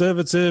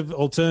conservative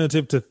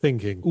alternative to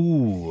thinking.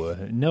 Ooh,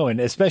 no, and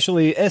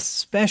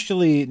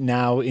especially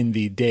now in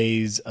the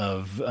days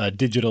of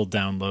digital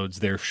downloads,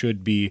 there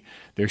should be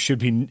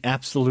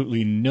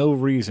absolutely no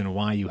reason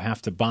why you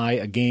have to buy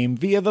a game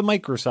via the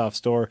Microsoft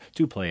Store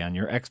to play on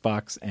your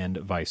Xbox and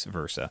vice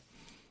versa.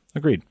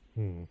 Agreed.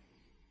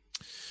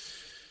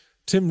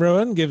 Tim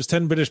Rowan gives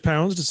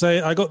 £10 to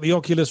say, I got the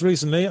Oculus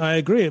recently. I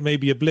agree it may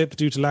be a blip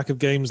due to lack of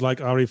games like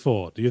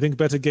RE4. Do you think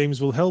better games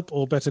will help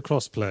or better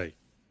crossplay?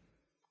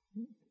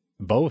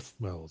 Both.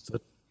 Well,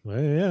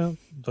 yeah,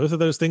 both of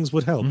those things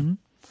would help. Mm-hmm.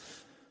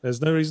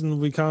 There's no reason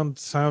we can't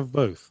have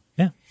both.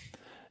 Yeah.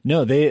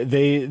 No,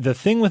 the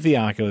thing with the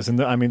Oculus, and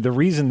the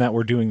reason that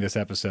we're doing this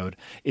episode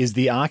is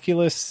the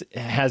Oculus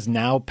has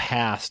now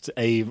passed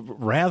a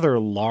rather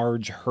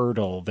large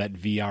hurdle that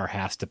VR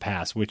has to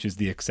pass, which is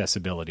the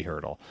accessibility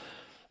hurdle.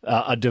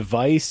 A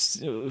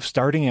device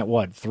starting at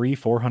what,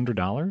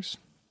 $300-$400,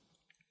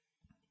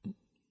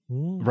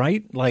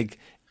 right? Like,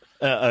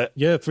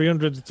 yeah,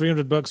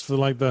 300 bucks for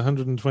like the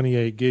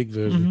 128 gig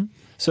version.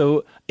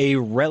 so a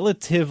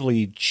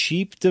relatively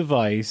cheap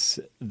device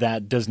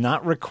that does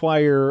not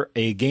require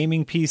a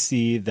gaming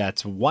PC,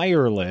 that's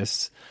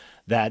wireless,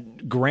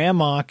 that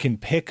grandma can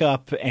pick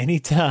up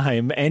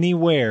anytime,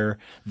 anywhere.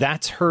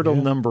 That's hurdle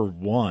number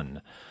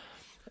one.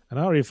 And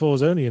RE4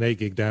 is only an 8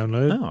 gig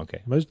download. Oh,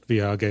 okay. Most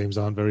VR games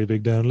aren't very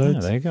big downloads. Yeah,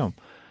 there you go.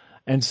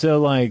 And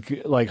so like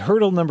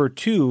hurdle number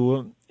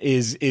two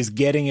is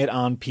getting it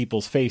on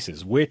people's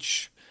faces,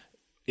 which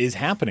is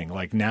happening.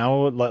 Like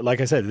now,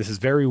 like I said, this is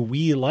very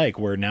Wii-like,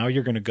 where now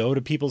you're going to go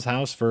to people's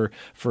house for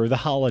the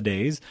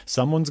holidays.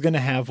 Someone's going to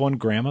have one.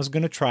 Grandma's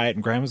going to try it,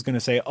 and grandma's going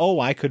to say, "Oh,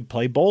 I could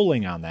play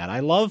bowling on that.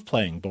 I love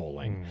playing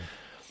bowling."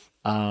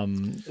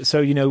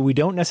 So we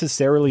don't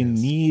necessarily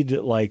need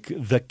like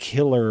the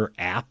killer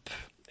app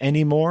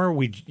anymore.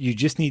 You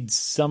just need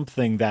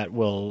something that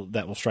will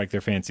strike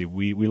their fancy.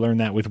 We learned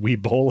that with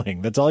Wii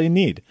Bowling. That's all you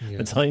need. Yeah.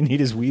 That's all you need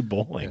is Wii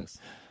Bowling. Yes.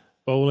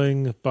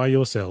 Bowling by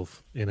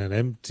yourself in an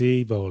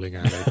empty bowling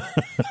alley.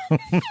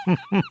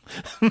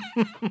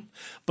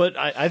 But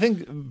I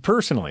think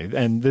personally,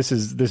 and this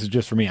is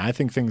just for me, I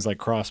think things like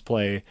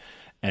crossplay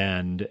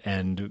and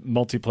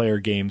multiplayer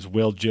games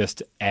will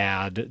just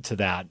add to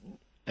that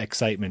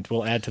excitement.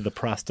 Will add to the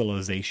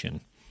proselytization.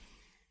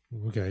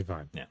 Okay,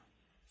 fine. Yeah.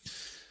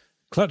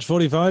 Clutch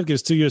 45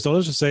 gives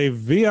 $2 to say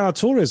VR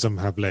tourism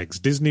have legs.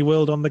 Disney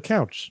World on the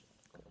couch.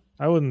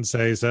 I wouldn't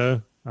say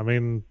so. I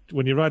mean,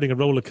 when you're riding a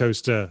roller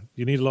coaster,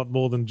 you need a lot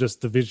more than just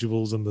the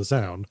visuals and the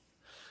sound.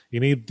 You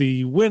need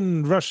the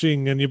wind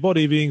rushing and your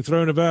body being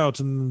thrown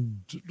about and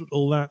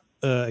all that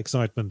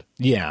excitement.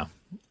 Yeah.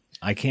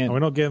 I can't. And we're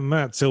not getting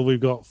that till we've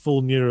got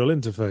full neural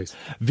interface.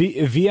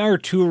 VR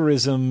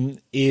tourism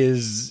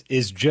is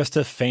just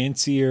a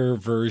fancier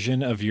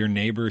version of your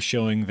neighbors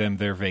showing them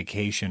their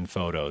vacation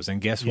photos.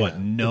 And guess what?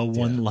 No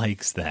one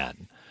likes that.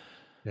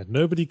 Yeah,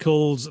 nobody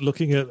calls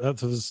looking at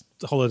those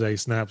holiday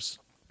snaps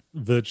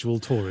virtual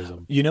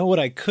tourism. You know what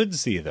I could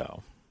see,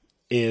 though,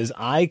 is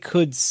I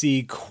could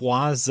see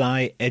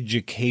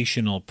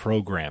quasi-educational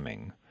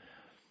programming.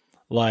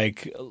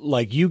 Like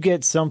you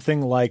get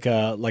something like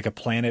a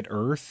Planet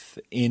Earth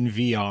in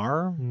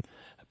VR.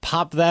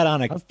 Pop that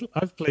on a.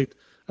 I've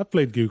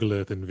played Google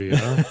Earth in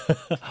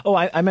VR. Oh,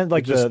 I meant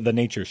like the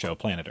nature show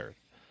Planet Earth.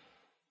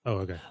 Oh,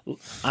 okay.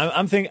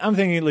 I'm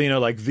thinking,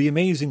 like The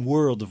Amazing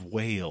World of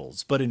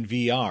Whales, but in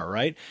VR,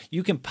 right?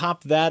 You can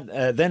pop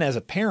that. Then, as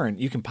a parent,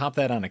 you can pop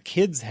that on a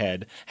kid's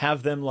head,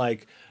 have them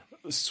like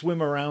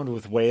swim around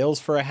with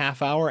whales for a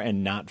half hour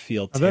and not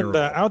feel terrible. And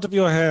then out of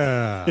your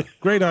hair.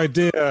 Great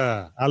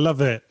idea. I love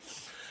it.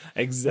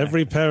 Exactly.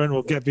 Every parent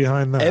will get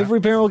behind that.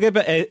 Every parent will get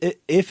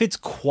if it's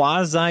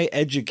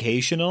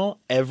quasi-educational,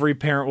 every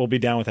parent will be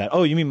down with that.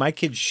 Oh, you mean my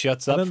kid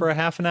shuts up for a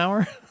half an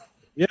hour?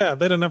 Yeah,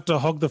 they don't have to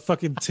hog the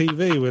fucking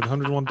TV with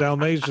 101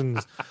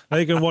 Dalmatians.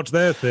 They can watch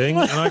their thing,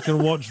 and I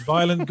can watch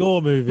violent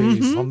gore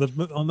movies on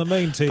the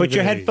main TV. Put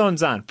your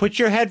headphones on. Put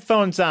your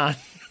headphones on.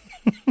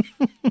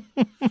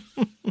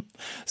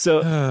 So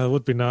it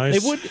would be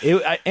nice. It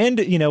would, and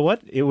you know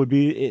what? It would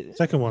be.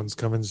 Second one's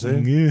coming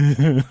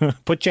soon.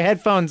 Put your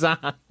headphones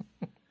on.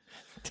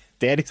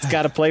 Daddy's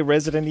got to play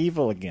Resident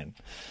Evil again.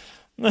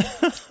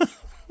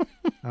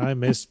 I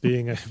miss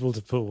being able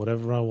to put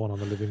whatever I want on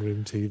the living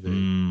room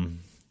TV.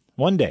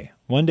 One day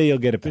you'll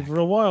get it back. For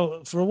a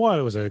while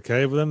it was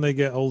okay, but then they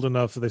get old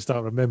enough that they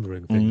start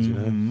remembering things, you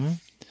know.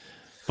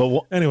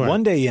 But anyway,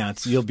 one day,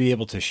 you'll be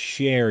able to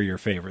share your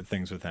favorite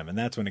things with them, and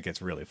that's when it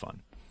gets really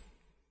fun.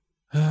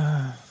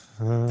 Well, I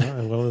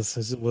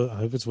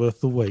hope it's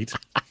worth the wait.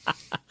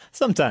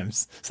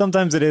 Sometimes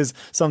it is.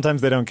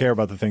 Sometimes they don't care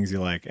about the things you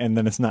like, and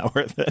then it's not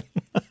worth it.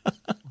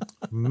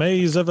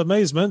 Maze of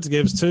Amazement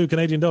gives $2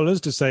 Canadian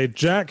to say,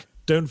 Jack,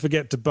 don't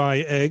forget to buy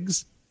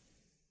eggs.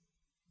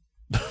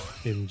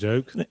 In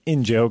joke.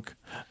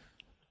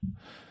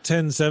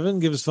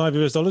 10-7 gives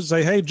 $5 to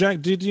say, hey,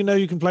 Jack, did you know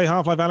you can play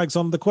Half-Life Alyx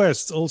on the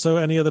Quest? Also,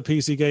 any other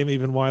PC game,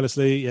 even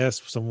wirelessly?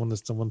 Yes,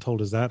 someone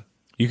told us that.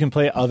 You can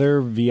play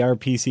other VR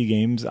PC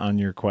games on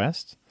your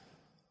Quest?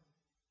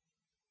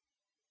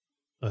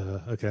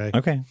 Okay.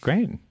 Okay,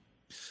 great.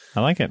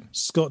 I like it.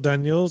 Scott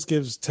Daniels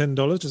gives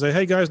 $10 to say,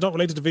 hey, guys, not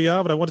related to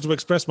VR, but I wanted to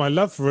express my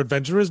love for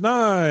Adventurers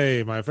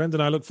Night. My friend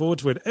and I look forward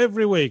to it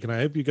every week, and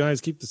I hope you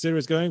guys keep the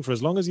series going for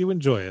as long as you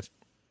enjoy it.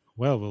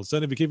 Well, we'll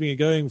certainly be keeping it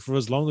going for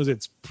as long as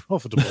it's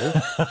profitable.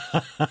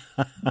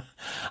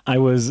 I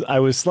was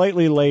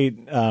slightly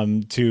late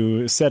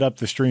to set up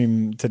the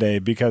stream today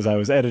because I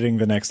was editing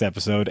the next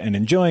episode and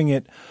enjoying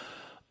it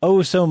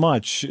so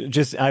much.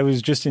 I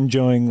was just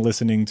enjoying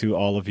listening to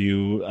all of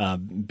you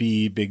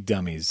be big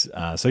dummies.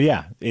 So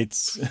yeah,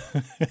 it's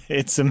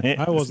amazing.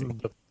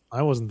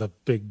 I wasn't the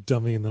big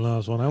dummy in the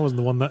last one. I wasn't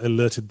the one that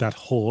alerted that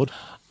horde.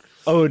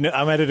 Oh, no,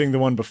 I'm editing the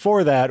one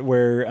before that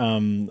where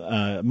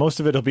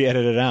most of it will be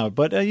edited out.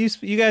 But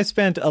you guys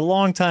spent a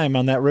long time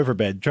on that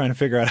riverbed trying to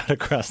figure out how to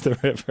cross the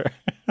river.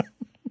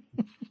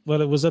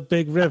 Well, it was a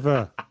big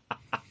river.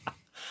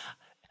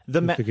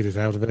 You figured it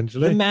out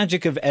eventually. The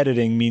magic of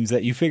editing means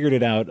that you figured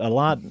it out a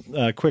lot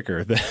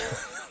quicker.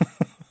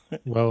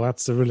 Well,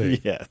 that's a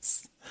relief.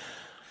 Yes.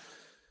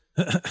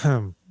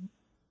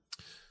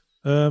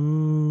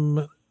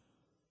 Where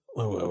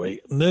were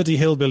we? Nerdy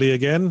Hillbilly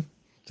again.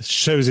 Just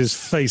shows his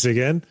face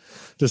again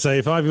to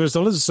say $5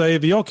 to say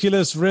the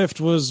Oculus Rift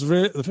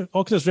the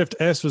Oculus Rift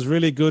S was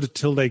really good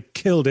till they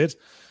killed it.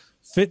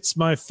 Fits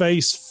my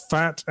face,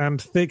 fat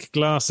and thick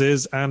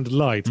glasses and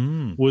light.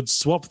 Would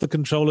swap the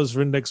controllers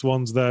for Index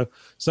Ones though.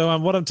 So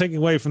what I'm taking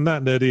away from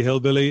that, Nerdy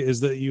Hillbilly, is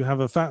that you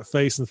have a fat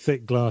face and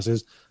thick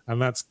glasses, and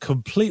that's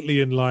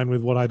completely in line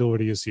with what I'd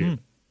already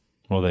assumed.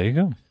 Well, there you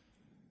go.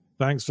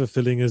 Thanks for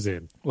filling us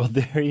in. Well,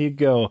 there you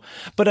go.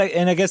 But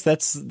I guess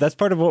that's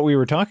part of what we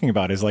were talking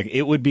about is like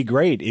it would be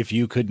great if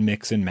you could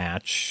mix and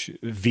match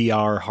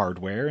VR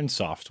hardware and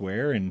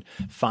software and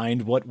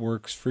find what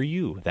works for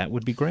you. That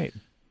would be great.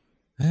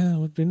 Yeah, it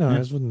would be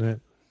nice,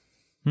 wouldn't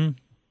it?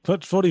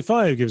 Clutch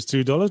 45 gives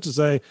 $2 to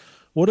say,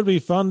 would it be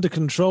fun to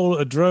control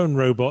a drone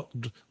robot?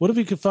 Would it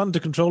be fun to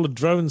control a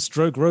drone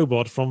stroke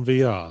robot from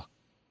VR?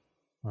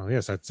 Well,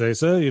 yes, I'd say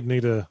so. You'd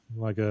need a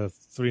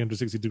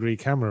 360-degree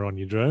camera on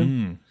your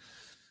drone.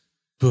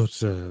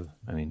 But,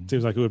 I mean,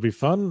 seems like it would be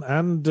fun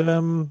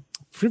and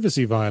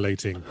privacy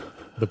violating.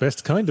 The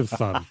best kind of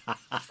fun.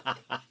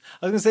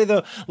 I was gonna say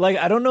though, like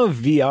I don't know if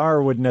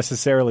VR would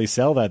necessarily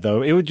sell that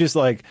though. It would just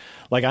like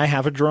I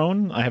have a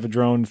drone. I have a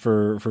drone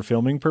for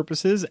filming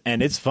purposes,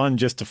 and it's fun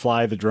just to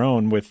fly the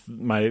drone with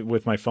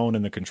my phone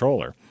and the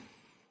controller.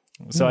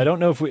 So I don't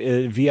know if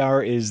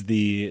VR is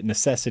the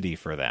necessity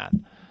for that.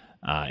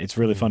 It's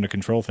really fun to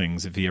control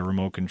things via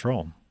remote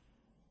control.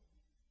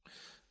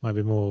 Might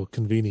be more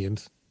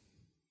convenient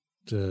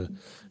to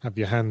have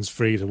your hands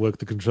free to work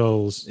the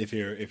controls If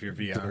you're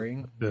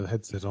VRing the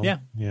headset on. Yeah,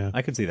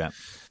 I can see that.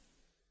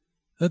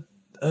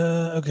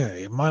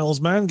 Okay, Miles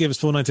Man gives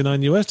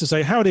 $4.99 US to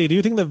say, howdy, do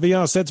you think that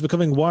VR sets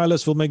becoming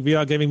wireless will make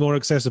VR gaming more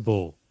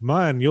accessible?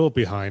 Man, you're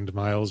behind,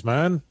 Miles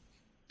Man.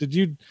 Did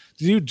you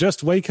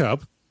just wake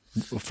up?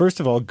 First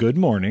of all, good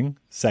morning.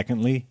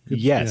 Secondly,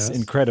 yes.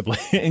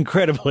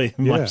 incredibly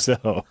much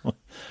so.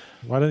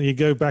 Why don't you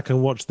go back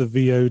and watch the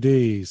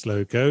VOD,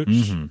 Slow Coach?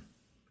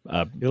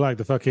 You're like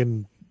the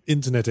fucking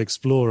Internet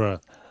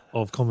Explorer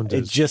of commenters.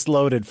 It just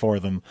loaded for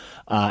them.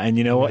 And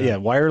you know what? Yeah,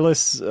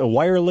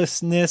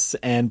 wirelessness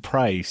and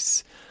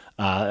price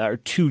are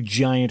two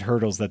giant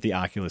hurdles that the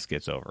Oculus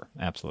gets over.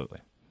 Absolutely.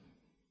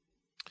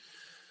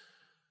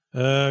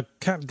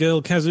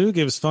 Catgirl Kazoo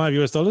gives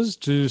 $5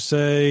 to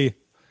say,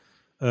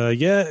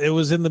 it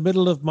was in the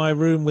middle of my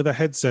room with a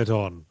headset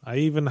on. I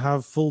even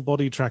have full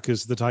body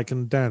trackers that I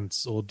can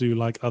dance or do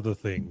like other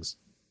things.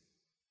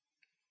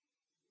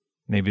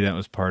 Maybe that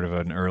was part of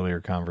an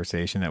earlier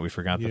conversation that we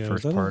forgot the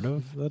first part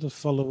of. Is that a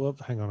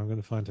follow-up? Hang on, I'm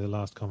going to find her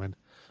last comment.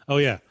 Oh,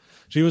 yeah.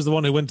 She was the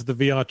one who went to the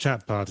VR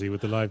chat party with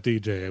the live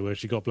DJ where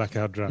she got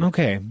blackout drunk.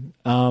 Okay.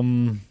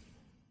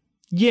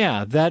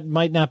 Yeah, that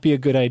might not be a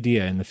good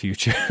idea in the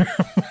future.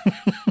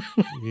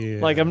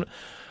 Yeah. Like, I'm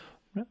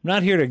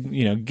not here to,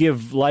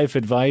 give life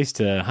advice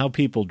to how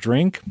people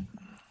drink.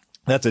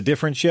 That's a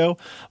different show.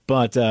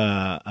 But, take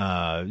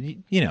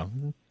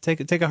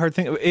a hard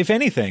thing. If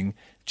anything,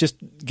 just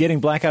getting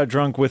blackout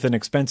drunk with an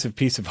expensive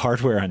piece of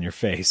hardware on your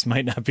face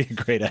might not be a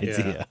great idea.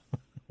 Yeah.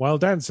 While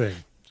dancing.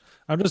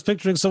 I'm just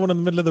picturing someone in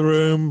the middle of the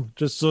room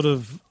just sort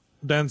of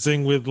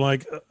dancing with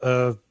like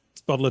a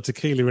bottle of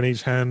tequila in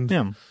each hand.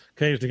 Yeah.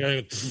 Occasionally going,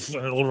 and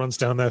it all runs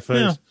down their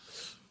face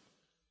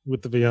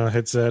with the VR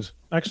headset.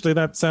 Actually,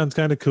 that sounds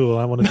kind of cool.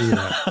 I want to do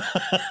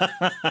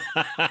that.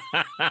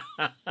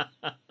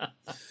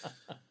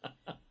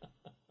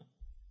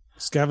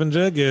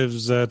 Scavenger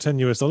gives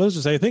 $10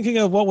 to say, thinking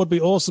of what would be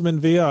awesome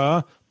in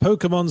VR,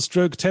 Pokemon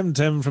stroke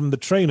Temtem from the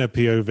trainer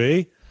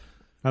POV.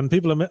 And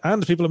people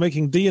are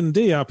making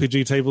D&D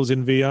RPG tables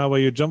in VR where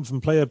you jump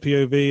from player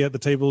POV at the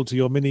table to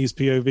your minis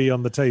POV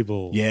on the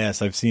table.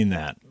 Yes, I've seen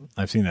that.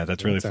 That's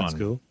really fun.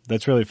 Cool.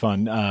 That's really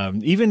fun.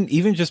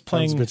 Even just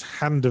playing. Sounds a bit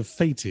Hand of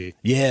Fatey.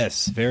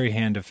 Yes, very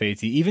Hand of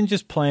Fatey. Even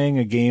just playing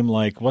a game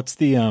like what's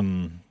the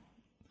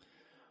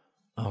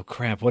Oh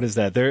crap! What is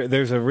that?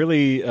 There's a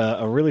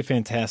really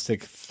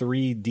fantastic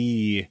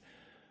 3D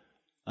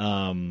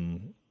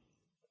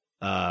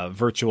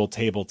virtual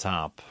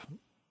tabletop.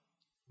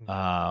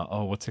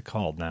 What's it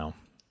called now?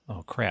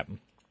 Oh crap!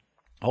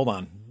 Hold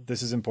on,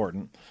 this is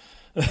important.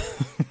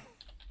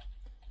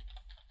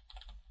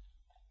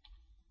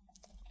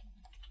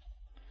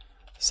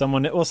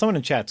 Someone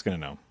in chat's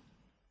gonna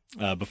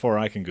know before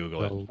I can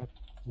Google it.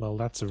 Well,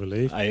 that's a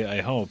relief.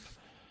 I hope.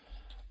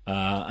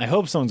 I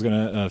hope someone's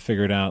gonna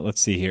figure it out. Let's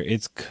see here.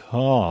 It's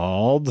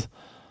called.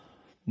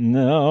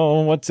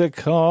 No, what's it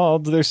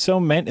called? There's so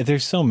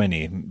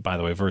many. By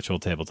the way, virtual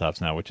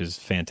tabletops now, which is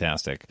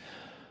fantastic.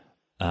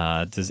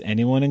 Does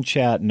anyone in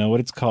chat know what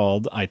it's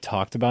called? I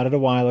talked about it a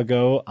while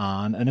ago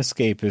on an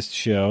Escapist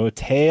show.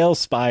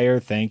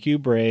 Tailspire. Thank you,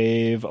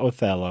 Brave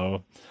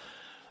Othello.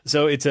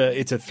 So it's a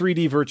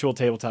 3D virtual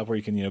tabletop where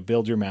you can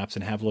build your maps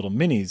and have little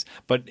minis.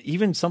 But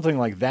even something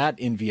like that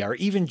in VR,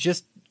 even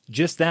just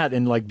just that,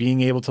 and like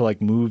being able to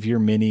like move your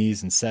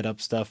minis and set up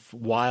stuff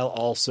while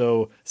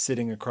also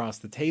sitting across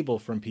the table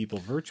from people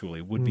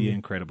virtually would be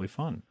incredibly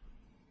fun.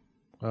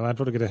 Well, I'd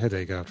probably get a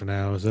headache after an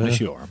hour. So.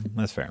 Sure,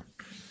 that's fair.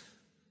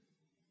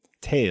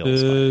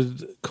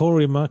 Tails.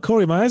 Corey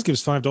Myers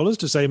gives $5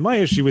 to say, my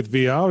issue with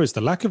VR is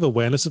the lack of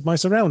awareness of my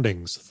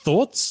surroundings.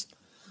 Thoughts?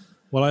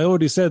 Well, I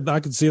already said I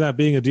could see that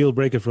being a deal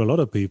breaker for a lot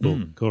of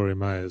people, Corey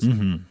Myers.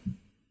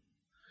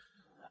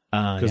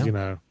 Because, you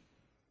know,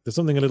 there's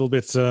something a little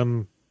bit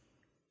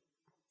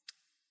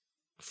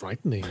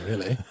frightening,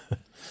 really.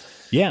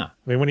 Yeah. I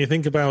mean, when you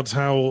think about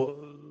how,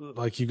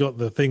 like, you got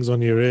the things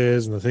on your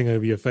ears and the thing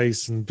over your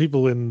face, and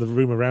people in the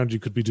room around you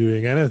could be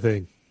doing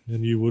anything,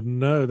 and you wouldn't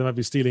know. They might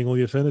be stealing all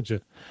your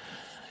furniture.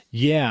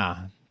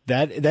 Yeah.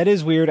 That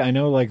is weird. I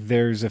know, like,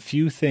 there's a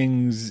few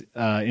things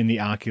in the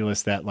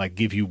Oculus that, like,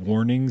 give you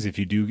warnings if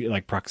you do get,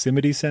 like,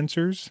 proximity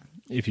sensors,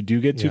 if you do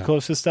get too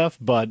close to stuff.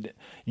 But,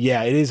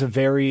 yeah, it is a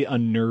very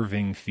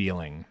unnerving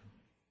feeling.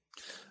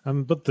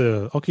 But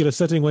the Oculus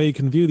setting where you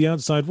can view the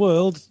outside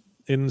world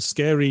in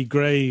scary,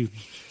 grey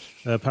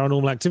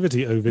paranormal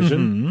activity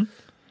O-Vision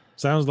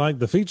sounds like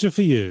the feature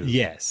for you.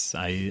 Yes,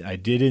 I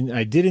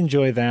did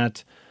enjoy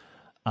that.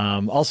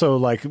 Also,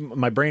 like,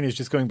 my brain is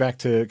just going back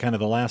to kind of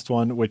the last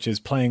one, which is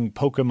playing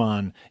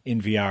Pokemon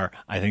in VR.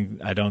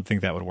 I don't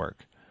think that would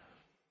work.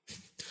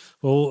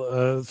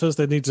 Well, first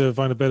they need to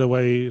find a better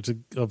way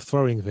of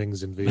throwing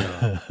things in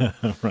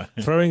VR. Right.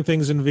 Throwing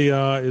things in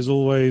VR is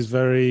always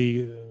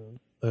very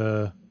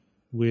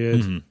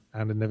weird,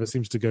 and it never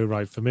seems to go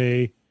right for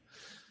me.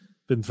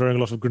 Been throwing a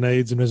lot of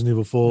grenades in Resident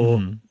Evil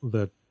 4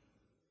 that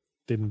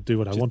didn't do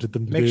what I wanted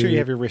them to do. Make sure you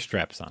have your wrist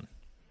straps on.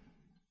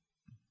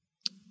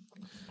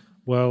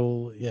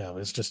 Well, yeah,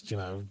 it's just, you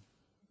know,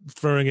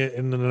 throwing it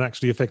in an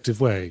actually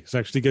effective way. It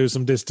actually goes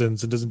some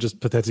distance and doesn't just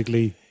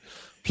pathetically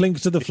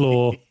plink to the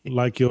floor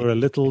like you're a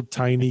little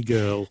tiny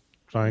girl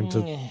trying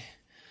to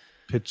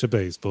pitch a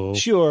baseball.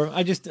 Sure.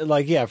 I just,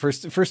 like, yeah, for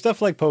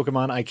stuff like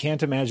Pokemon, I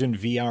can't imagine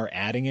VR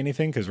adding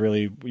anything, because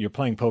really you're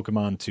playing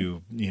Pokemon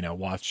to, you know,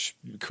 watch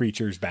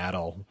creatures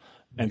battle.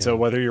 And so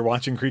whether you're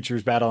watching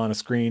creatures battle on a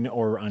screen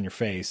or on your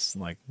face,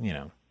 like, you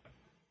know.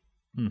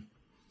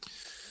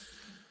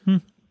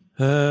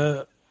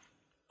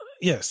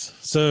 Yes.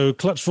 So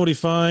Clutch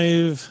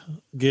 45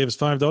 gives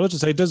 $5 to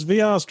say, does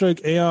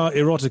VR/AR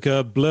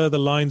erotica blur the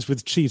lines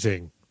with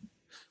cheating?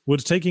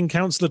 Would taking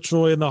Counselor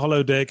Troy in the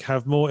holodeck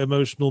have more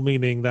emotional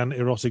meaning than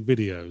erotic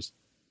videos?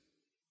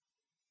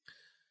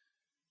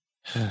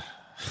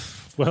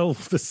 Well,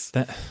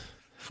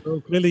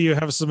 clearly you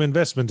have some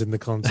investment in the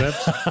concept.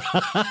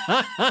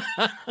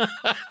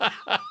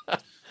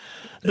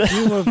 If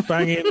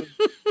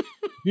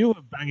you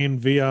were banging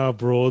VR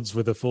broads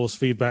with a force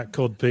feedback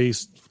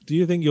codpiece, do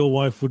you think your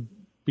wife would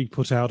be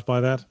put out by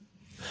that?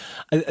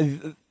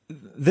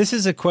 This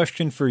is a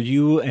question for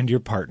you and your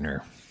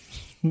partner.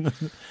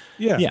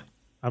 Yeah.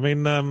 I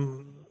mean,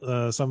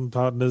 some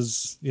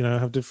partners, you know,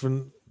 have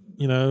different,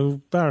 you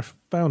know,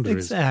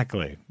 boundaries.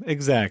 Exactly.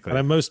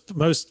 And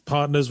most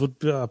partners would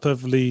be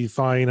perfectly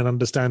fine and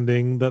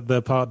understanding that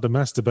their partner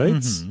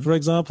masturbates, for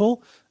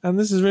example. And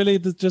this is really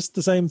just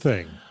the same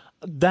thing.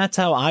 That's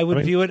how I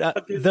would view it.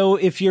 Though,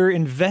 if you're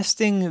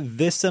investing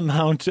this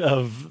amount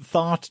of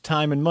thought,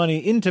 time, and money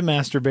into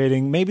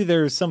masturbating, maybe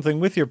there's something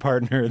with your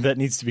partner that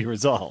needs to be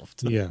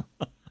resolved. Yeah.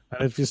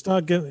 And if you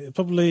start getting,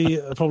 probably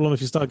a problem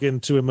if you start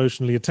getting too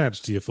emotionally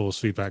attached to your force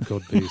feedback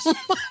code piece.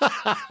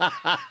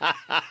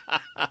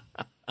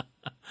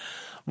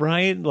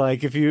 Right?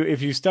 Like, if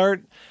you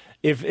start,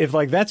 if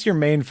like that's your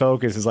main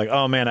focus, is like,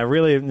 oh man, I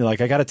really, like,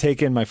 I got to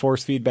take in my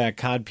force feedback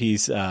cod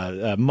piece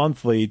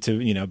monthly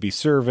to, you know, be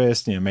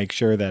serviced, you know, make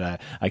sure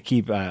that I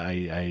keep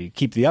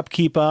the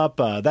upkeep up,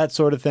 that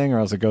sort of thing, or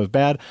else it goes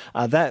bad.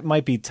 That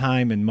might be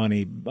time and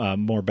money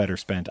more better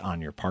spent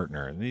on your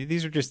partner.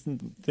 These are just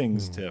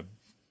things to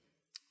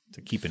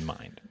keep in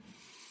mind.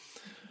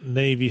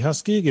 Navy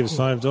Husky gives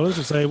 $5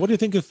 to say, what do you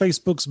think of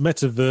Facebook's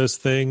metaverse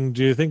thing?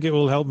 Do you think it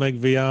will help make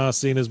VR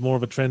seen as more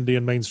of a trendy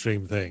and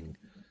mainstream thing?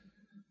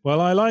 Well,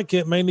 I like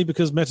it mainly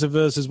because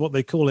metaverse is what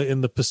they call it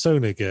in the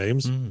Persona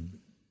games.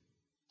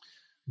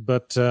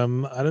 But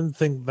I don't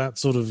think that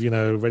sort of, you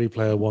know, Ready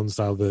Player One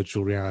style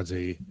virtual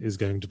reality is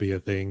going to be a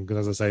thing.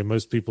 Because as I say,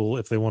 most people,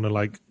 if they want to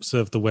like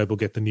surf the web or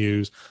get the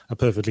news, are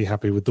perfectly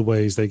happy with the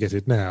ways they get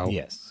it now.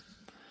 Yes.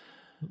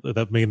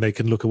 That mean they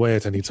can look away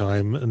at any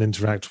time and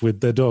interact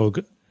with their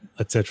dog,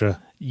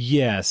 etc.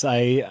 Yes,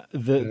 a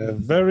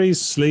very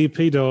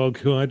sleepy dog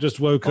who I just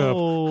woke up.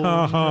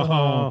 Ha ha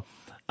ha.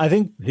 I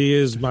think he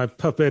is my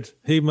puppet.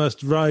 He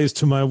must rise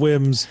to my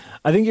whims.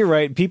 I think you're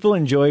right. People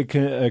enjoy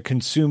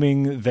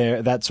consuming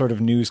that sort of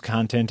news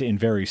content in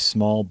very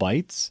small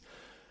bites.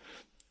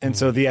 And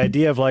so the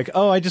idea of like,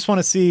 oh, I just want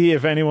to see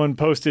if anyone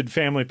posted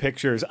family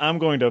pictures. I'm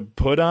going to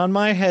put on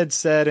my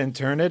headset and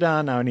turn it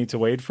on. Now I need to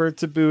wait for it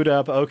to boot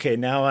up. Okay,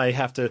 now I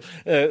have to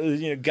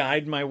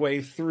guide my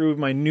way through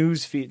my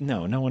news feed.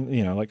 No one,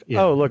 like,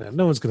 oh, look,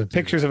 no one's going to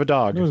pictures of a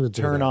dog. No one's gonna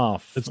turn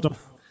off.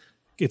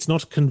 It's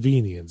not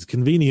convenience.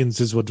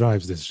 Convenience is what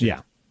drives this shit.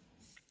 Yeah.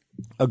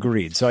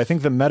 Agreed. So I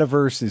think the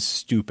metaverse is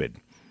stupid.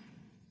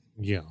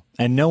 Yeah.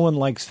 And no one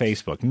likes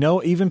Facebook.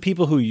 No, even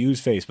people who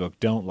use Facebook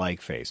don't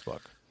like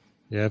Facebook.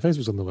 Yeah,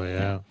 Facebook's on the way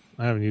out.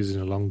 I haven't used it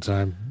in a long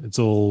time. It's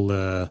all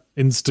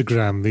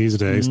Instagram these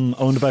days.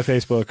 Owned by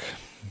Facebook.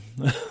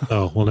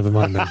 Oh, well, never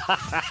mind then.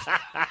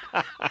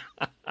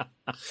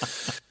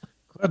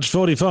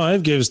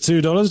 Clutch45 gives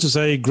 $2 to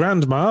say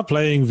Grandma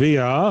playing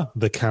VR,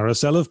 the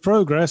carousel of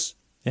progress.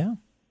 Yeah.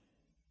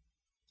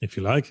 If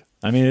you like.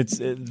 I mean,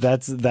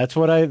 that's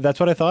what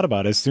I thought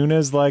about. As soon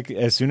as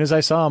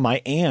I saw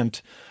my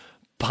aunt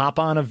pop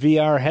on a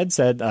VR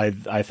headset,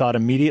 I thought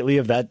immediately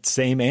of that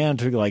same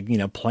aunt who, like, you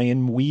know,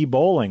 playing Wii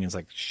bowling. It's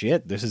like,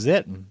 shit, this is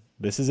it.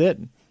 This is it.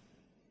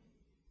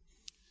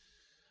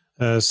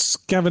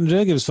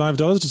 Scavenger gives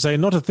 $5 to say,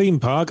 not a theme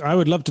park. I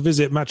would love to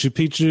visit Machu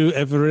Picchu,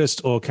 Everest,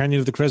 or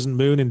Canyon of the Crescent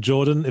Moon in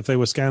Jordan if they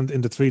were scanned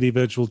into 3D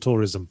virtual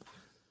tourism.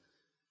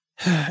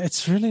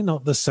 It's really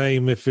not the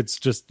same if it's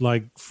just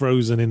like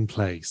frozen in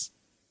place.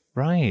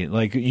 Right.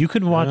 Like you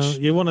could watch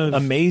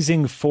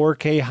amazing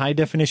 4K high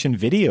definition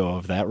video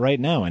of that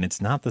right now, and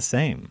it's not the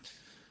same.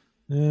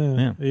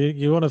 Yeah.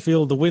 You want to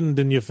feel the wind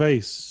in your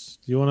face.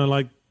 You want to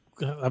like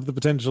have the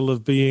potential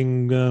of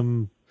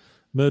being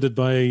murdered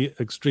by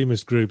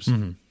extremist groups,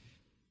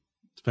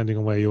 depending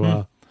on where you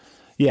are.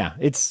 Yeah,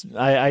 it's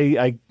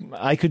I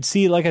could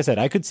see, like I said,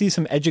 I could see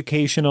some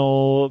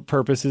educational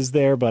purposes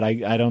there, but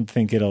I don't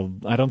think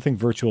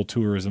virtual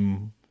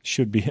tourism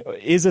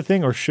is a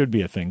thing or should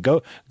be a thing.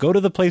 Go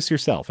to the place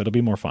yourself. It'll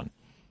be more fun.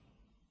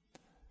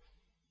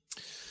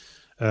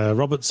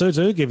 Robert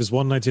Soto gives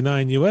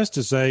 $1.99 US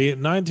to say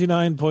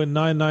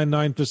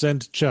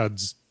 99.999%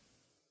 chuds.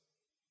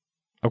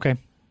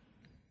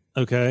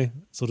 Okay.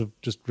 Sort of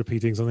just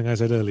repeating something I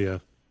said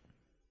earlier.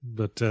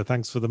 But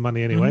thanks for the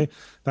money anyway.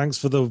 Thanks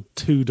for the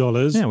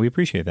 $2. Yeah, we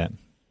appreciate that.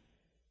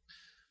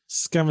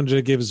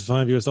 Scavenger gives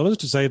 $5 US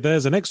to say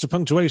there's an extra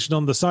punctuation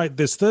on the site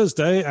this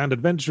Thursday and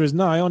Adventure is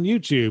Nigh on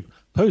YouTube.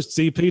 Post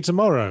CP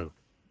tomorrow.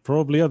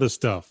 Probably other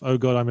stuff. Oh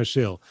God, I'm a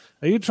shill.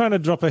 Are you trying to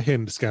drop a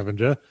hint,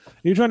 Scavenger?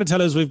 Are you trying to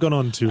tell us we've gone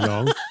on too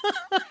long?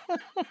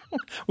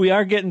 We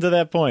are getting to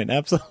that point,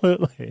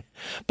 absolutely.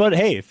 But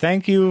hey,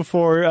 thank you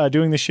for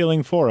doing the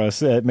shilling for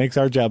us. It makes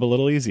our job a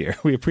little easier.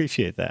 We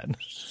appreciate that.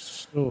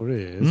 Sure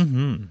is.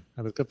 And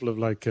a couple of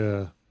like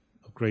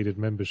upgraded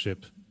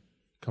membership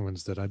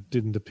comments that I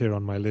didn't appear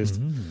on my list.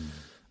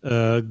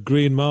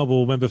 Green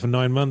Marble member for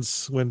 9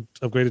 months went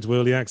upgraded to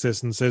early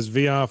access and says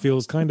VR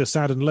feels kind of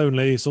sad and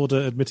lonely, sort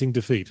of admitting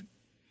defeat.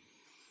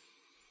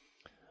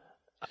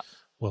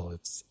 Well,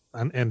 it's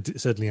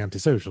certainly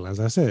antisocial, as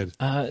I said.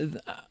 I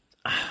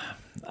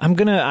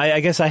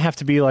guess I have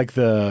to be like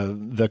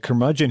the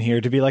curmudgeon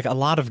here to be like, a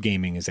lot of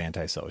gaming is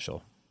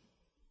antisocial.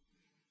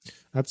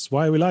 That's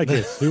why we like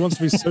it. Who wants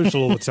to be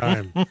social all the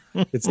time?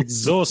 It's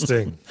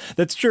exhausting.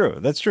 That's true.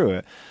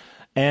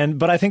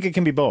 But I think it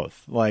can be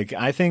both. Like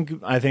I think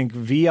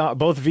VR,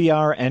 both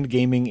VR and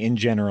gaming in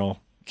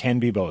general can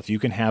be both. You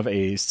can have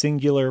a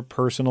singular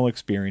personal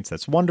experience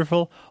that's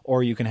wonderful,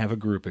 or you can have a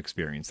group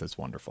experience that's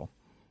wonderful.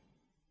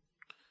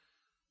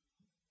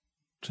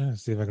 Trying to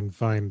see if I can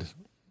find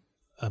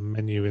a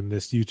menu in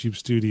this YouTube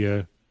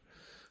studio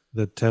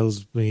that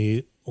tells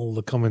me all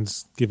the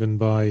comments given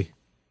by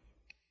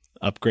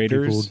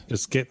upgraders. People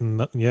just getting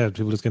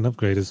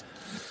upgraders.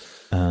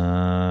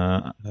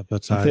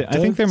 But I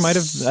think there might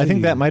have. I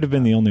think that might have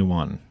been the only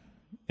one.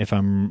 If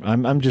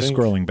I'm just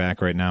scrolling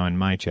back right now in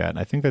my chat.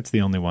 I think that's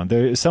the only one.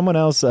 There someone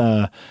else,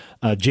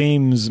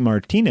 James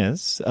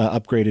Martinez,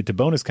 upgraded to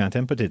bonus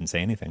content, but didn't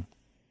say anything.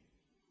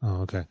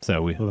 Oh, okay.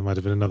 So well, there might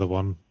have been another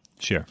one.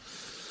 Sure.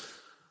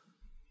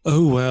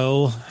 Oh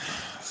well.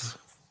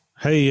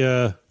 Hey,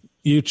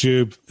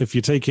 YouTube, if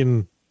you're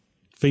taking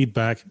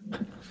feedback,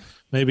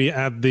 maybe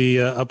add the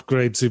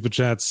upgrade super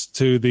chats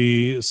to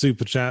the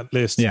super chat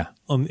list. Yeah.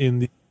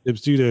 In the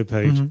studio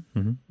page.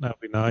 That would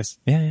be nice.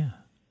 Yeah.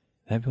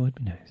 That would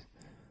be nice.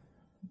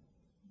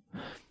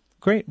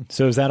 Great.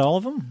 So is that all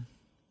of them?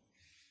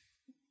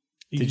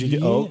 Did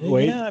you?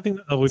 Wait. Yeah, I think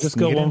we just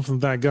got one from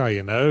that guy.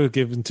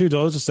 Giving $2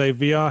 to say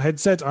VR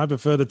headset. I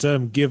prefer the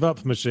term "give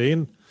up"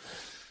 machine.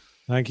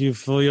 Thank you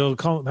for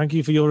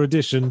your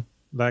addition.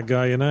 That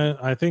guy,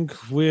 I think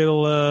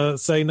we'll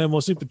say no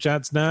more super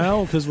chats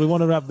now because we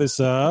want to wrap this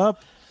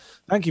up.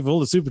 Thank you for all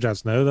the super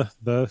chats.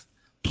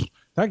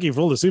 Thank you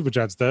for all the super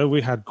chats, though.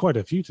 We had quite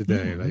a few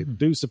today. They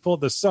do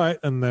support the site,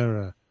 and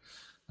they're.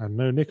 I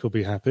know Nick will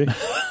be happy.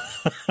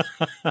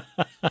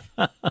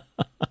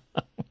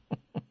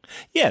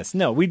 Yes,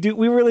 no, we do.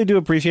 We really do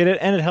appreciate it,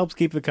 and it helps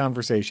keep the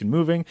conversation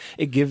moving.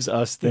 It gives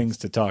us things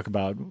to talk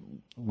about.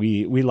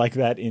 We like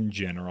that in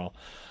general.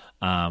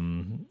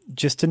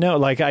 Just to know,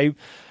 like I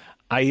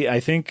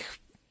think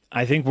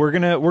we're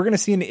gonna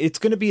see it's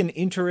gonna be an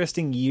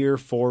interesting year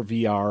for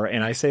VR,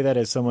 and I say that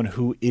as someone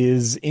who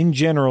is in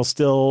general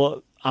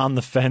still on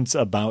the fence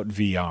about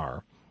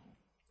VR.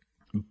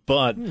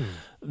 But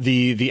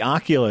the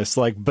Oculus,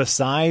 like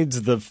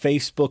besides the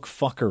Facebook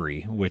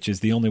fuckery, which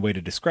is the only way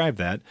to describe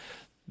that,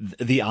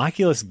 the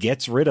Oculus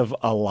gets rid of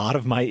a lot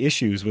of my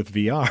issues with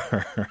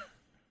VR.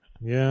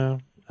 Yeah.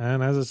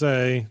 And as I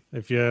say,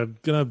 if you're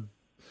going to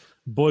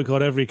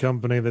boycott every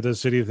company that does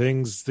shitty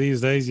things,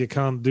 these days you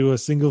can't do a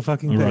single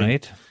fucking thing.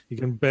 Right. You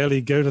can barely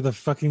go to the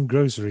fucking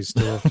grocery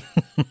store.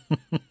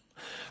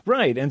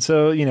 Right. And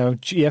so, you know,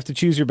 you have to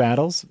choose your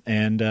battles.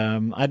 And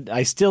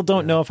I still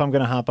don't know if I'm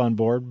going to hop on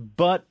board,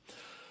 but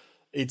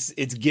it's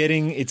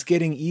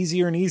getting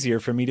easier and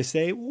easier for me to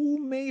say, ooh,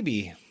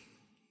 maybe.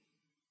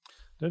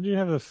 Don't you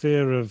have a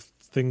fear of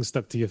things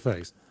stuck to your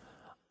face?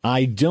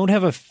 I don't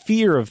have a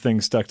fear of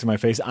things stuck to my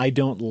face. I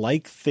don't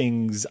like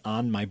things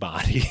on my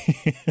body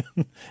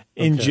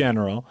in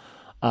general.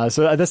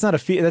 So that's not a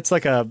fear. That's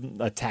like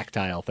a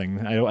tactile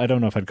thing. I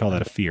don't know if I'd call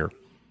that a fear.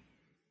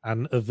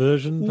 An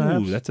aversion,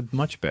 perhaps? Ooh, that's a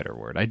much better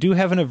word. I do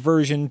have an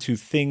aversion to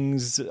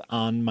things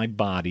on my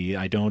body.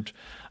 I don't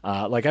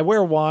like. I wear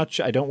a watch.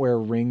 I don't wear a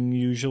ring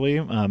usually.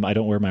 I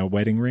don't wear my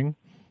wedding ring.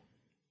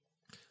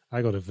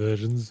 I got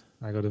aversions.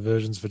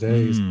 For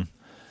days.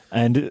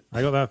 And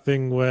I got that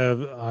thing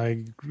where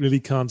I really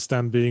can't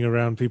stand being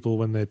around people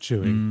when they're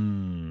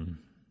chewing.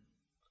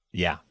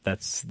 Yeah,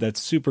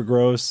 that's super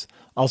gross.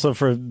 Also,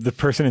 for the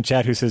person in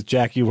chat who says,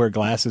 Jack, you wear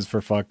glasses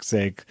for fuck's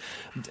sake.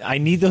 I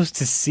need those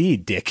to see,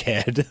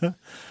 dickhead.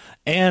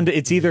 And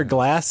it's either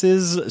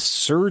glasses,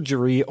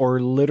 surgery, or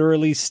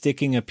literally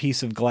sticking a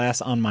piece of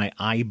glass on my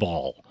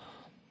eyeball.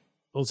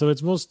 Also,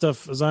 it's more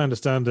stuff, as I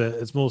understand it,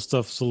 it's more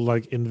stuff sort of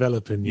like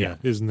enveloping you,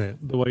 isn't it?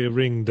 The way a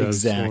ring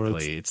does.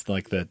 Exactly. It's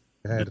like the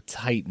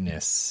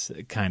tightness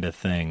kind of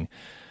thing.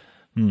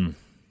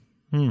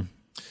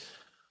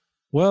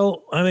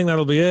 Well, I think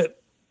that'll be it.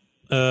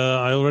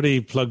 I already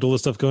plugged all the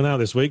stuff going out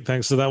this week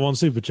thanks to that one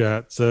super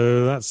chat,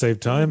 so that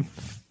saved time.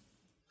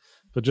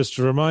 But just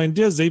to remind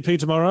you, ZP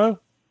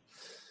tomorrow,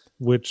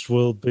 which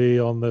will be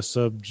on the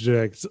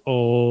subject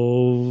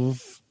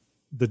of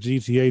the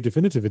GTA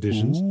Definitive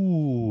Editions.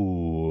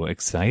 Ooh,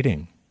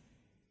 exciting.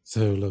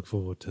 So look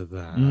forward to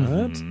that.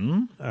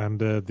 And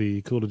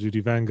the Call of Duty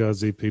Vanguard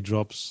ZP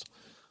drops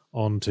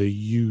onto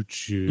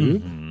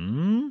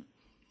YouTube.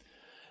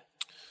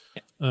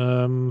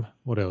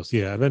 What else?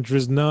 Yeah, Adventure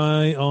is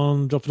Nigh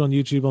dropping on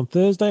YouTube on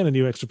Thursday, and a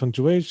new extra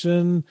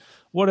punctuation.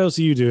 What else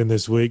are you doing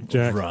this week,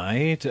 Jack?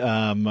 Right.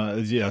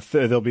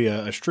 There'll be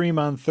a stream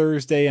on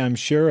Thursday, I'm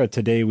sure.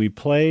 Today We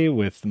Play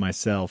with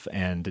myself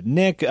and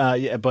Nick.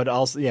 But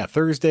also,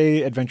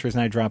 Thursday, Adventures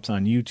Night drops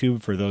on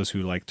YouTube for those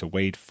who like to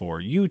wait for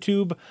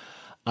YouTube.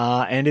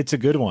 And it's a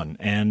good one.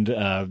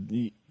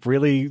 And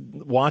really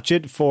watch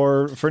it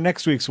for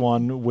next week's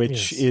one,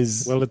 which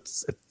is... Well,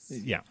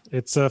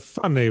 it's a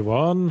funny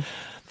one.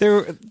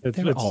 They're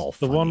all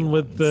the funny one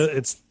with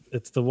ones.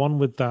 it's the one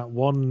with that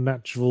one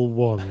natural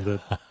one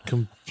that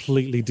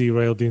completely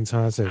derailed the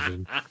entire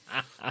session.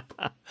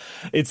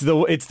 It's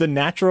the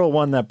natural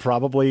one that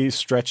probably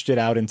stretched it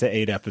out into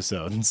 8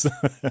 episodes.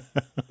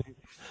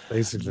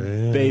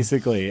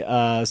 Basically.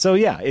 So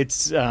yeah,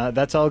 it's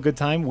that's all good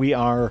time. We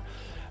are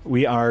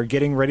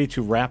getting ready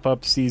to wrap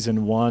up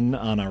season 1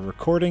 on our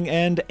recording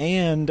end,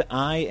 and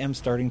I am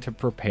starting to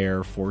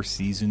prepare for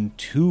season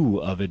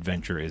 2 of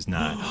Adventure Is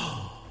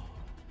Not.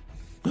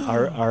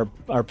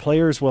 Our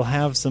players will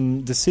have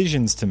some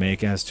decisions to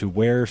make as to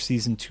where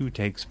season 2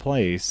 takes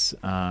place,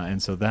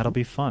 and so that'll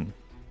be fun.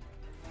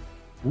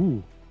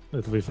 Ooh,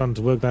 it'll be fun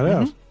to work that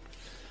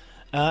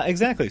out.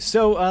 Exactly.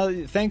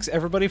 So thanks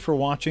everybody for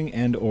watching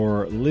and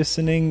or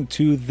listening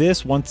to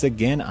this. Once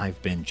again,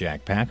 I've been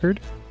Jack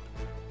Packard.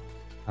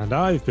 And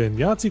I've been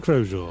Yahtzee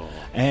Crowshaw.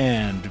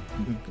 And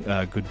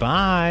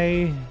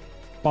goodbye.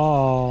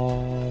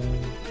 Bye.